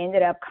 and I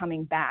ended up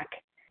coming back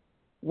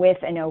with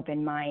an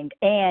open mind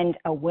and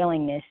a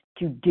willingness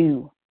to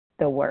do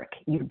the work.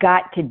 You've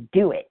got to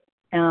do it.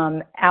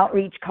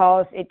 Outreach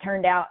calls, it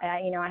turned out,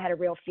 I had a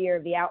real fear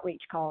of the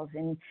outreach calls,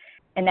 and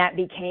that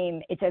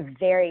it's a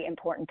very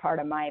important part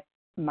of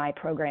my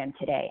program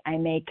today. I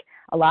make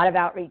a lot of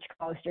outreach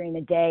calls during the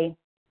day,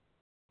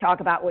 talk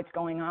about what's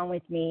going on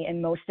with me,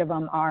 and most of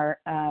them are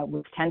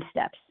with 10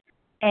 steps.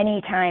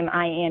 Anytime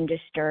I am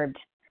disturbed,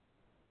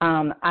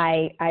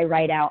 I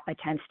write out a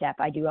 10-step.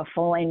 I do a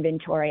full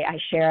inventory. I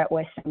share it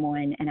with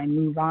someone, and I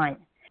move on.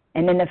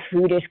 And then the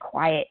food is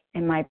quiet,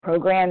 and my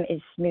program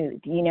is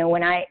smooth.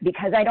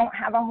 Because I don't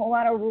have a whole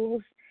lot of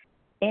rules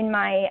in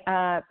my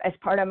as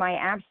part of my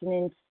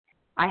abstinence,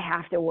 I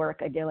have to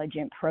work a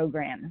diligent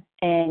program.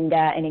 And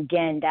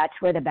again, that's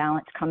where the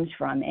balance comes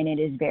from. And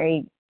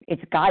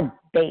it's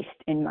God-based,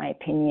 in my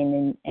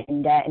opinion,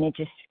 and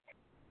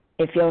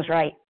it feels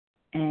right.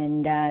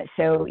 And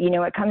so,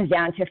 it comes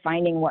down to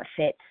finding what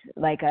fits,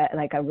 like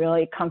a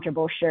really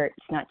comfortable shirt.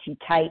 It's not too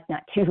tight,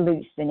 not too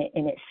loose, and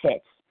it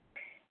fits.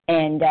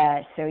 And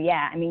so,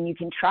 yeah, you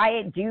can try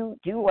it, do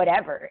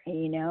whatever,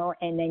 and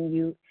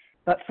then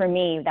but for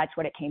me, that's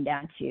what it came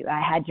down to.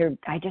 I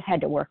just had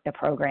to work the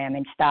program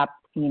and stop,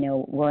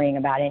 worrying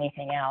about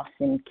anything else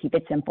and keep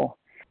it simple.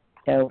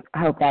 So I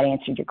hope that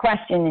answered your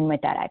question. And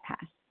with that, I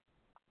pass.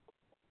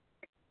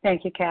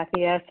 Thank you,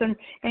 Kathy. Yes,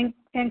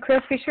 and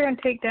Chris, be sure and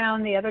take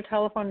down the other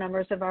telephone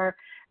numbers of our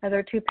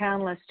other two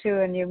panelists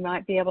too, and you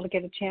might be able to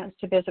get a chance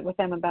to visit with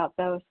them about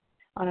those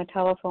on a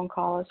telephone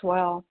call as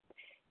well.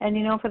 And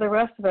for the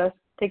rest of us,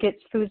 to get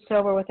food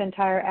sober with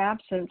entire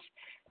absence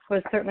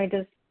was certainly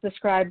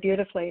described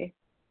beautifully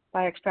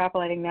by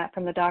extrapolating that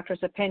from the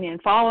doctor's opinion.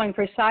 Following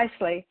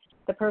precisely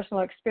the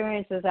personal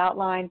experiences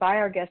outlined by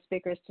our guest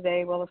speakers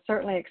today will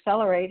certainly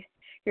accelerate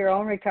your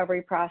own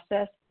recovery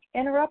process.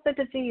 Interrupt the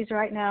disease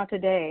right now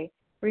today.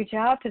 Reach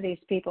out to these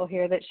people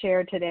here that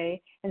shared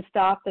today and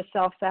stop the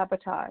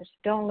self-sabotage.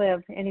 Don't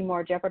live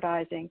anymore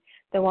jeopardizing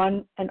the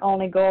one and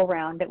only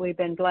go-around that we've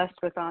been blessed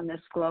with on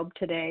this globe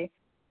today.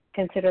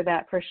 Consider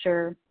that for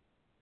sure.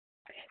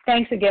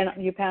 Thanks again,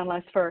 you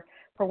panelists, for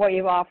what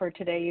you've offered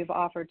today. You've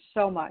offered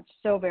so much,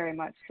 so very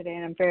much today,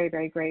 and I'm very,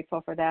 very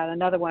grateful for that.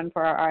 Another one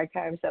for our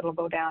archives that will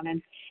go down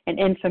in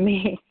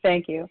infamy.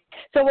 Thank you.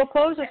 So we'll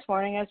close this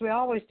morning, as we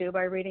always do,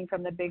 by reading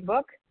from the Big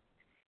Book.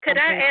 Could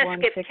I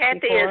ask if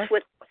Kathy is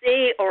with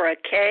C or a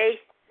K?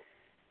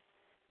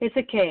 It's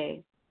a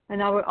K,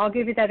 and I'll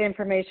give you that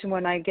information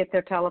when I get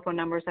their telephone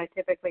numbers. I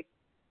typically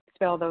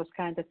spell those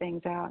kinds of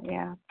things out,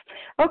 yeah.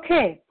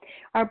 Okay,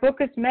 our book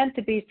is meant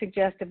to be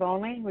suggestive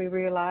only. We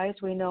realize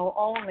we know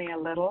only a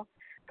little.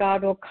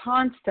 God will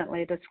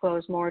constantly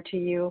disclose more to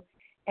you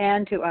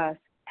and to us.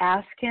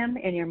 Ask him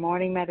in your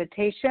morning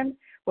meditation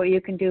what you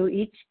can do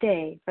each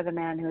day for the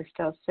man who is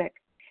still sick.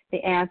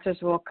 The answers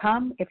will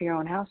come if your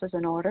own house is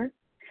in order.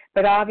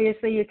 But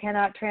obviously you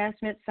cannot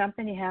transmit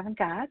something you haven't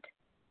got.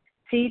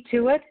 See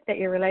to it that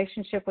your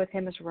relationship with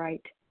him is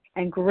right,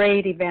 and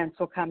great events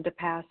will come to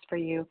pass for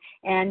you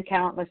and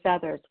countless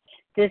others.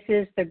 This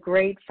is the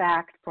great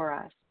fact for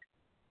us.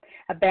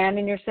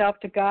 Abandon yourself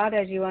to God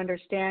as you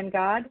understand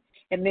God.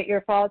 Admit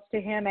your faults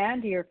to him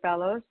and to your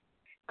fellows.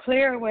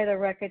 Clear away the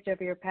wreckage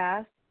of your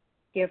past.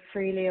 give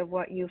freely of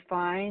what you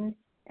find,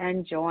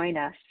 and join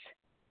us.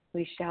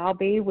 We shall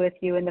be with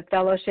you in the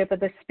fellowship of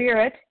the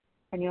Spirit,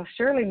 and you'll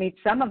surely meet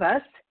some of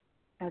us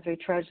as we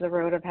trudge the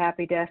road of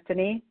happy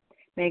destiny.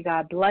 May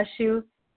God bless you